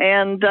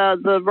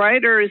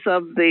writers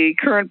of the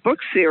current book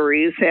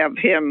series have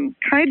him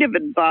kind of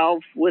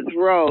involved with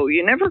Ro.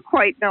 You never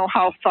quite know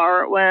how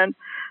far it went,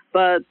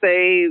 but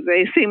they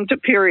seem to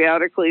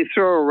periodically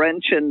throw a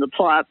wrench in the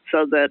plot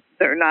so that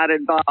they're not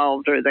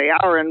involved or they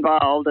are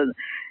involved,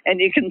 and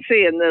you can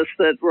see in this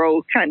that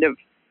Ro kind of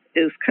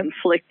is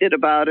conflicted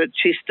about it.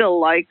 She still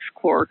likes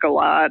Quark a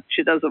lot.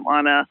 She doesn't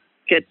want to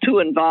get too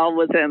involved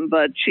with him,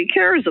 but she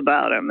cares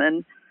about him.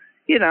 And,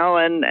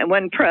 and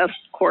when pressed,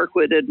 Quark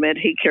would admit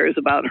he cares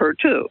about her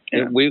too.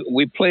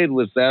 We played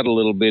with that a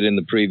little bit in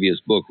the previous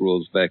book,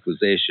 Rules of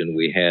Acquisition.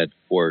 We had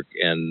Quark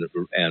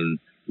and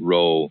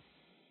Ro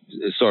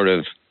sort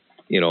of,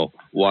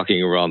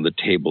 walking around the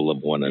table of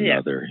one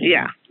another.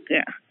 Yeah.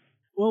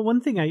 Well,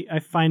 one thing I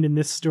find in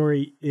this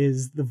story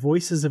is the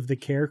voices of the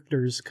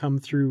characters come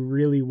through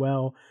really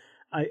well.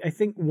 I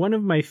think one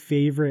of my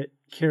favorite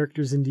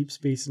characters in Deep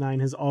Space Nine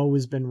has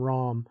always been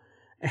Rom.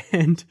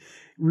 And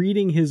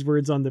reading his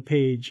words on the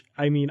page,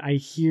 I mean, I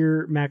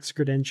hear Max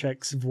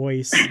Grodenchik's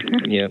voice.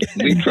 Yeah,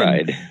 we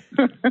tried.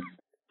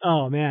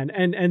 Oh, man.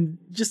 And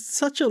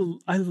just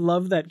I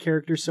love that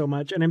character so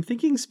much. And I'm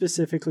thinking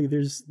specifically,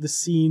 there's the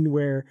scene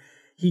where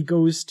he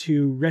goes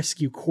to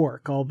rescue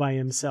Quark all by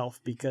himself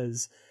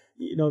because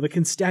the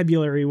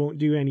constabulary won't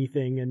do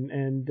anything,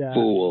 and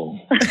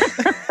fool.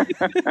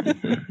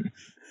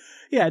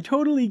 Yeah,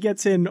 totally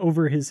gets in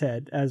over his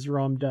head as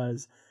Rom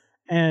does,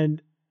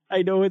 and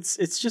I know it's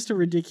just a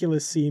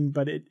ridiculous scene,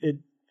 but it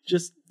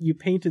just, you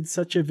painted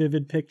such a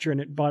vivid picture,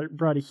 and it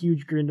brought a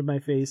huge grin to my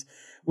face,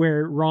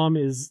 where Rom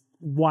is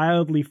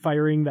wildly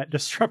firing that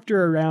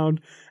disruptor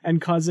around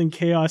and causing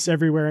chaos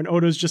everywhere, and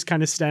Odo's just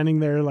kind of standing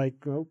there like,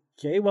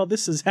 okay, well,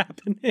 this is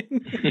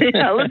happening.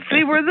 Yeah, let's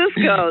see where this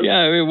goes. Yeah,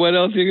 I mean, what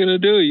else are you gonna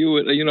do? You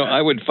would,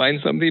 I would find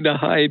something to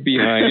hide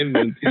behind.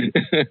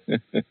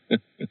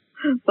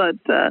 But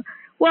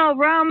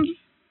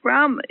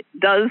Rom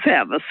does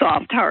have a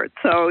soft heart,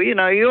 so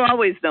you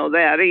always know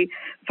that. He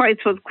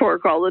fights with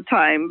Quark all the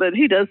time, but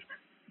he does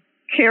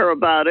care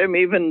about him,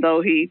 even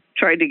though he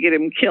tried to get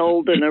him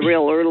killed in a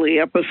real early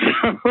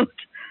episode.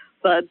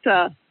 But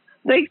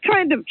they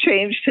kind of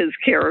changed his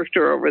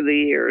character over the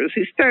years.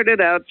 He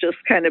started out just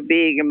kind of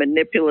being a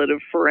manipulative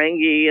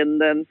Ferengi, and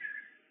then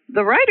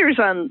the writers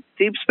on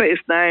Deep Space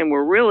Nine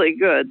were really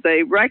good.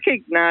 They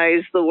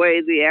recognized the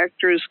way the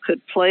actors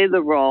could play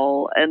the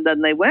role, and then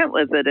they went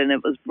with it, and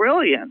it was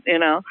brilliant,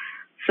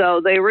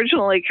 So they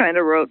originally kind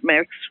of wrote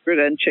Max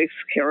Grodenchik's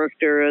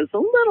character as a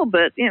little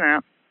bit,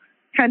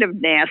 kind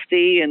of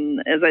nasty,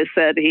 and as I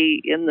said,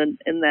 he in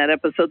that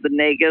episode, the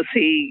Nagus,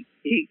 he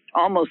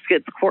almost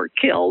gets Quark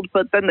killed,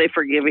 but then they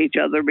forgive each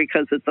other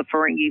because it's a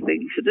Ferengi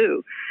thing to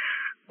do.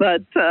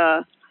 But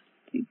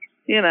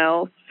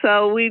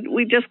so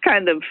we just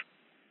kind of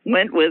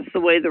went with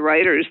the way the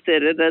writers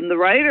did it, and the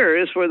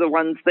writers were the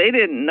ones, they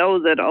didn't know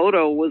that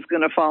Odo was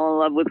going to fall in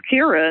love with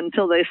Kira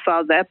until they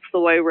saw that's the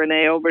way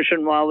Rene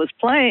Auberjonois was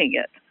playing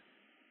it.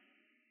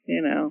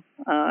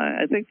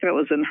 I think that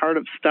was in Heart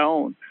of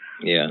Stone.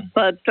 Yeah.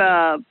 But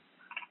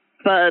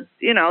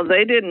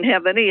they didn't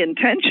have any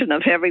intention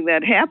of having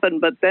that happen.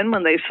 But then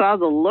when they saw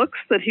the looks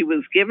that he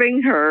was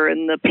giving her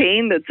and the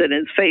pain that's in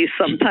his face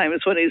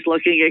sometimes when he's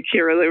looking at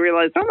Kira, they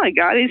realized, oh my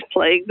God, he's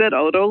plagued that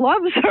Odo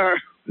loves her.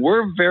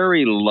 We're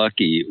very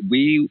lucky.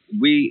 We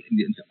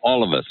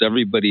all of us,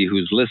 everybody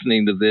who's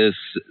listening to this,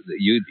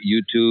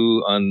 you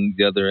two on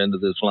the other end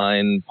of this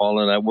line, Paul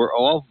and I, we're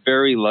all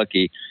very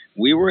lucky.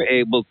 We were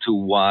able to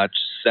watch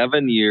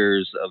 7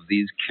 years of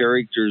these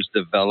characters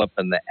develop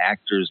and the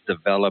actors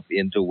develop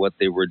into what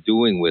they were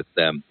doing with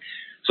them.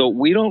 So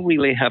we don't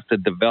really have to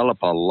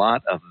develop a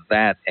lot of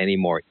that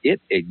anymore.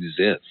 It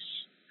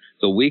exists.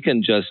 So we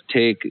can just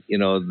take,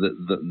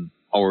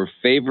 our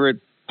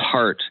favorite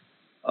part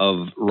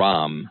of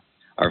Rom,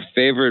 our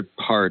favorite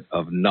part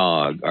of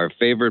Nog, our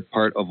favorite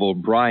part of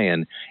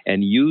O'Brien,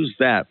 and use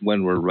that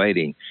when we're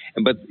writing.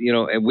 But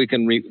and we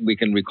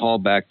can recall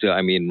back to,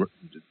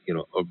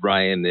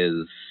 O'Brien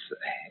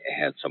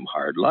had some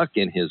hard luck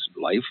in his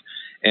life,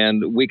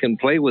 and we can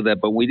play with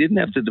that. But we didn't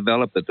have to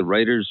develop it. The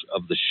writers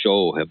of the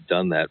show have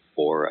done that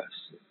for us.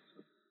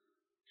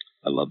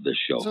 I love this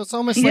show. So it's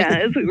almost like,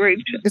 it's a great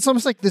show. It's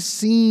almost like the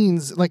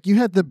scenes, like you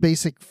had the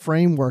basic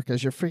framework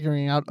as you're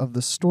figuring out of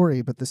the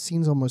story, but the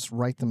scenes almost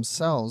write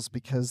themselves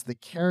because the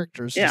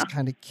characters just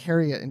kind of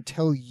carry it and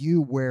tell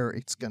you where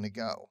it's going to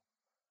go.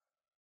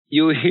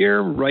 You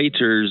hear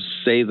writers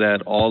say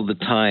that all the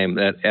time,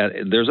 that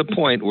there's a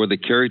point where the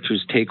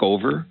characters take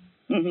over,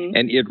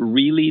 and it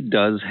really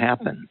does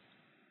happen.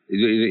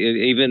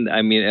 Even,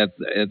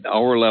 at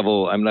our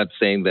level, I'm not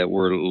saying that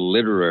we're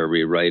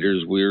literary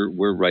writers.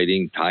 We're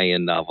writing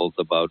tie-in novels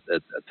about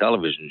a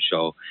television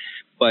show.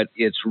 but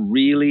it's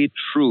really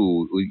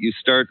true. We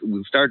start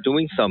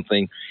doing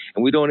something,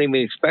 and we don't even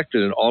expect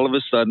it, and all of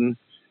a sudden,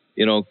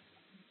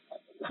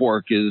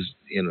 Quark is,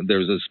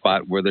 there's a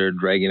spot where they're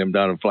dragging him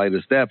down a flight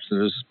of steps, and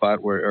there's a spot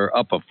or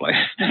up a flight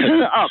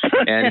of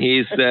steps. And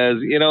he says,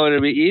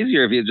 it'd be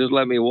easier if you just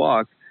let me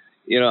walk.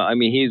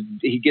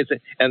 He gets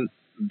it, and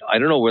I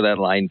don't know where that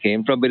line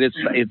came from, but it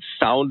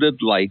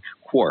sounded like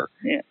Quark.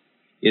 Yeah.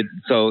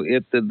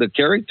 The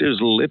characters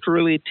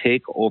literally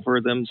take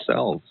over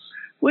themselves.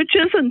 Which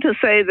isn't to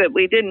say that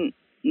we didn't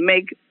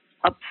make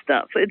up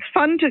stuff. It's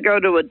fun to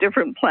go to a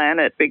different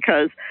planet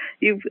because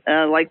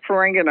like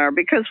Ferenginar,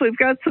 because we've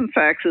got some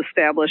facts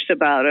established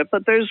about it,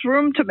 but there's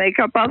room to make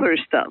up other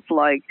stuff.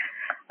 Like,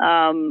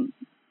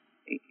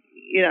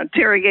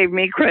 Terry gave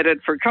me credit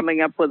for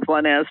coming up with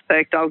one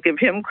aspect. I'll give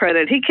him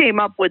credit. He came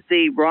up with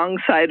the wrong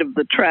side of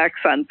the tracks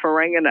on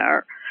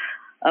Ferenginar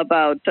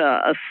about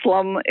a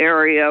slum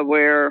area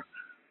where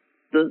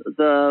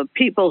the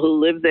people who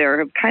live there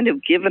have kind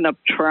of given up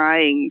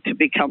trying to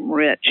become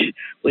rich,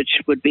 which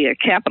would be a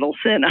capital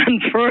sin on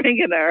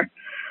Ferenginar.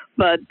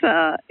 But,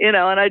 and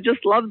I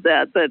just love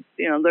that,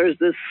 there's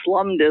this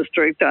slum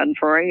district on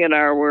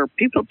Ferenginar where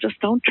people just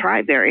don't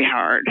try very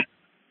hard.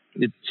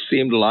 It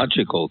seemed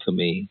logical to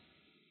me.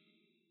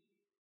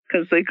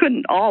 Because they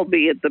couldn't all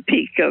be at the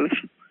peak of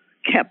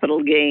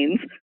capital gains.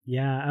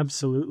 Yeah,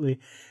 absolutely.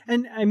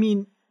 And I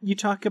mean, you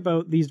talk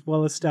about these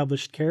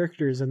well-established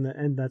characters,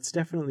 and that's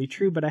definitely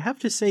true, but I have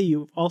to say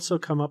you've also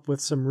come up with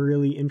some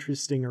really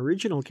interesting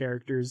original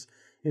characters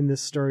in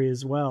this story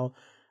as well.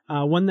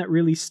 One that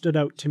really stood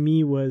out to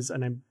me was,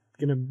 and I'm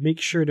going to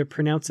make sure to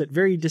pronounce it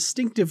very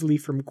distinctively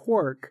from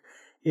Quark,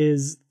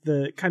 is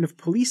the kind of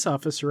police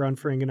officer on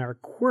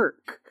Ferenginar,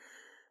 Quirk.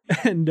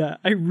 And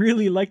I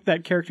really like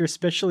that character,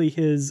 especially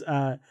his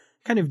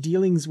kind of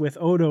dealings with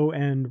Odo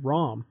and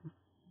Rom.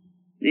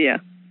 Yeah.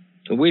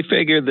 We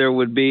figured there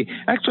would be...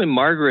 Actually,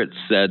 Margaret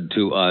said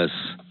to us,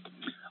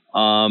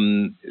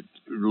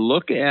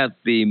 look at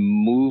the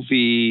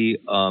movie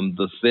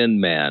The Thin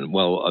Man.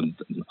 Well,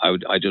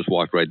 I just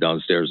walked right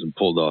downstairs and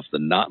pulled off the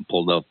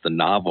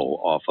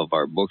novel off of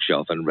our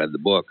bookshelf and read the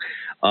book,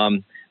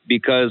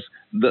 because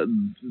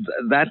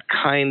that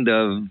kind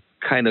of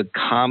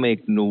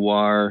comic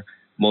noir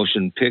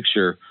motion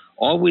picture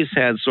always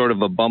had sort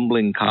of a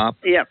bumbling cop.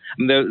 Yeah.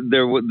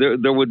 There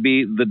would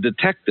be the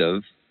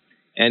detective,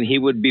 and he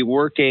would be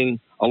working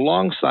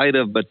alongside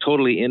of, but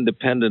totally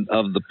independent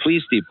of, the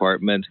police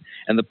department,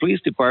 and the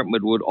police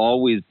department would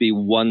always be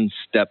one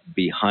step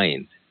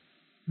behind.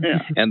 Yeah.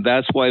 And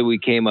that's why we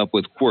came up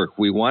with Quirk.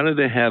 We wanted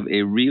to have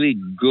a really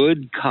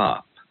good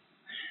cop,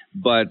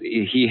 but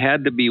he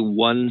had to be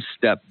one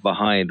step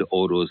behind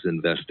Odo's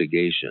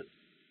investigation.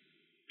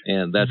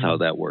 And that's how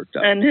that worked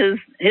out. And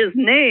his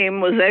name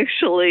was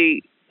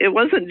actually, it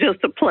wasn't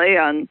just a play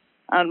on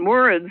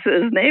words.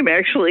 His name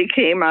actually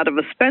came out of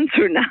a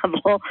Spencer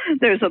novel.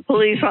 There's a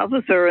police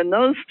officer in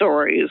those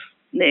stories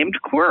named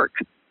Quirk.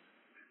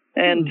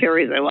 And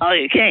Terry said, well,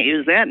 you can't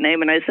use that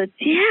name. And I said,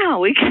 yeah,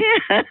 we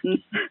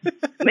can.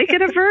 Make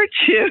it a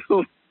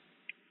virtue.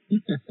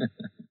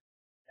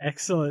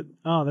 Excellent.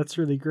 Oh, that's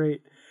really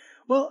great.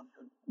 Well,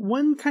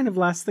 one kind of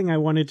last thing I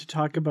wanted to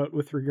talk about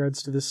with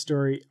regards to this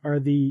story are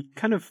the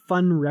kind of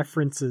fun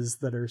references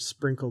that are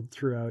sprinkled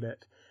throughout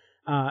it.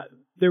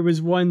 There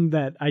was one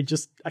that I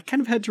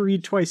kind of had to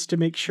read twice to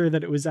make sure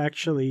that it was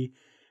actually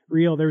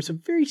real. There was a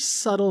very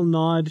subtle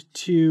nod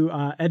to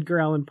Edgar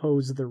Allan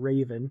Poe's The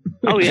Raven.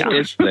 Oh yeah,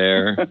 it's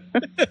there.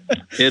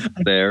 It's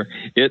there.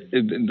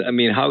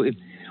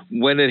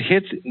 When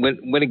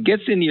it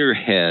gets in your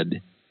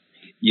head,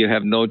 you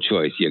have no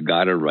choice. You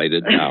got to write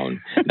it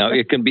down. Now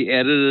it can be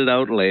edited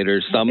out later.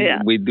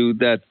 We do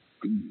that,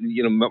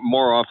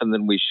 more often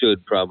than we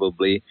should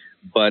probably.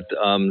 But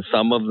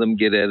some of them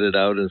get edited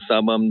out, and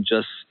some of them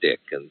just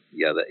stick. And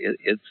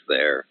it's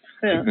there.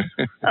 Yeah.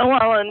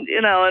 Well,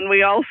 and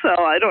we also,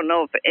 I don't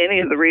know if any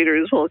of the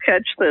readers will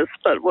catch this,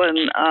 but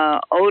when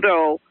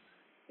Odo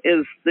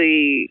is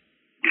the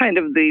kind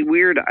of the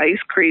weird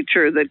ice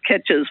creature that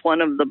catches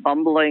one of the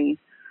bumbling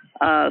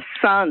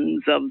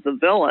sons of the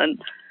villain,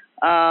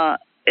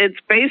 it's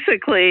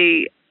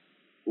basically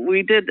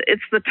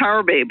it's the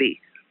tar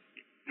baby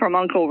from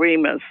Uncle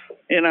Remus,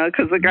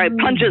 because the guy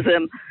punches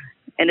him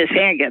and his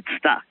hand gets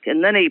stuck,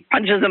 and then he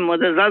punches him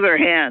with his other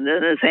hand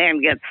and his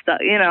hand gets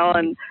stuck,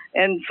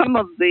 and some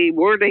of the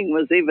wording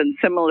was even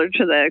similar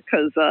to that,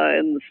 because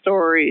in the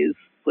stories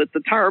with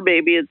the tar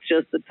baby, it's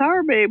just the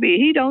tar baby,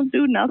 he don't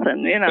do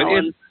nothing,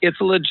 But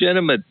it's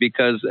legitimate,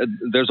 because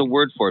there's a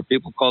word for it.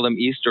 People call them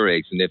Easter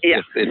eggs, and if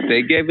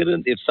they gave it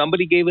if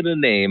somebody gave it a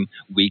name,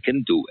 we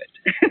can do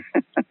it.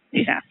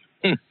 Yeah.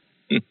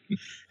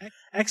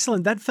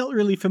 Excellent. That felt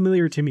really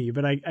familiar to me,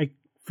 but I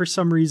for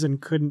some reason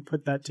couldn't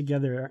put that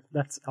together.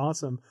 That's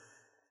awesome.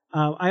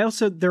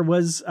 There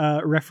was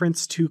a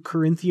reference to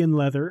Corinthian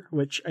leather,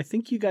 which I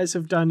think you guys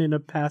have done in a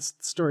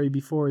past story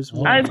before as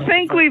well. I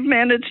think we've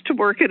managed to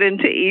work it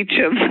into each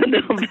of the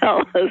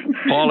novellas.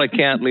 Paula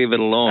can't leave it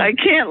alone. I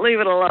can't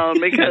leave it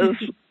alone, because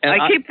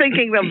I keep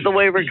thinking of the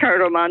way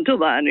Ricardo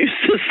Montalban used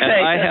to say.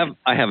 And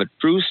I have a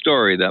true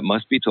story that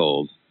must be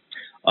told.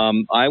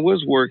 I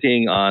was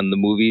working on the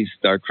movie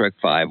Star Trek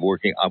V.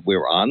 We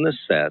were on the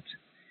set,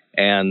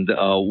 and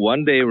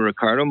one day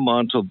Ricardo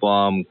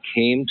Montalban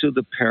came to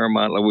the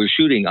Paramount. We were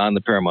shooting on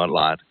the Paramount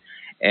lot,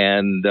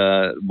 and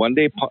one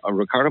day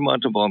Ricardo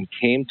Montalban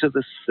came to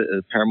the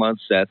Paramount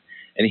set,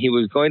 and he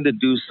was going to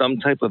do some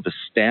type of a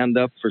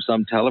stand-up for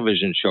some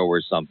television show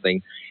or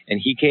something. And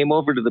he came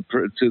over to the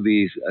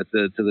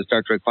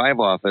Star Trek V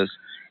office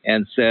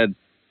and said,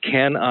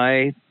 "Can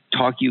I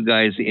talk you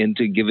guys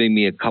into giving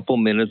me a couple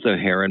minutes of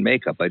hair and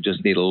makeup? I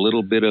just need a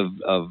little bit of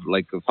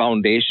like a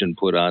foundation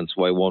put on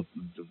so I won't,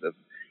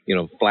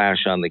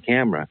 flash on the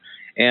camera."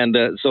 And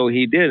so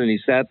he did, and he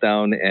sat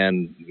down,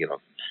 and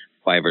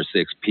 5 or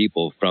 6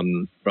 people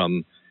from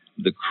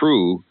the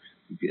crew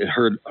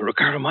heard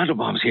Ricardo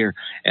Montalban's here,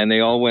 and they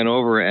all went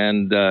over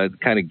and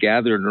kind of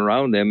gathered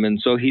around him, and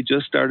so he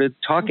just started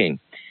talking.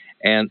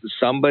 And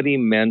somebody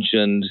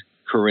mentioned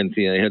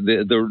Corinthian,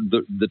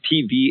 the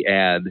TV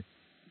ad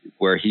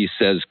where he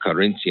says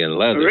Corinthian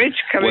leather.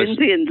 Rich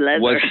Corinthian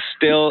leather. Was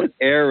still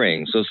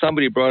airing. So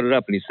somebody brought it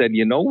up, and he said,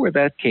 "You know where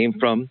that came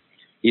from?"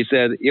 He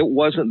said there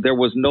was no there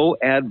was no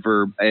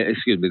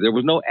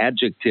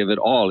adjective at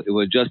all. It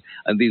was just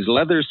these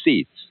leather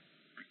seats.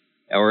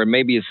 Or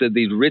maybe it said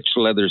these rich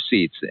leather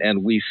seats.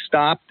 And we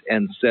stopped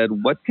and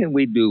said, what can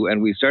we do?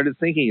 And we started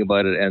thinking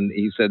about it. And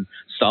he said,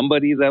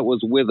 somebody that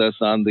was with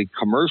us on the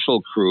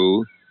commercial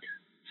crew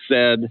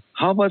said,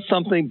 how about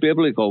something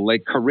biblical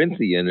like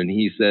Corinthian? And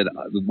he said,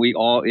 we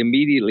all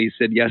immediately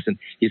said yes. And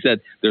he said,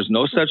 there's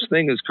no such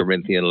thing as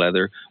Corinthian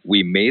leather.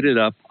 We made it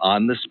up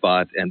on the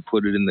spot and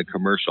put it in the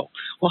commercial.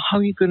 Well, how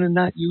are you going to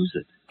not use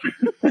it?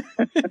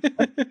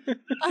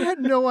 I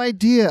had no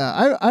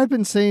idea. I've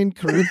been saying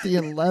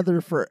Corinthian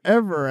leather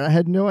forever. I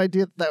had no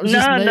idea that was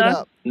just made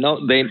up. No,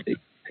 you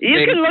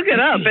can look it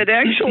up. It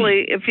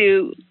actually,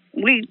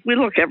 we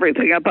look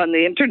everything up on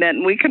the internet,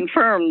 and we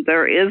confirm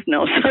there is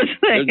no such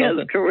thing as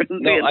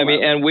Corinthian leather. No, I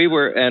mean, and we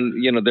were, and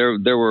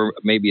there were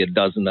maybe a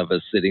dozen of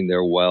us sitting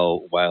there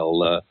while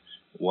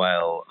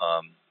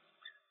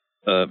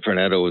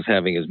Fernando was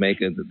having his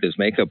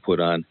makeup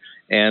put on.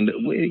 And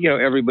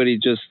everybody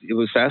it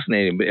was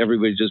fascinating, but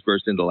everybody just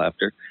burst into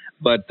laughter.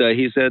 But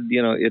he said,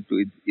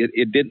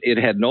 it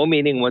had no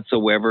meaning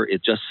whatsoever.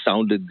 It just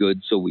sounded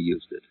good, so we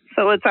used it.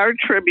 So it's our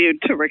tribute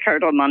to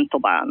Ricardo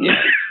Montalban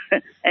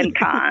and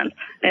Khan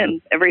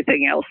and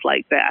everything else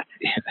like that.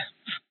 Yeah.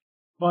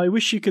 Well, I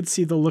wish you could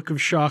see the look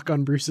of shock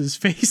on Bruce's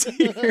face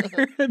here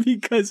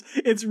because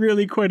it's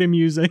really quite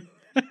amusing.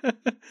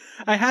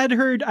 I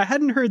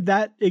hadn't heard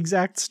that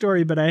exact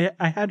story, but I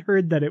had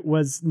heard that it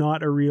was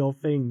not a real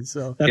thing.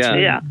 So that's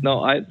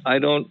No, I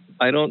don't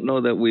know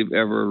that we've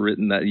ever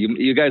written that.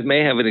 You guys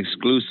may have an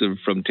exclusive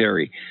from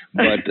Terry,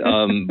 but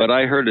but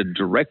I heard it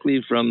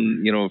directly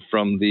from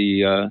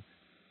the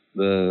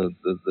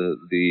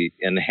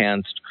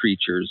enhanced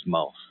creature's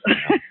mouth.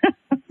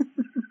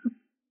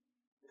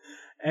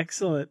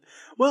 Excellent.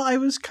 Well, I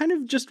was kind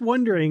of just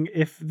wondering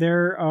if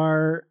there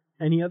are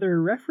any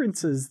other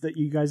references that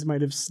you guys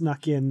might have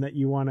snuck in that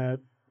you want to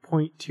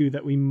point to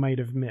that we might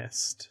have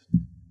missed?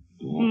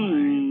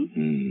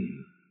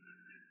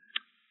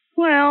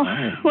 Well,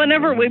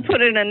 whenever we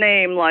put in a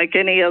name like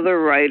any other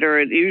writer,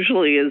 it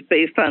usually is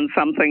based on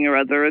something or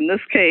other. In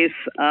this case,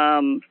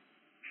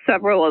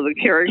 several of the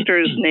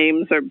characters'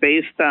 names are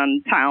based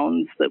on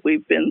towns that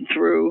we've been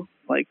through,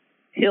 like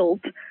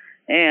Hilt.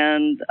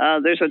 And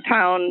there's a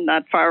town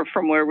not far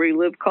from where we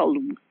live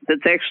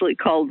that's actually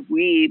called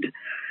Weed.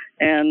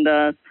 And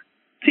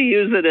to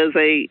use it as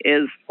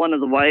one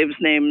of the wives'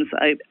 names,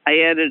 I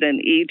added an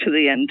E to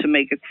the end to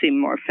make it seem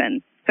more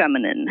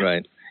feminine.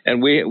 Right.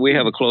 And we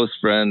have a close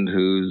friend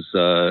who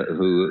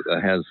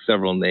has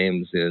several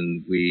names,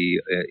 and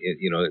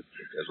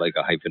it's like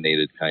a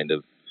hyphenated kind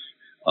of.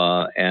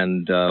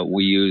 And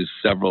we use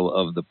several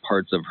of the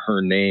parts of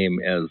her name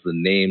as the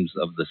names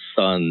of the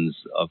sons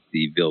of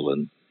the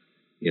villain.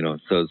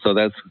 So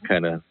that's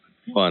kind of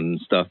fun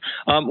stuff.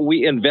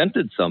 We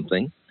invented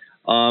something.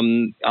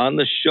 On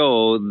the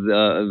show,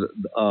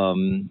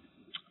 on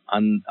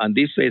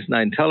Deep Space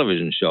Nine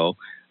television show,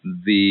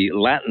 the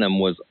latinum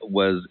was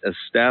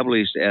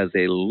established as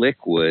a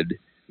liquid,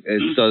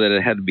 so that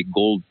it had to be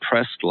gold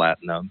pressed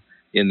latinum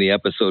in the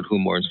episode Who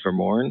Mourns for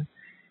Morn,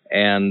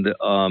 and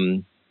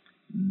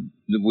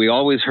we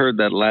always heard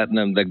that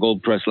that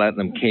gold pressed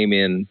latinum came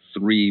in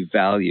 3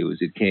 values.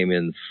 It came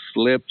in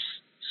slips,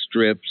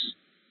 strips,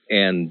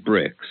 and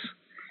bricks.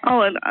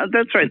 Oh, and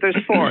that's right.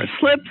 There's 4: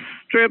 slips,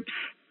 strips,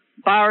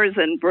 bars,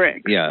 and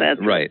bricks. Yeah,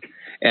 that's right. It.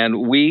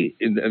 And we,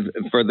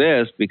 for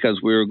this,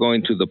 because we were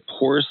going to the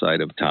poor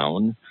side of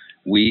town,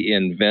 we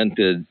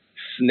invented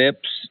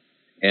snips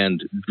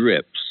and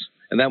drips.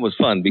 And that was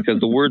fun because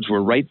the words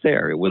were right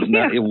there. It was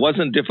not. It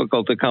wasn't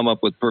difficult to come up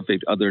with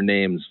perfect other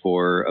names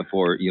for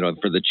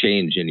the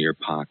change in your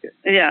pocket.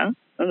 Yeah,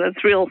 and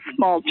that's real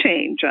small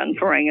change on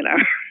Ferenginar.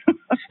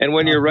 And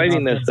when you're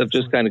writing this stuff,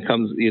 just kind of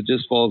comes. It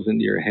just falls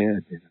into your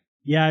head.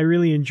 Yeah, I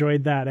really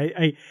enjoyed that.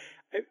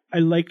 I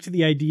liked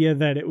the idea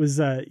that it was,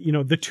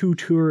 the two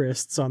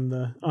tourists on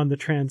the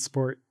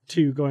transport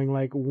too, going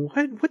like,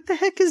 what the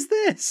heck is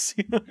this?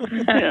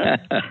 Yeah,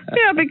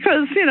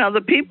 because,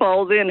 the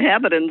people, the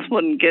inhabitants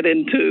wouldn't get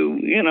into,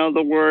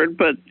 the word,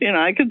 but,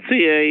 I could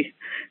see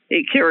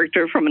a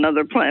character from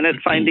another planet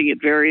finding it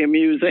very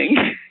amusing.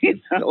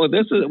 Well,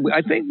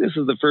 I think this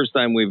is the first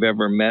time we've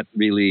ever met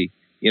really,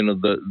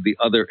 the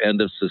other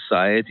end of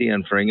society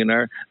on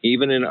Ferenginar.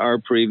 Even in our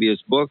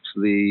previous books,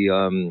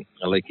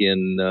 like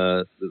in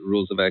the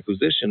Rules of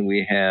Acquisition,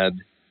 we had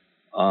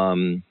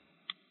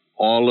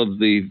all of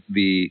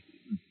the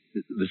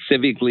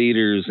civic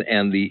leaders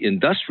and the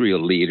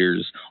industrial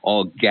leaders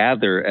all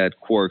gather at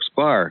Quark's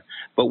Bar,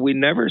 but we've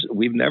never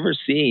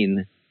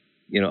seen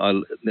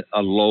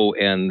a low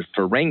end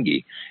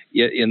Ferengi.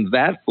 Yet in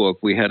that book,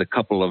 we had a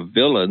couple of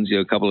villains,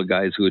 a couple of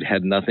guys who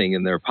had nothing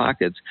in their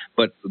pockets,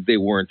 but they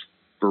weren't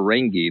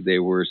Ferengi. They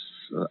were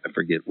I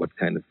forget what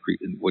kind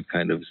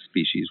of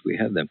species we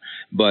had them.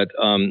 But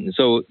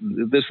so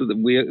this is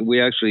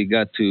we actually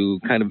got to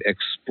kind of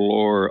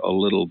explore a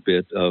little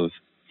bit of.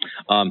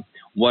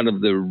 One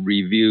of the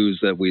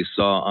reviews that we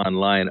saw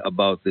online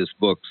about this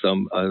book,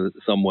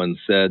 someone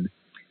said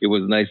it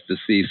was nice to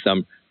see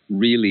some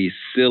really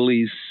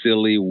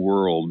silly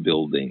world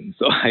building.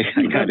 So I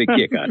got a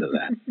kick out of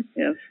that.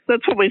 Yes,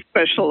 that's what we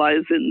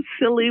specialize in,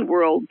 silly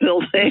world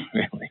building.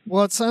 Really?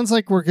 Well, it sounds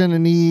like we're going to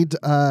need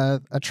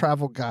a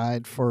travel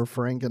guide for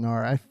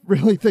Ferenginar. I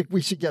really think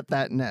we should get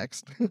that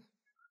next.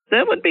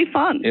 That would be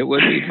fun. It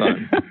would be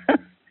fun.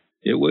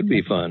 It would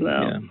be fun,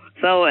 yeah.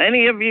 So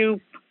any of you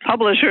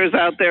publishers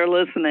out there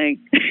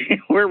listening,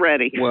 we're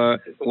ready. Well,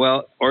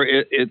 or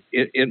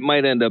it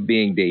might end up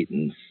being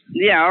Dayton's.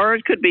 Yeah, or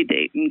it could be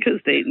Dayton, because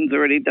Dayton's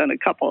already done a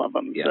couple of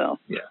them.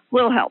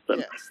 We'll help them.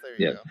 Yes,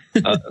 there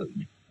you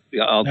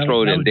go. I'll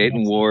throw it in.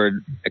 Dayton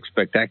Ward, a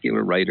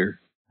spectacular writer.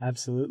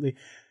 Absolutely.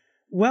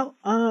 Well,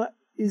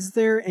 is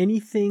there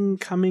anything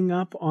coming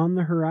up on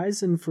the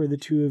horizon for the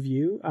two of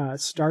you,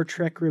 Star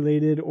Trek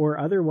related or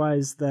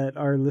otherwise, that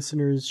our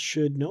listeners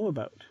should know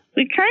about?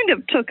 We kind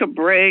of took a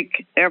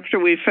break after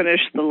we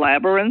finished the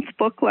Labyrinth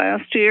book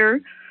last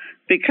year,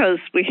 because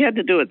we had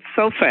to do it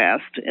so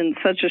fast in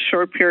such a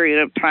short period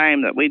of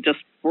time that we just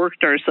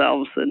worked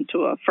ourselves into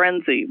a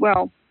frenzy.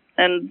 Well,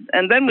 and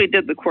then we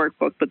did the Quark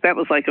book, but that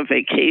was like a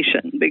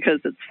vacation because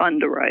it's fun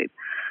to write.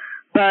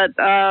 But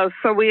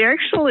so we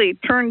actually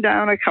turned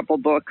down a couple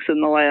books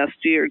in the last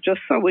year just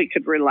so we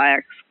could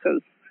relax,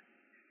 because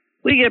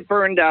we get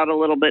burned out a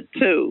little bit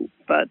too.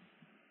 But,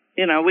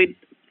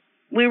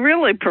 we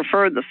really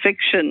prefer the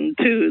fiction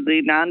to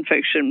the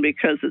nonfiction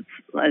because it's,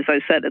 as I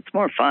said, it's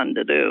more fun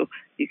to do.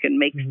 You can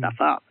make stuff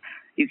up.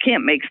 You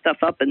can't make stuff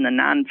up in the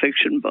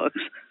nonfiction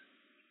books.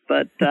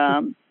 But,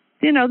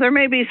 there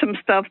may be some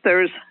stuff.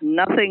 There's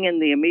nothing in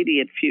the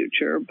immediate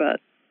future,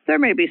 but there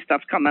may be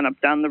stuff coming up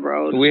down the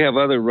road. We have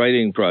other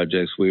writing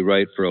projects. We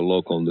write for a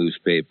local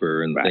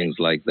newspaper and things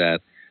like that,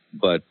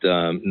 but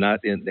not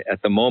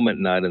at the moment,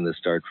 not in the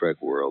Star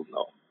Trek world,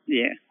 no.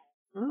 Yeah.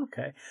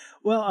 Okay.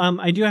 Well,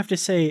 I do have to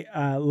say,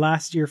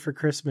 last year for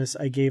Christmas,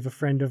 I gave a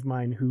friend of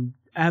mine who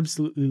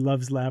absolutely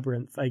loves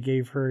Labyrinth. I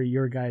gave her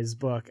your guys'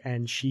 book,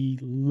 and she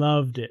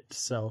loved it.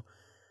 So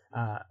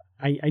I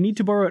need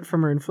to borrow it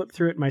from her and flip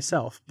through it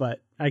myself,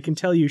 but I can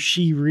tell you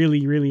she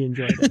really, really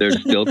enjoyed it. There's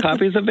still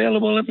copies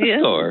available at the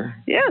store.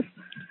 Yes.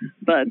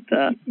 But,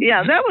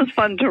 that was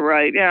fun to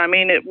write. Yeah, I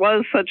mean, it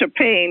was such a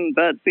pain,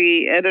 but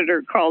the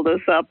editor called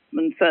us up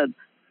and said,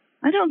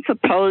 I don't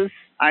suppose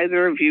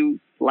either of you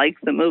like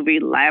the movie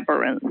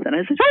Labyrinth. And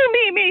I said, oh,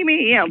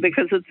 me,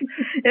 because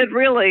it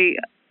really,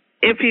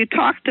 if you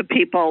talk to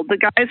people, the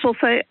guys will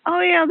say,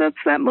 oh yeah, that's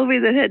that movie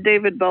that had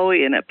David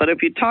Bowie in it. But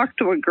if you talk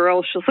to a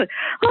girl, she'll say,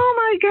 oh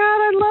my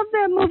God, I loved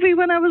that movie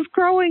when I was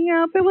growing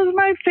up. It was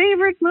my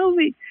favorite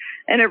movie.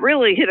 And it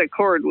really hit a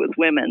chord with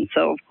women.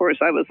 So of course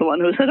I was the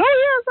one who said, oh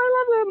yes, I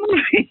love that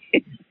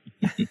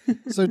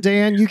movie. So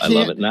Dan, you I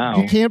love it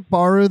now. You can't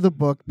borrow the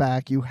book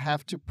back. You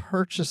have to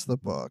purchase the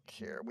book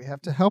here. We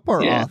have to help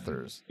our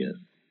authors. Yes.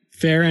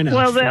 Fair enough.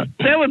 Well,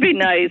 that would be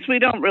nice. We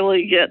don't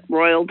really get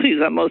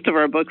royalties on most of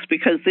our books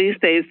because these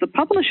days the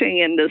publishing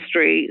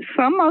industry,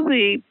 some of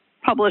the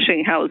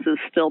publishing houses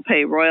still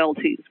pay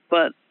royalties,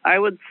 but I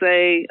would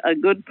say a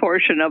good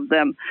portion of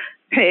them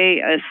pay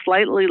a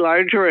slightly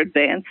larger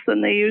advance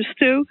than they used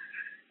to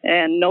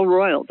and no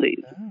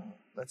royalties. Oh,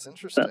 that's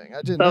interesting.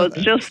 I didn't know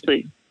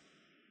that.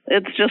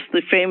 It's just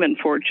the fame and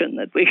fortune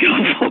that we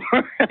go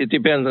for. It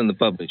depends on the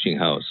publishing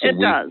house. So it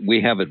does.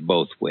 We have it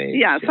both ways.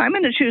 Yeah,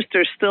 Simon &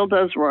 Schuster still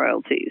does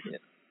royalties.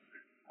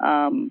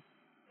 Yeah.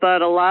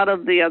 But a lot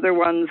of the other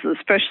ones,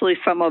 especially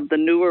some of the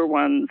newer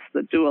ones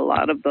that do a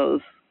lot of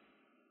those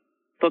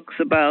books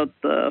about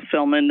the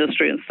film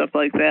industry and stuff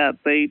like that,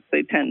 they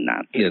tend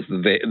not to. Yes,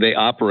 they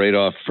operate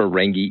off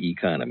Ferengi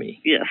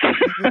economy. Yes.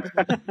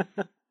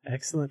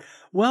 Excellent.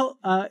 Well,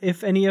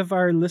 if any of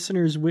our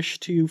listeners wish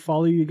to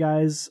follow you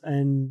guys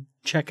and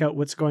check out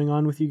what's going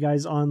on with you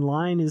guys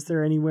online, is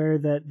there anywhere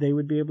that they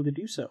would be able to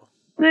do so?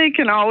 They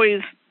can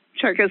always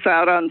check us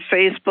out on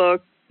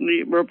Facebook.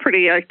 We're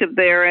pretty active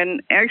there.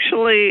 And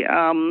actually,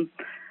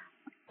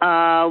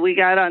 we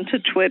got onto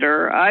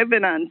Twitter. I've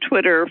been on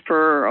Twitter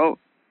for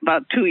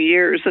about 2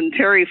 years, and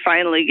Terry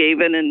finally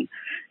gave in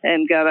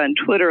and got on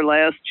Twitter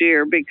last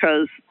year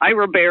because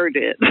Ira Bear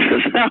did.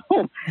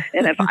 So,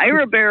 and if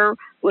Ira Bear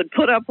would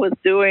put up with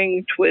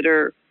doing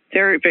Twitter,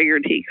 Terry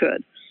figured he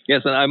could.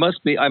 Yes, and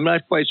I'm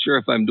not quite sure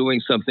if I'm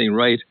doing something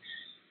right,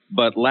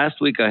 but last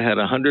week I had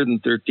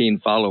 113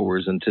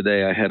 followers, and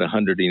today I had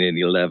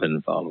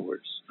 111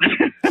 followers.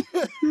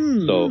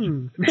 So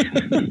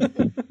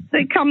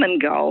they come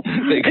and go.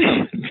 They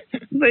come and go.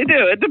 They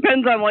do. It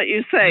depends on what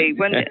you say.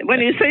 When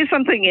you say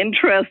something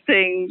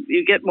interesting,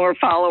 you get more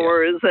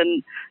followers,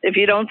 and if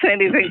you don't say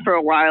anything for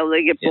a while,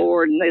 they get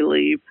bored and they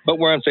leave. But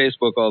we're on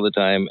Facebook all the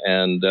time,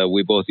 and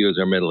we both use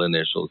our middle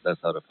initials. That's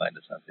how to find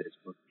us on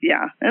Facebook.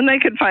 Yeah, and they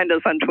can find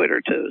us on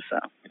Twitter too. So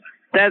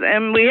that,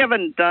 and we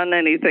haven't done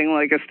anything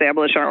like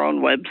establish our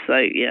own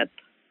website yet.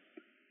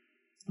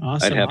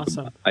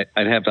 Awesome.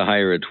 I'd have to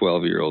hire a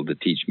 12-year-old to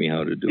teach me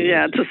how to do it.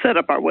 Yeah, to set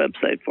up our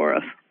website for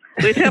us.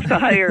 We'd have to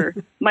hire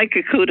Mike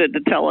Ikuda to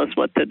tell us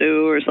what to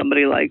do or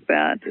somebody like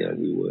that. Yeah,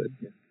 we would.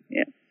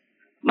 Yeah.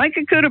 Mike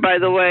Ikuda, by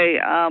the way,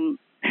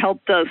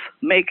 helped us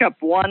make up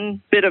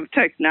one bit of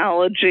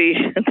technology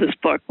in this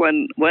book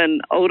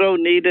when Odo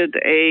needed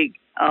a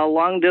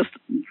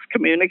long-distance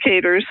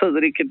communicator so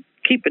that he could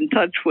keep in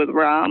touch with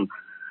Rom.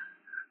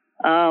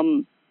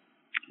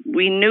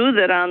 We knew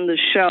that on the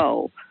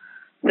show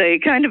they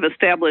kind of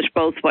established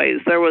both ways.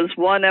 There was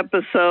one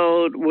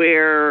episode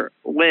where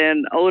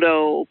when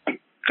Odo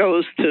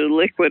goes to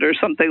Liquid or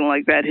something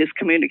like that, his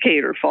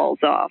communicator falls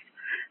off.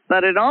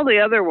 But in all the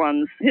other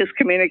ones, his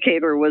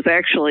communicator was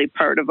actually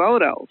part of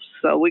Odo.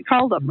 So we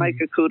called up Mike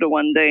Ikuda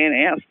one day and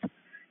asked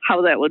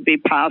how that would be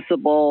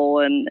possible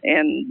and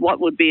what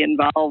would be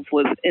involved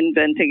with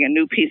inventing a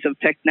new piece of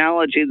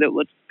technology that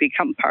would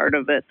become part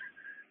of it,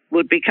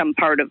 would become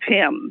part of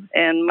him.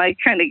 And Mike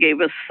kind of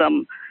gave us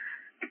some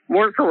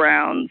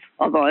workarounds,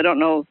 although I don't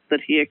know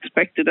that he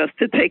expected us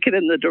to take it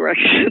in the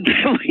direction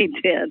that we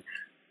did.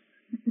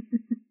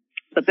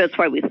 But that's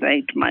why we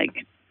thanked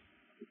Mike.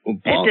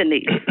 And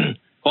Denise.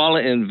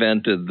 Paula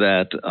invented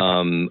that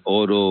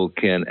Odo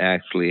can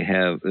actually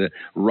have...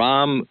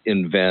 Rom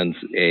invents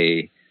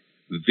a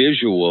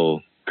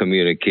visual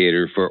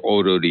communicator for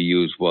Odo to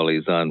use while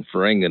he's on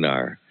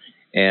Ferenginar.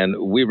 And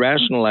we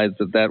rationalized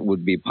that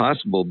would be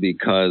possible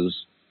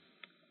because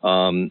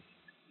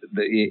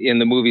in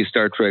the movie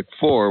Star Trek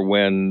IV,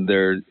 when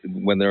they're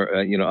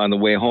on the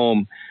way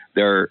home,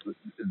 the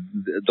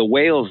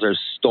whales are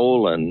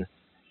stolen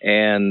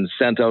and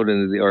sent out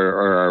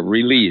or are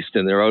released,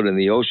 and they're out in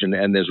the ocean,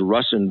 and this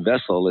Russian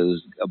vessel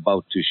is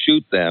about to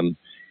shoot them,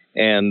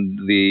 and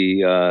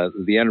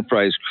the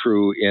Enterprise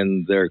crew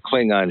in their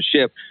Klingon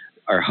ship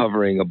are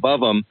hovering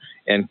above them,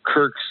 and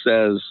Kirk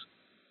says,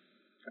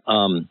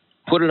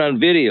 put it on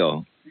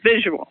video.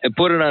 Visual. And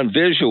put it on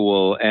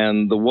visual,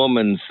 and the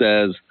woman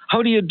says,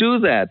 how do you do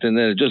that? And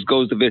then it just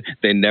goes to video.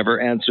 They never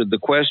answered the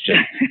question,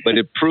 but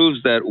it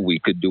proves that we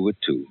could do it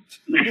too.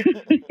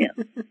 Yeah.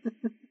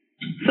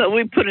 So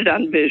we put it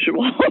on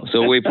visual.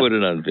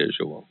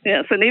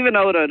 Yes, and even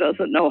Odo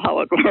doesn't know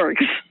how it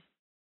works.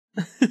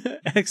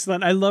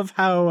 Excellent. I love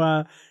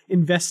how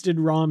invested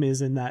Rom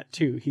is in that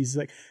too. He's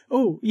like,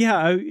 oh yeah,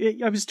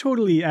 I was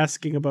totally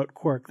asking about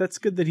Quark. That's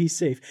good that he's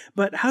safe.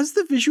 But how's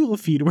the visual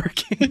feed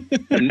working?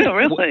 No,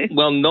 really?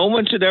 Well, no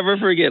one should ever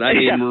forget. I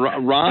mean,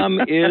 Rom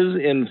is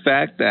in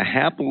fact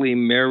happily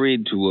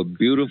married to a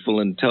beautiful,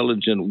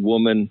 intelligent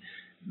woman.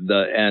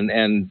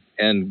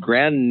 And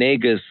Grand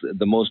Nagus,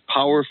 the most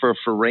powerful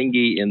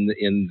Ferengi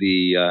in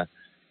the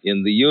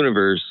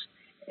universe,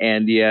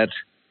 and yet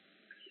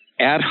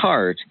at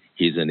heart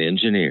he's an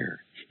engineer.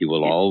 He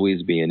will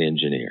always be an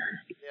engineer.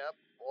 Yep,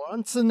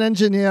 once an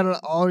engineer,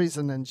 always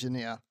an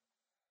engineer.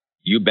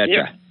 You betcha.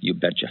 Yeah. You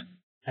betcha.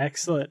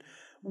 Excellent.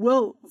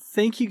 Well,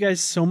 thank you guys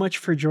so much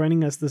for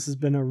joining us. This has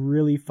been a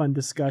really fun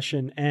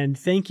discussion, and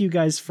thank you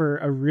guys for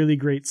a really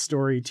great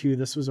story too.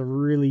 This was a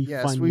really fun.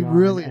 Yes, we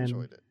really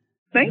enjoyed it.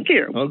 Thank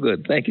you. Oh,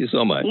 good. Thank you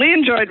so much. We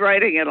enjoyed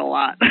writing it a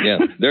lot. Yeah,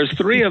 there's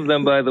 3 of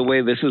them, by the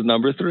way. This is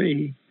number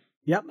 3.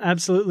 Yep,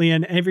 absolutely.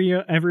 And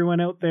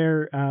everyone out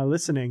there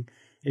listening,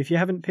 if you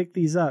haven't picked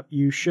these up,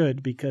 you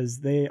should, because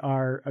they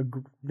are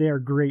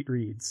great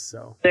reads.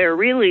 So they're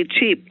really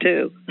cheap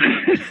too,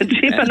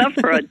 cheap enough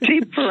for a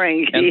cheap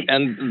Ferengi.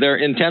 And they're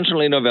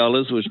intentionally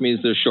novellas, which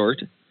means they're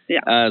short.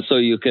 Yeah. So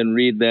you can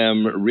read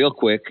them real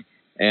quick.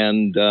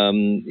 And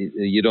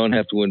you don't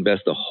have to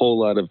invest a whole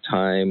lot of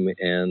time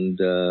and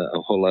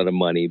a whole lot of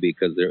money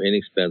because they're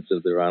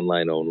inexpensive. They're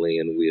online only,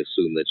 and we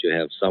assume that you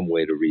have some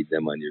way to read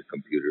them on your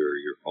computer or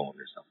your phone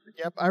or something.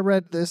 Yep, I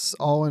read this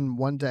all in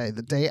one day,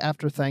 the day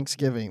after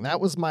Thanksgiving. That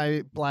was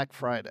my Black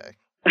Friday.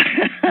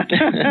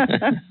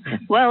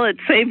 Well, it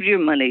saved you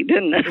money,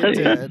 didn't it? It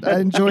did. I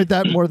enjoyed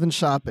that more than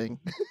shopping.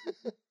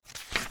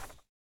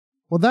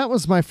 Well, that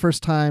was my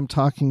first time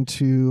talking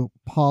to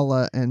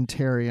Paula and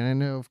Terry, and I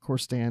know, of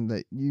course, Dan,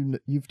 that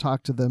you've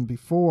talked to them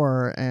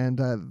before, and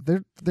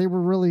they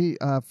were really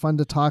fun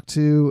to talk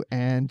to,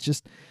 and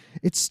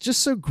it's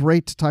just so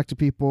great to talk to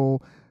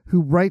people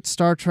who write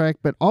Star Trek,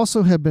 but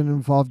also have been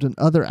involved in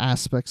other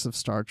aspects of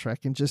Star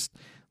Trek and just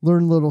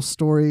learn little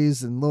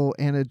stories and little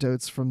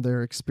anecdotes from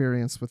their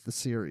experience with the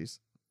series.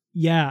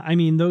 Yeah, I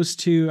mean, those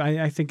two,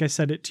 I think I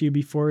said it to you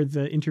before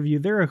the interview,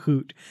 they're a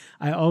hoot.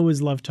 I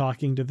always love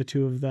talking to the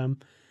two of them.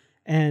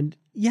 And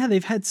yeah,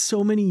 they've had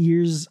so many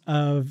years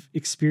of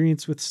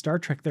experience with Star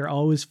Trek. They're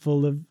always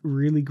full of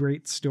really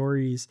great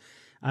stories.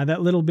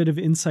 That little bit of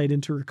insight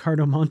into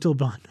Ricardo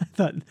Montalban, I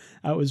thought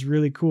that was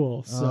really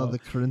cool. So the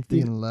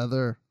Corinthian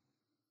leather.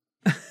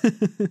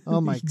 Oh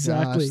my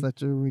exactly. gosh,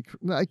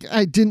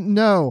 I didn't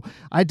know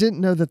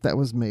that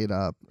was made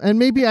up, and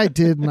maybe I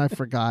did and I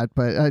forgot,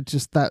 but I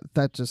just that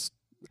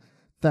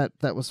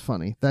was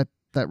funny. That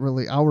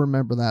really, I'll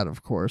remember that,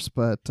 of course.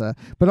 But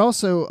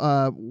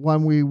also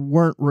when we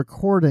weren't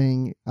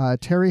recording,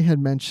 Terry had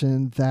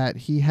mentioned that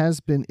he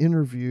has been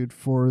interviewed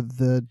for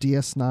the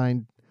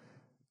DS9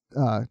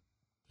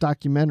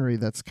 documentary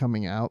that's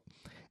coming out.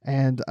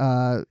 And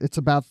it's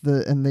about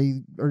and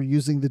they are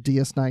using the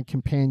DS9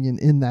 companion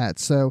in that.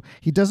 So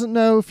he doesn't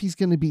know if he's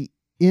going to be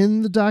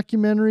in the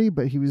documentary,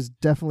 but he was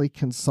definitely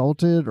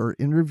consulted or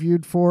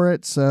interviewed for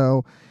it.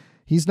 So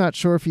he's not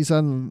sure if he's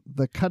on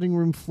the cutting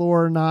room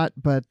floor or not,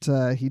 but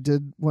he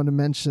did want to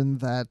mention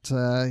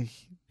that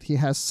he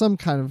has some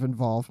kind of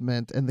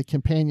involvement, and the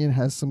companion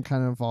has some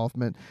kind of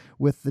involvement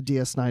with the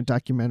DS9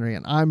 documentary.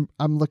 And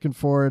I'm looking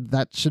forward.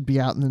 That should be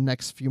out in the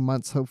next few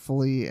months,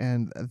 hopefully,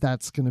 and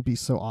that's going to be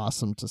so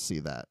awesome to see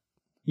that.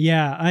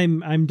 Yeah,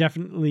 I'm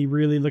definitely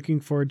really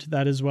looking forward to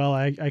that as well.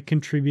 I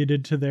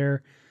contributed to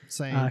their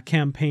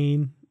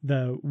campaign.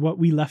 The What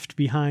We Left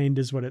Behind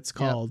is what it's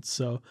called. Yep.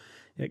 So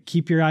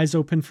keep your eyes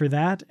open for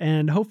that,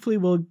 and hopefully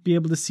we'll be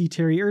able to see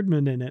Terry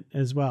Erdmann in it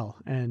as well.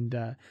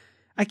 And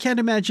I can't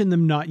imagine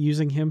them not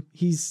using him.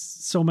 He's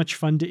so much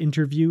fun to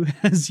interview,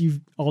 as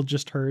you've all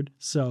just heard.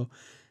 So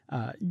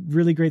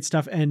really great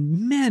stuff.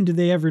 And man, do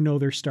they ever know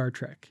their Star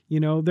Trek. You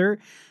know, there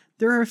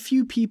are a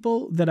few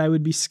people that I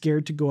would be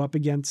scared to go up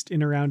against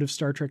in a round of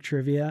Star Trek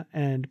trivia,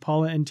 and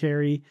Paula and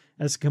Terry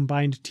as a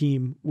combined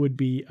team would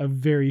be a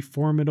very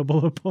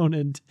formidable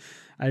opponent.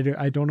 I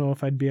don't know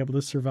if I'd be able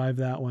to survive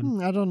that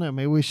one. I don't know.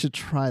 Maybe we should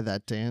try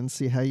that, Dan,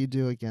 see how you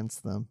do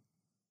against them.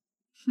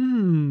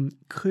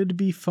 Could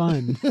be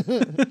fun.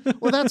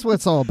 Well, that's what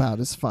it's all about,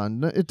 is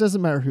fun. It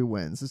doesn't matter who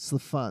wins. It's the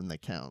fun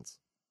that counts.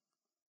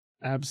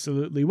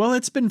 Absolutely. Well,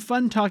 it's been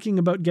fun talking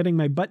about getting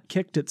my butt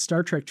kicked at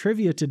Star Trek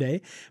trivia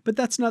today, but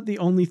that's not the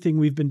only thing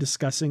we've been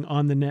discussing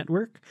on the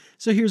network.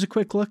 So here's a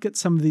quick look at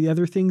some of the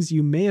other things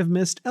you may have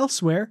missed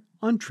elsewhere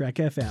on Trek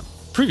FM.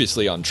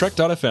 Previously on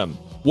Trek.fm,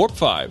 Warp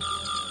 5.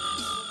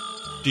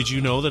 Did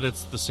you know that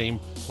it's the same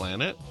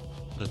planet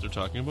that they're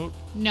talking about?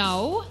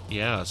 No.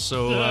 Yeah,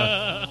 so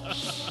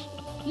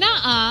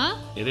nuh-uh.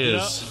 It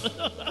is.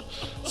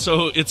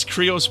 So it's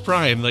Krios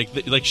Prime.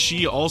 Like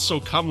she also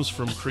comes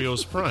from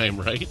Krios Prime,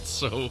 right?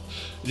 So,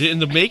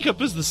 and the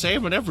makeup is the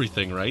same and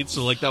everything, right?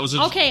 So like that was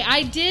okay.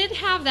 I did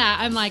have that.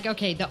 I'm like,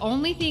 okay. The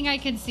only thing I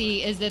can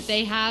see is that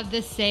they have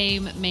the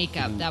same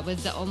makeup. That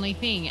was the only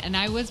thing, and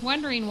I was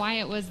wondering why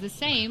it was the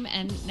same.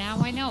 And now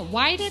I know.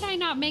 Why did I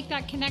not make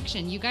that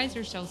connection? You guys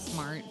are so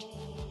smart.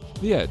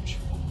 The Edge,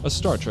 a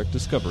Star Trek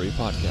Discovery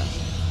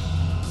podcast.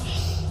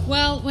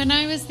 Well, when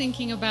I was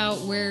thinking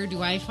about where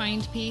do I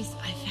find peace,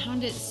 I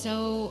found it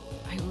so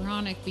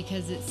ironic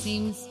because it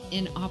seems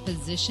in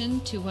opposition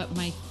to what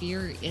my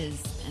fear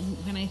is. And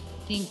when I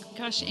think,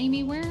 gosh,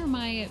 Amy, where am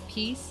I at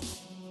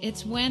peace?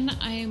 It's when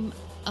I'm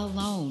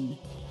alone.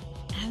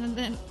 And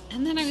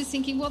then I was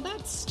thinking, well,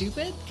 that's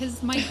stupid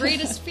because my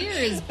greatest fear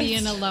is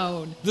being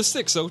alone. The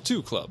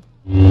 602 Club.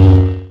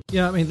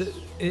 Yeah, I mean,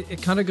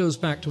 it kind of goes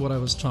back to what I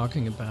was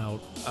talking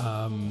about.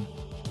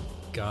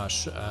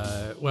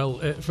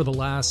 For the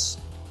last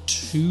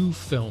two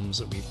films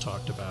that we've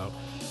talked about,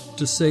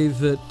 to say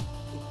that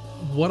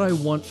what I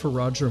want for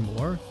Roger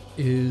Moore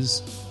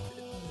is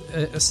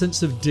a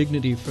sense of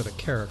dignity for the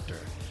character.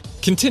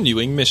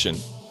 Continuing mission.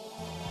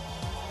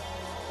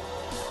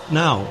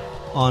 Now,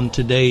 on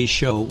today's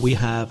show, we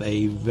have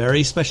a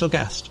very special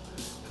guest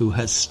who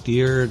has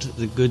steered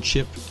the good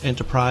ship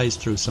Enterprise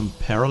through some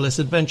perilous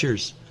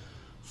adventures,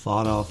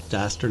 fought off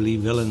dastardly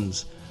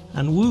villains,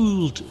 and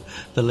wooed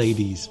the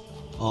ladies,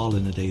 all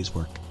in a day's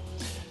work.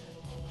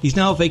 He's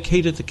now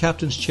vacated the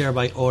captain's chair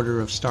by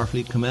order of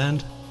Starfleet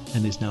Command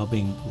and is now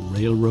being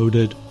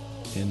railroaded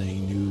in a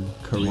new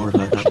career.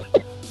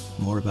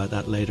 More about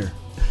that later.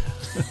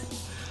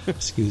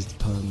 Excuse the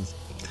puns.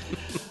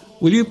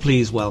 Will you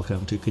please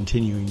welcome to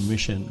Continuing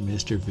Mission,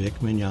 Mr. Vic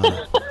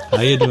Mignogna.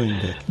 How you doing,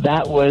 Vic?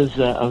 That was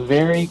a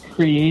very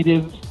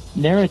creative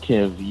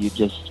narrative you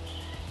just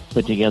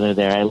put together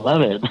there. I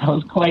love it. That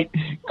was quite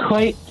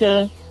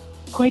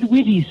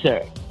witty,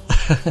 sir.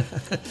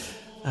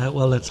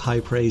 Well, that's high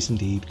praise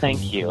indeed.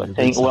 Thank you.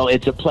 Well,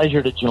 it's a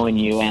pleasure to join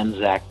you and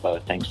Zach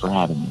both. Thanks for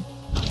having me.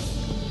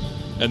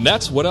 And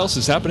that's what else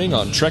is happening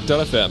on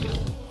Trek.fm.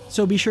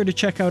 So be sure to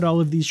check out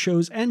all of these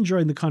shows and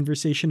join the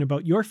conversation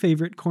about your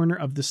favorite corner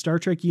of the Star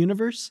Trek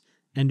universe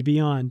and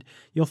beyond.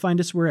 You'll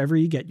find us wherever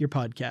you get your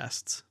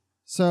podcasts.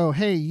 So,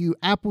 hey, you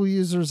Apple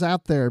users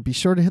out there, be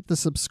sure to hit the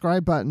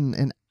subscribe button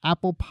in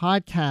Apple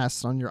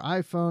Podcasts on your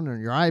iPhone or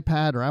your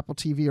iPad or Apple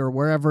TV or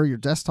wherever, your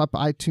desktop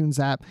iTunes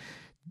app.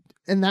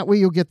 And that way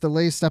you'll get the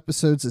latest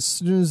episodes as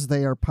soon as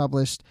they are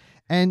published.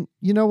 And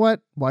you know what?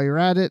 While you're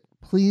at it,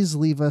 please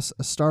leave us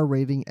a star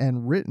rating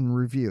and written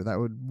review. That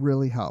would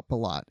really help a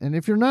lot. And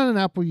if you're not an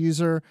Apple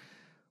user,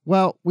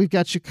 well, we've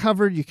got you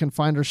covered. You can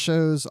find our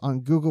shows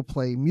on Google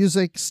Play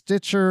Music,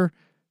 Stitcher,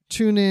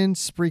 TuneIn,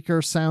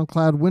 Spreaker,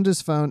 SoundCloud,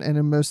 Windows Phone, and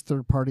in most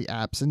third-party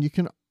apps. And you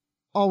can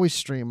always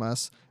stream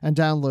us and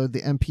download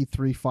the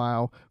MP3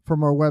 file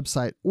from our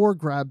website or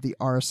grab the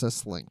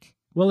RSS link.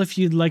 Well, if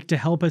you'd like to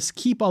help us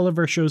keep all of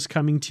our shows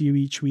coming to you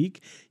each week,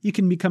 you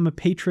can become a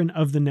patron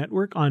of the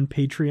network on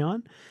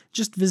Patreon.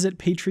 Just visit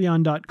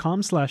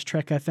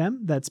patreon.com/trekfm.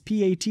 That's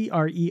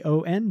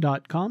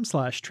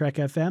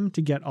patreon.com/trekfm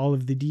to get all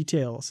of the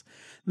details.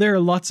 There are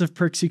lots of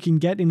perks you can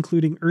get,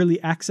 including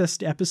early access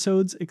to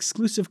episodes,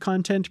 exclusive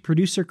content,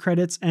 producer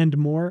credits, and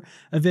more,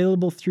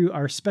 available through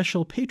our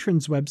special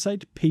patrons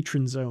website,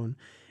 Patron Zone.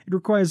 It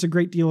requires a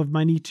great deal of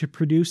money to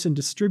produce and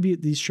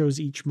distribute these shows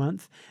each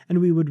month, and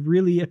we would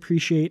really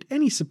appreciate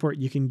any support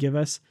you can give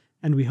us,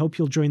 and we hope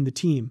you'll join the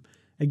team.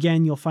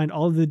 Again, you'll find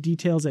all of the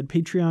details at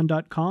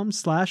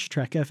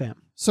patreon.com/trekfm.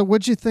 So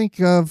what'd you think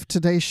of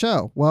today's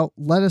show? Well,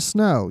 let us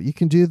know. You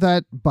can do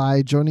that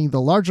by joining the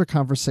larger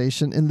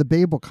conversation in the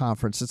Babel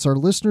Conference. It's our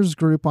listeners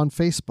group on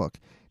Facebook.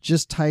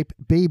 Just type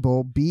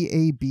Babel,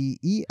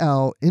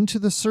 Babel, into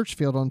the search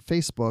field on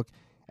Facebook,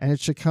 and it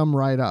should come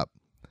right up.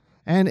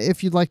 And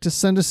if you'd like to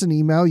send us an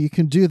email, you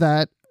can do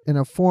that in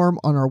a form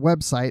on our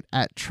website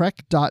at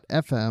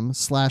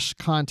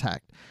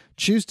trek.fm/contact.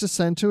 Choose to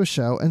send to a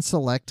show and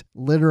select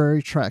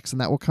Literary Treks, and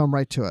that will come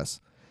right to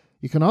us.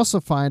 You can also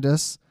find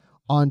us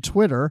on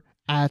Twitter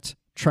at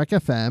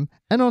TrekFM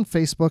and on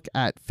Facebook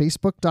at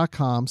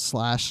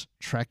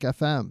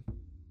facebook.com/TrekFM.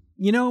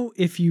 You know,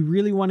 if you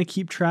really want to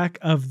keep track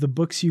of the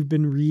books you've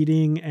been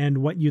reading and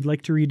what you'd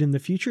like to read in the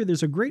future,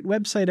 there's a great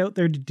website out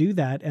there to do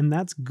that, and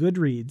that's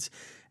Goodreads.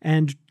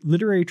 And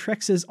Literary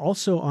Treks is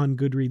also on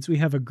Goodreads. We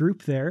have a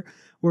group there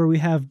where we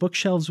have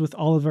bookshelves with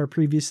all of our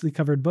previously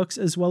covered books,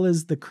 as well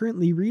as the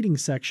currently reading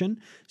section,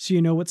 so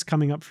you know what's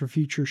coming up for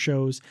future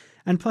shows.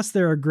 And plus,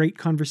 there are great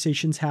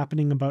conversations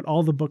happening about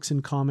all the books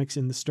and comics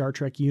in the Star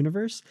Trek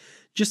universe.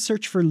 Just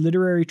search for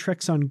Literary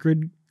Treks on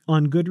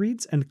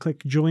Goodreads and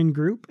click Join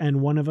Group,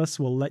 and one of us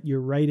will let you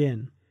right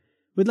in.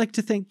 We'd like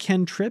to thank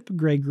Ken Tripp,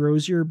 Greg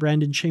Rosier,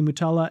 Brandon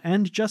Shemutala,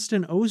 and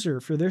Justin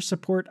Ozer for their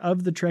support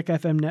of the Trek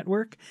FM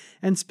network,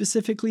 and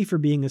specifically for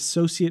being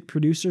associate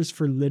producers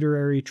for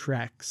Literary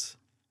Treks.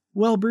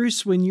 Well,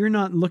 Bruce, when you're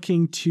not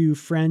looking to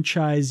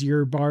franchise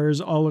your bars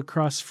all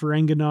across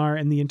Ferenginar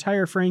and the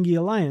entire Ferengi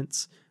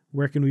Alliance,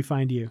 where can we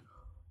find you?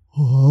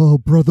 Oh,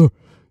 brother,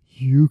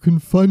 you can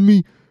find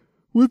me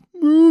with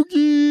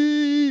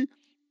Moogie.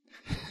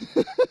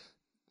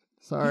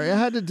 Sorry, I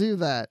had to do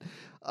that.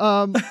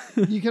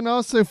 You can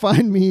also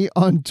find me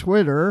on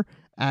Twitter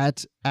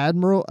at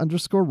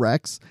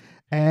Admiral_Rex,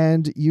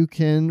 and you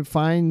can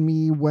find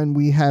me when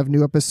we have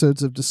new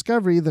episodes of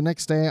Discovery. The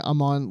next day,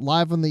 I'm on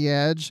Live on the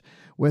Edge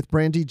with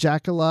Brandy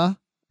Jacala.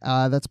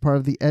 That's part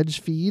of the Edge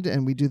feed,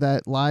 and we do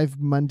that live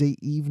Monday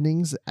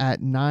evenings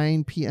at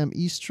 9 p.m.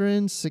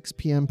 Eastern, 6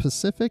 p.m.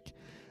 Pacific.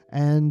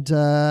 And,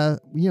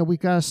 we've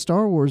got a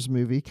Star Wars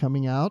movie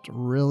coming out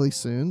really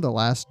soon, The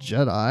Last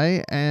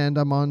Jedi. And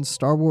I'm on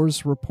Star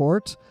Wars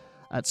Report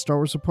at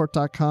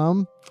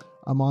StarWarsReport.com.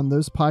 I'm on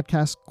those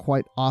podcasts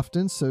quite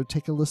often, so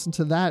take a listen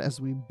to that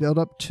as we build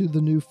up to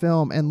the new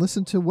film and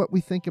listen to what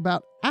we think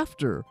about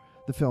after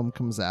the film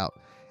comes out.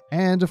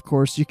 And, of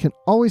course, you can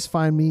always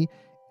find me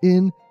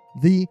in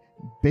the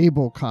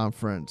Babel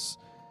Conference.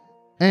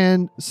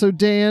 And so,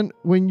 Dan,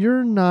 when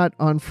you're not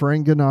on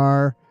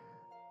Ferenginar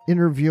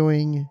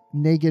interviewing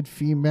naked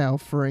female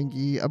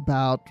Ferengi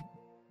about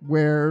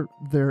where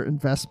their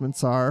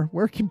investments are,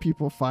 where can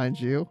people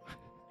find you?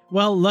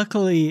 Well,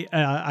 luckily,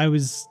 I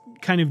was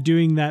kind of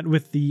doing that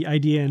with the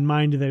idea in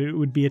mind that it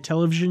would be a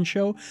television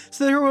show.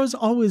 So there was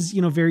always,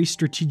 very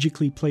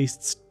strategically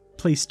placed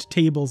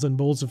tables and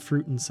bowls of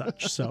fruit and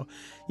such. So,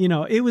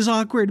 it was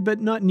awkward,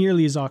 but not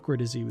nearly as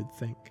awkward as you would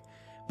think.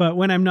 But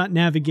when I'm not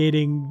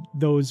navigating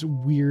those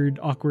weird,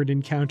 awkward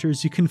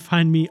encounters, you can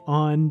find me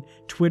on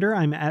Twitter.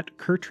 I'm at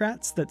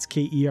Kurtrats. That's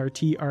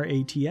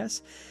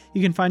Kertrats.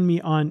 You can find me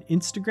on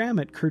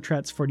Instagram at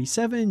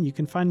Kurtrats47. You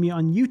can find me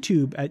on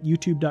YouTube at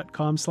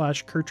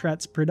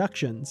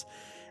youtube.com/KurtratsProductions.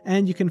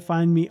 And you can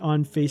find me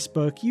on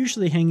Facebook,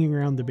 usually hanging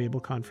around the Babel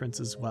Conference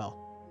as well.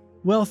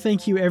 Well,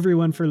 thank you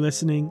everyone for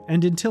listening.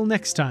 And until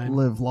next time,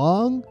 live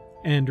long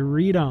and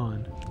read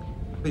on.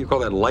 What do you call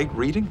that, light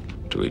reading?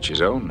 To each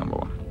his own, number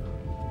one.